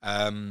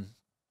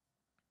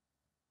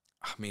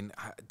 I mean,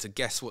 to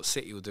guess what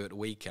City will do at the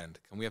weekend,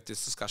 can we have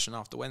this discussion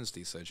after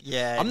Wednesday, Suj?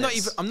 Yeah, I'm not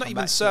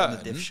even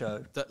certain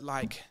show. that,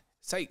 like,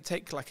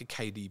 take like a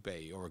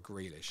KDB or a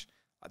Grealish.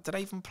 Like, do they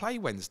even play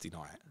Wednesday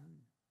night?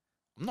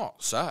 I'm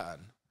not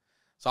certain.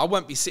 So I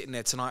won't be sitting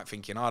there tonight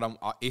thinking,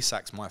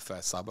 Isak's my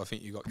first sub. I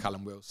think you got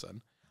Callum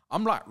Wilson.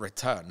 I'm like,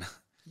 return.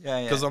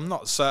 Yeah. Because I'm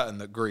not certain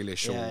that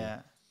Grealish will...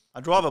 Yeah.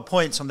 I'd rather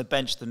points on the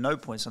bench than no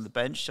points on the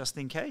bench, just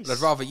in case.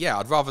 I'd rather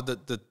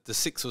the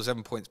 6 or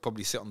 7 points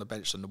probably sit on the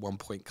bench than the 1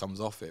 point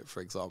comes off it,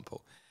 for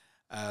example.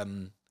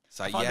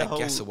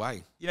 Guess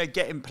away.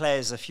 Getting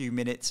players a few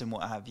minutes and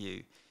what have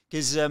you.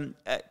 Because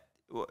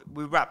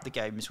we wrap the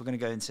games. We're going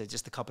to go into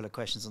just a couple of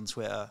questions on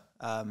Twitter.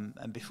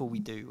 And before we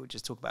do, we'll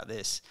just talk about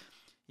this.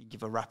 You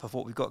give a wrap of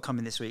what we've got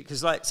coming this week.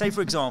 Because, say,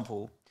 for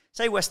example,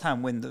 say West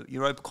Ham win the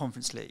Europa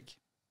Conference League.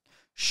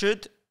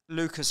 Should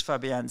Lucas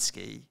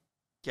Fabianski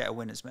get a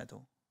winner's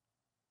medal?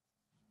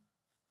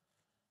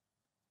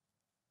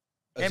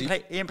 He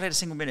ain't played a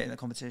single minute in the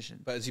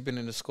competition. But has he been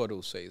in the squad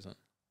all season?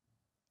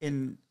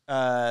 In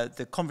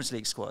the Conference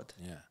League squad?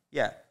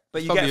 Yeah.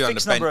 But you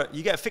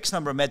get a fixed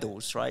number of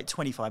medals, right?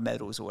 25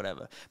 medals or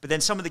whatever. But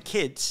then some of the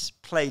kids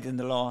played in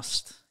the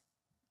last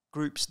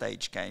group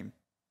stage game.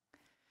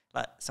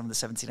 Like some of the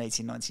 17,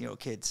 18, 19-year-old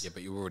kids. Yeah,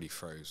 but you're already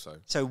through, so...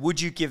 So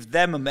would you give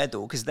them a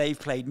medal because they've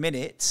played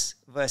minutes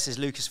versus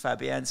Lucas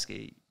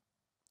Fabianski?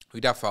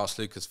 We'd have to ask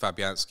Lucas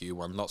Fabianski, who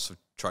won lots of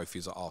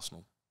trophies at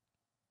Arsenal.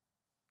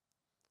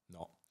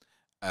 Not.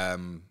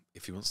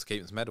 If he wants to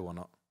keep his medal or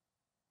not.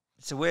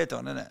 It's a weird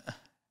one, isn't it?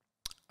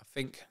 I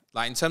think,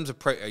 like, in terms of...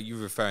 are you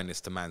referring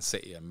this to Man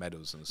City and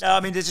medals and stuff? No, I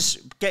mean, they're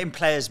just getting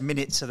players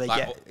minutes so they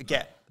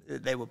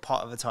they were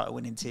part of a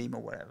title-winning team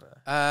or whatever.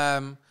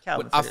 I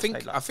think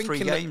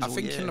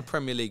in the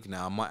Premier League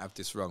now, I might have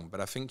this wrong, but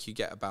I think you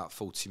get about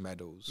 40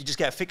 medals. You just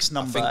get a fixed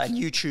number and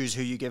you choose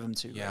who you give them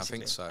to. Yeah, basically. I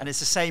think so. And it's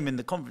the same in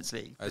the Conference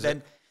League. But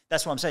then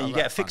that's what I'm saying. You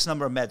get a fixed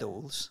number of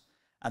medals,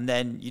 and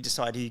then you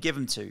decide who you give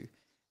them to.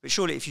 But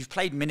surely, if you've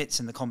played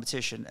minutes in the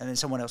competition and then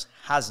someone else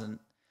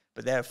hasn't,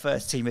 but their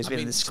first team has been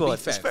in the squad,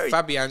 it's very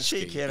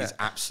Fabianski cheeky, is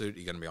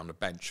absolutely going to be on the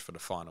bench for the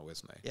final,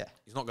 isn't he? Yeah.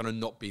 He's not going to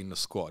not be in the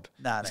squad.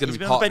 Nah, he's going to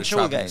be part of the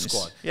travelling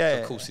squad. Yeah,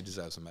 so of course he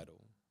deserves a medal.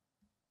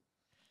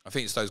 I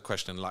think it's those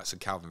questions like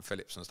Calvin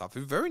Phillips and stuff,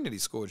 who very nearly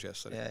scored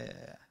yesterday.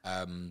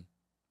 Yeah.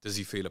 Does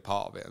he feel a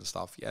part of it and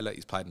stuff? Yeah, look,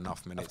 he's played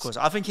enough minutes. Of course,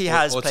 I think he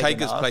has.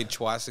 Ortega's played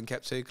twice and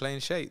kept 2 clean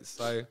sheets.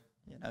 So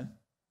and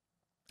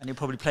he'll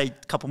probably play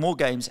a couple more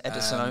games.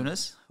 Edison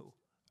owners.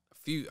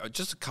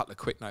 Just a couple of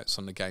quick notes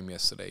on the game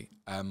yesterday.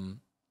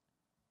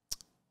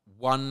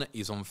 One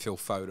is on Phil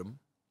Foden,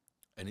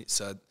 and it's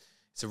a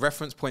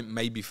reference point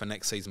maybe for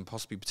next season,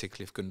 possibly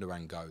particularly if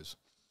Gundogan goes.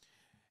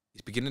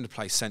 He's beginning to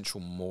play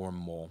central more and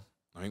more.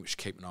 I think we should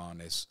keep an eye on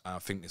this. I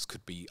think this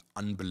could be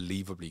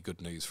unbelievably good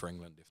news for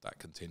England if that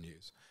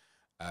continues.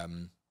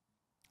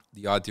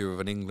 The idea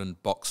of an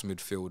England box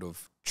midfield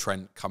of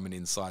Trent coming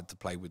inside to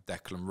play with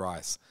Declan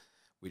Rice,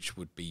 which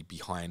would be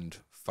behind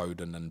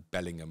Foden and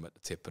Bellingham at the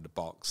tip of the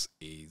box,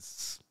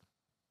 is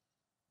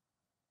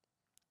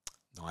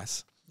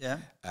nice. Yeah.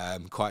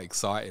 Quite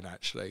exciting,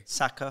 actually.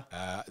 Saka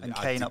and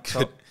Kane up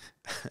top.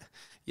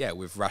 Yeah,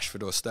 with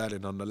Rashford or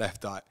Sterling on the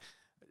left,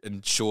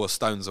 and Shaw,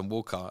 Stones and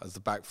Walker as the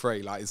back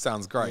three. Like, it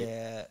sounds great.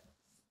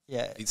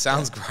 Yeah. It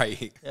sounds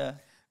great. Yeah.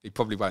 He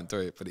probably won't do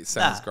it, but it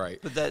sounds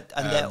great. But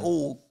they're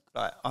all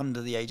like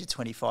under the age of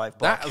 25.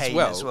 That Kane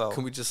as well.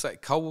 Can we just say,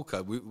 Cole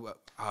Walker, we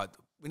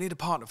need a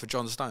partner for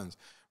John Stones.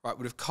 Right,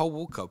 but if Cole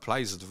Walker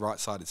plays as the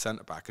right-sided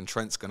centre-back and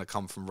Trent's going to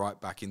come from right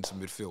back into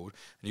midfield,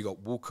 and you got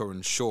Walker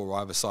and Shaw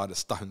either side of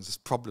Stones, it's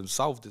problem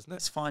solved, isn't it?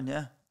 It's fine,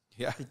 yeah.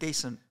 Yeah. Be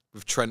decent.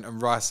 With Trent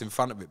and Rice in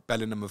front of it,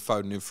 Bellingham and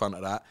Foden in front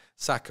of that,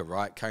 Saka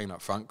right, Kane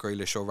up front,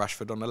 Grealish or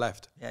Rashford on the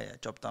left. Yeah,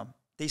 job done.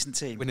 Decent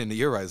team. Winning the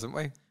Euros, haven't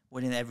we?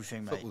 Winning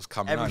everything, mate. Football's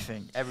coming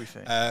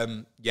Everything.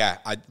 I'm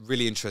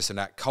really interested in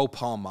that. Cole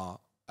Palmer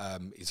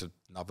is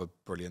another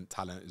brilliant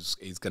talent.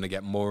 He's going to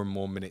get more and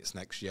more minutes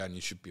next year, and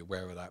you should be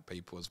aware of that,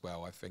 people, as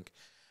well, I think.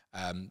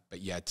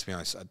 But yeah, to be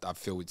honest, I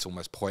feel it's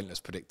almost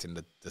pointless predicting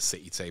the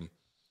City team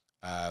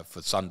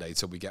for Sunday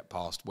till we get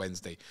past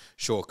Wednesday.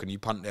 Sure, can you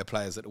punt their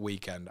players at the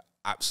weekend?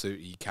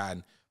 Absolutely you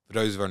can. For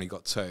those who've only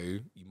got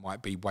 2, you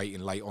might be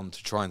waiting late on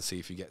to try and see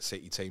if you get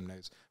City team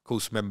news. Of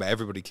course, remember,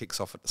 everybody kicks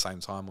off at the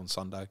same time on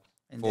Sunday.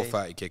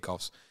 4:30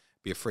 kickoffs,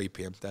 be a 3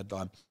 p.m.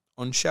 deadline.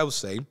 On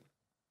Chelsea,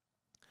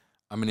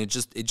 I mean, it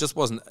just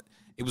wasn't...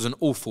 It was an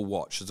awful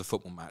watch as a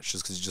football match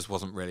just because it just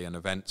wasn't really an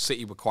event.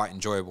 City were quite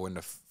enjoyable in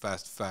the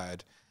first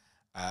third,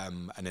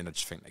 and then I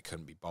just think they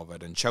couldn't be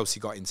bothered. And Chelsea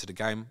got into the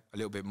game a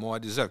little bit more. I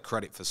deserve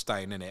credit for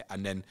staying in it.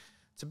 And then,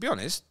 to be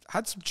honest,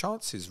 had some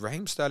chances.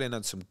 Raheem Sterling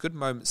had some good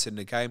moments in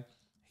the game.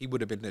 he would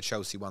have been the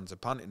Chelsea one to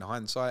punt in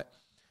hindsight.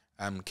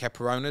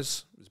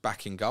 Keparonas was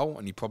back in goal,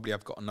 and you probably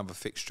have got another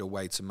fixture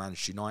away to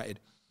Manchester United.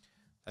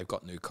 They've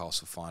got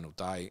Newcastle final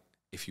day.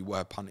 If you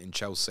were punting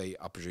Chelsea,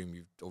 I presume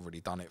you've already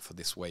done it for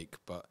this week.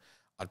 But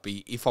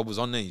if I was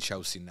on any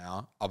Chelsea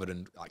now, other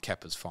than like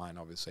Kepa's fine,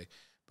 obviously.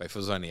 But if it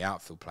was only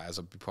outfield players,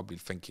 I'd be probably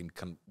thinking,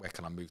 where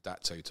can I move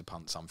that to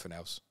punt something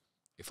else?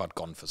 If I'd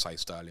gone for, say,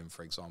 Sterling,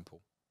 for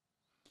example.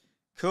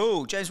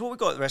 Cool. James, what we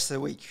got the rest of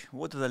the week?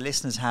 What do the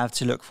listeners have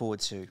to look forward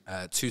to?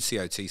 2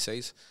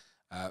 COTCs.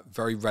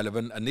 Very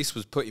relevant. And this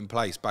was put in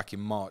place back in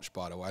March,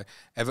 by the way.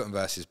 Everton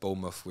versus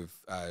Bournemouth with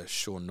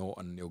Sean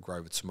Norton and Neil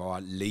Grover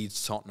tomorrow.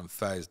 Leeds, Tottenham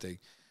Thursday.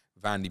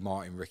 Vandy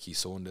Martin, Ricky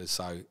Saunders.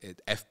 So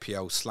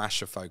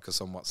FPL / a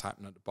focus on what's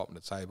happening at the bottom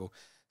of the table.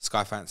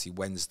 Sky Fantasy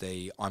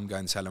Wednesday. I'm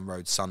going to Ellen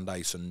Road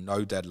Sunday, so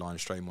no deadline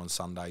stream on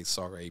Sunday.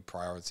 Sorry,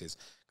 priorities.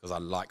 Because I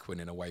like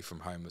winning away from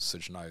home, as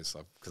Suj knows,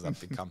 because I've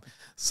become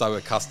so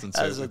accustomed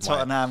to it. As a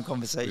Tottenham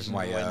conversation.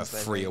 With my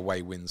 3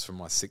 away wins from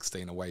my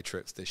 16 away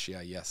trips this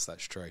year. Yes,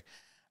 that's true.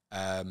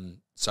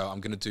 So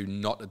I'm going to do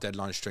not a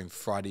deadline stream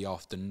Friday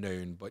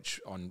afternoon, which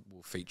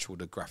will feature all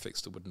the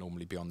graphics that would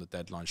normally be on the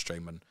deadline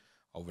stream, and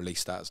I'll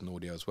release that as an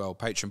audio as well.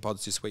 Patreon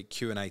pods this week,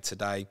 Q&A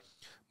today,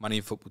 Money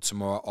in Football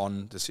tomorrow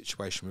on the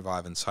situation with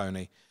Ivan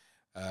Toney.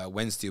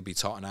 Wednesday will be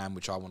Tottenham,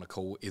 which I want to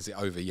call Is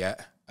It Over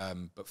Yet?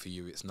 But for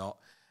you, it's not.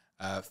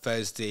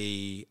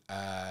 Thursday,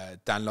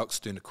 Dan Locke's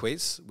doing a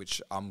quiz,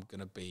 which I'm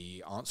going to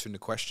be answering the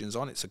questions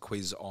on. It's a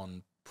quiz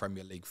on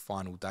Premier League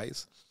final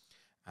days.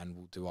 And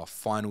we'll do our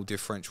final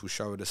differential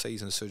show of the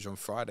season, Suj, on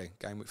Friday.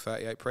 Gameweek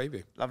 38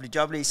 preview. Lovely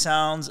jubbly.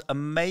 Sounds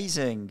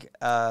amazing.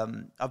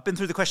 I've been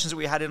through the questions that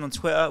we had in on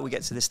Twitter. We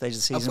get to this stage of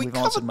the season. We've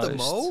answered most,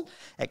 them all?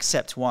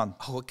 Except one.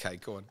 Oh, okay,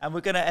 go on. And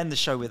we're going to end the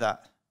show with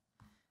that.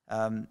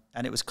 And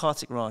it was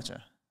Kartik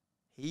Raja.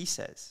 He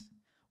says,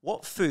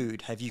 what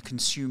food have you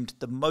consumed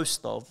the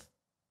most of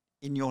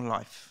in your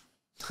life?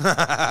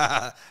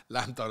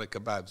 Lamb doner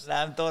kebabs.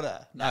 Lamb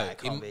doner? No, it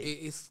can't be.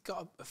 It's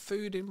got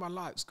food in my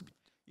life.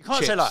 You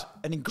can't say like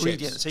an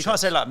ingredient, so you can't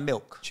say like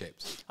milk.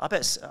 Chips. I bet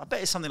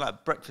it's something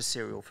like breakfast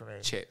cereal for me.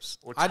 Chips.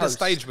 I had a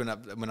stage when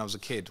I was a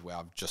kid where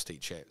I'd just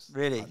eat chips.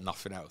 Really? Like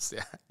nothing else.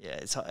 Yeah.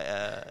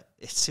 Yeah,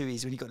 it's too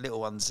easy when you've got little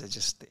ones. They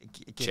just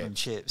give them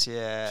chips.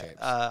 Yeah.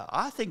 Chips.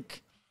 I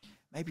think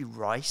maybe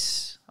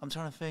rice. I'm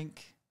trying to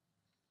think.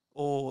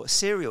 Or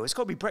cereal. It's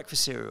got to be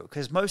breakfast cereal,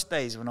 because most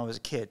days when I was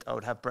a kid, I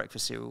would have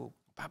breakfast cereal.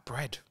 What about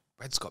bread?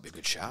 Bread's got to be a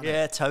good shout.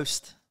 Yeah,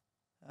 toast.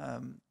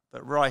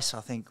 But rice,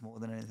 I think, more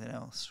than anything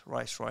else.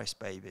 Rice,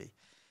 baby.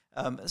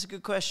 That's a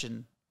good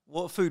question.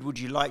 What food would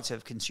you like to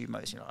have consumed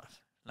most in your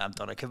life? Lamb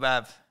doner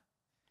kebab.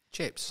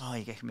 Chips. Oh,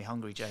 you're getting me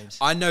hungry, James.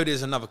 I know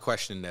there's another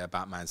question in there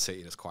about Man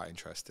City that's quite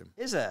interesting.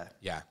 Is there?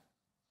 Yeah.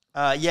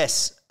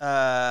 Yes.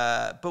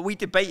 But we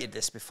debated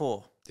this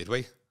before. Did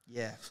we?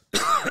 Yeah.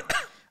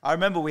 I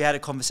remember we had a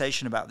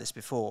conversation about this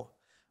before,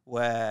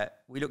 where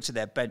we looked at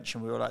their bench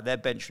and we were like, their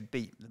bench would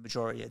beat the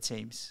majority of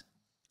teams.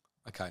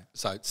 Okay,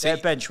 so their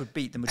bench would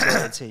beat the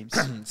majority of teams.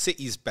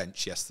 City's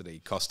bench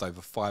yesterday cost over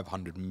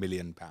 £500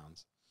 million.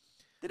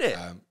 Did it?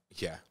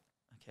 Yeah.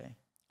 Okay.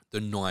 The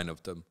 9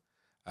 of them.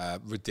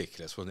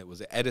 Ridiculous, wasn't it?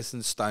 Was it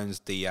Edison, Stones,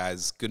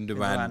 Diaz,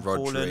 Gundogan,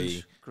 Rodri,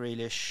 Haaland,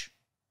 Grealish,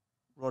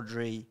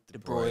 Rodri, De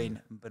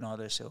Bruyne, and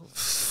Bernardo Silva.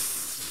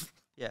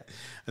 Yeah.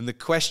 And the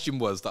question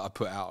was that I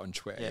put out on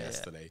Twitter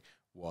yesterday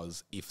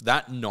was, if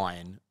that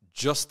 9,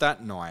 just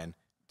that 9,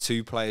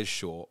 2 players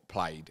short,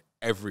 played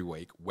every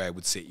week, where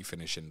would City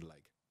finish in the league?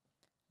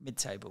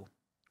 Mid-table.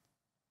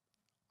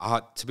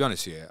 To be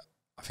honest with you,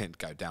 I think it'd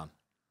go down.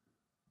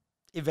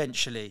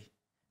 Eventually.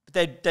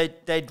 But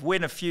they'd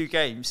win a few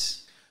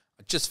games.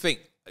 I just think,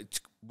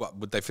 what,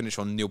 would they finish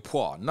on nil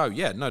point? No,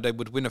 they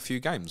would win a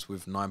few games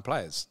with 9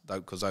 players,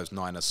 because those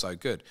 9 are so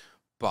good.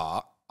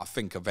 But I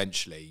think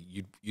eventually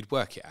you'd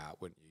work it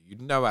out, wouldn't you?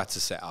 You'd know how to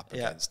set up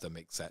against them,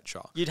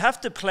 etc. They'd have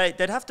to play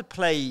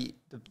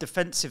the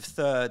defensive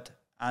third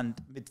and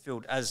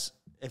midfield as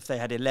if they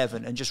had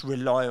 11 and just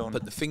rely on.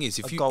 But the thing is,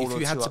 if you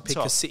had to pick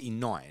a City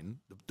 9,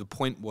 the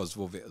point was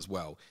with it as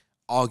well.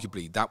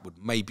 Arguably, that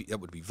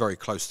would be very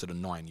close to the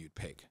 9 you'd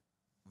pick.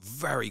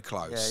 Very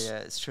close. Yeah,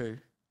 it's true.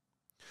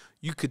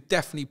 You could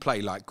definitely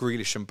play like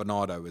Grealish and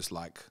Bernardo as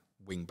like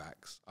wing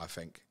backs, I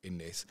think, in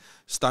this.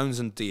 Stones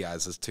and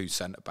Diaz as 2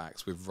 centre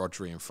backs with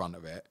Rodri in front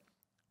of it.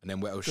 And then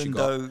what else you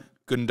got?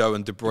 Gundo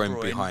and De Bruyne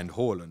behind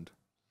Haaland.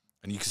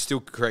 And you can still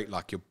create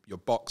like your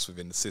box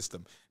within the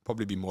system.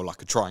 Probably be more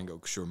like a triangle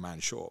because you're a man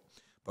short.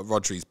 But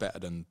Rodri's better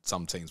than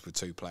some teams with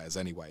 2 players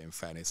anyway, in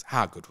fairness.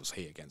 How good was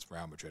he against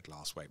Real Madrid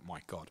last week?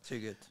 My God. Too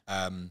good.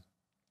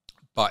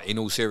 But in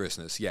all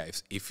seriousness, yeah,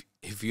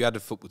 if you had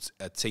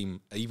a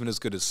team even as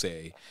good as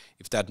City,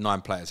 if they had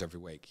 9 players every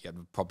week,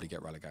 you'd probably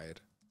get relegated.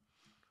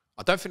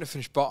 I don't think they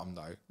finished bottom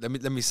though.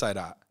 Let me say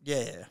that.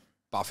 Yeah.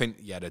 But I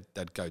think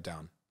they'd go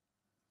down.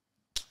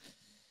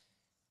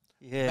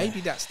 Yeah. Maybe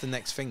that's the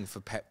next thing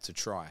for Pep to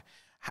try.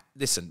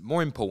 Listen,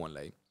 more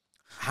importantly,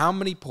 how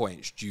many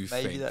points do you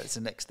think... Maybe that's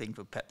the next thing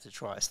for Pep to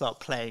try. Start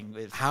playing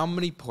with... How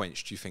many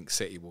points do you think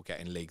City will get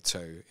in League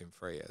 2 in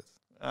 3 years?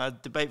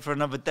 Debate for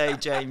another day,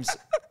 James.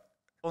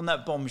 on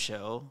that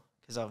bombshell,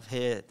 because I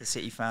hear the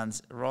City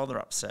fans are rather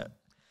upset.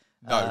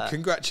 No,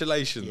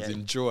 congratulations. Yeah,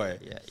 enjoy.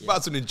 Yeah. Might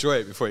as well enjoy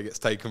it before it gets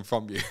taken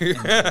from you.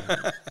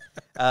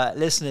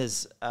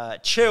 Listeners,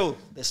 chill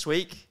this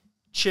week.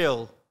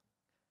 Chill.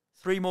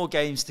 3 more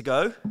games to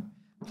go.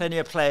 Plenty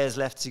of players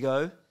left to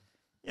go.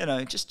 You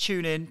know, just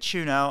tune in,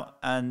 tune out,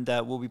 and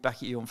we'll be back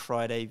at you on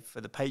Friday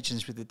for the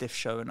patrons with the Diff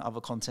Show and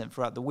other content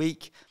throughout the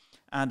week.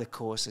 And, of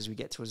course, as we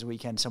get towards the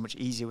weekend, so much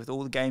easier with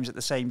all the games at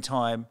the same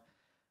time.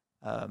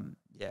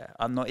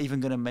 I'm not even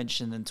going to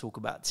mention and talk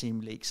about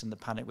team leaks and the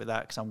panic with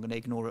that because I'm going to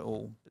ignore it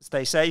all. But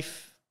stay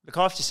safe. Look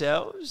after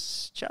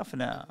yourselves. Ciao for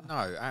now.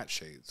 No,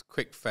 actually, it's a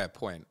quick, fair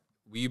point.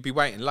 Will you be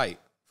waiting late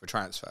for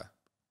transfer?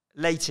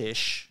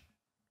 Late-ish.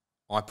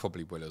 I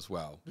probably will as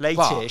well.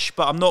 Late-ish,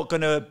 but I'm not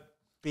going to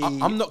be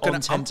I'm not going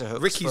to.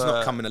 Ricky's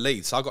not coming to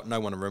Leeds, so I've got no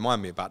one to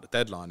remind me about the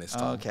deadline this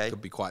time. Okay. It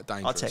could be quite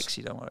dangerous. I'll text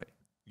you, don't worry.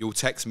 You'll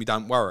text me,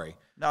 don't worry.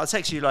 No, I'll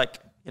text you like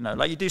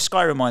you do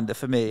Sky Reminder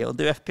for me. I'll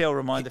do FPL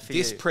Reminder for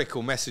you. This prick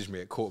will message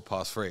me at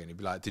 3:15 and he'll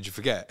be like, did you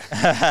forget?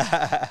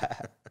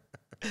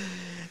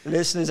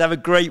 Listeners, have a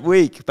great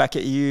week. Back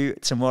at you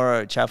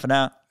tomorrow. Ciao for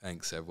now.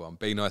 Thanks, everyone.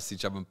 Be nice to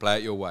each other and play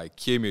it your way.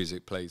 Cue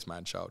music, please,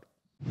 man child.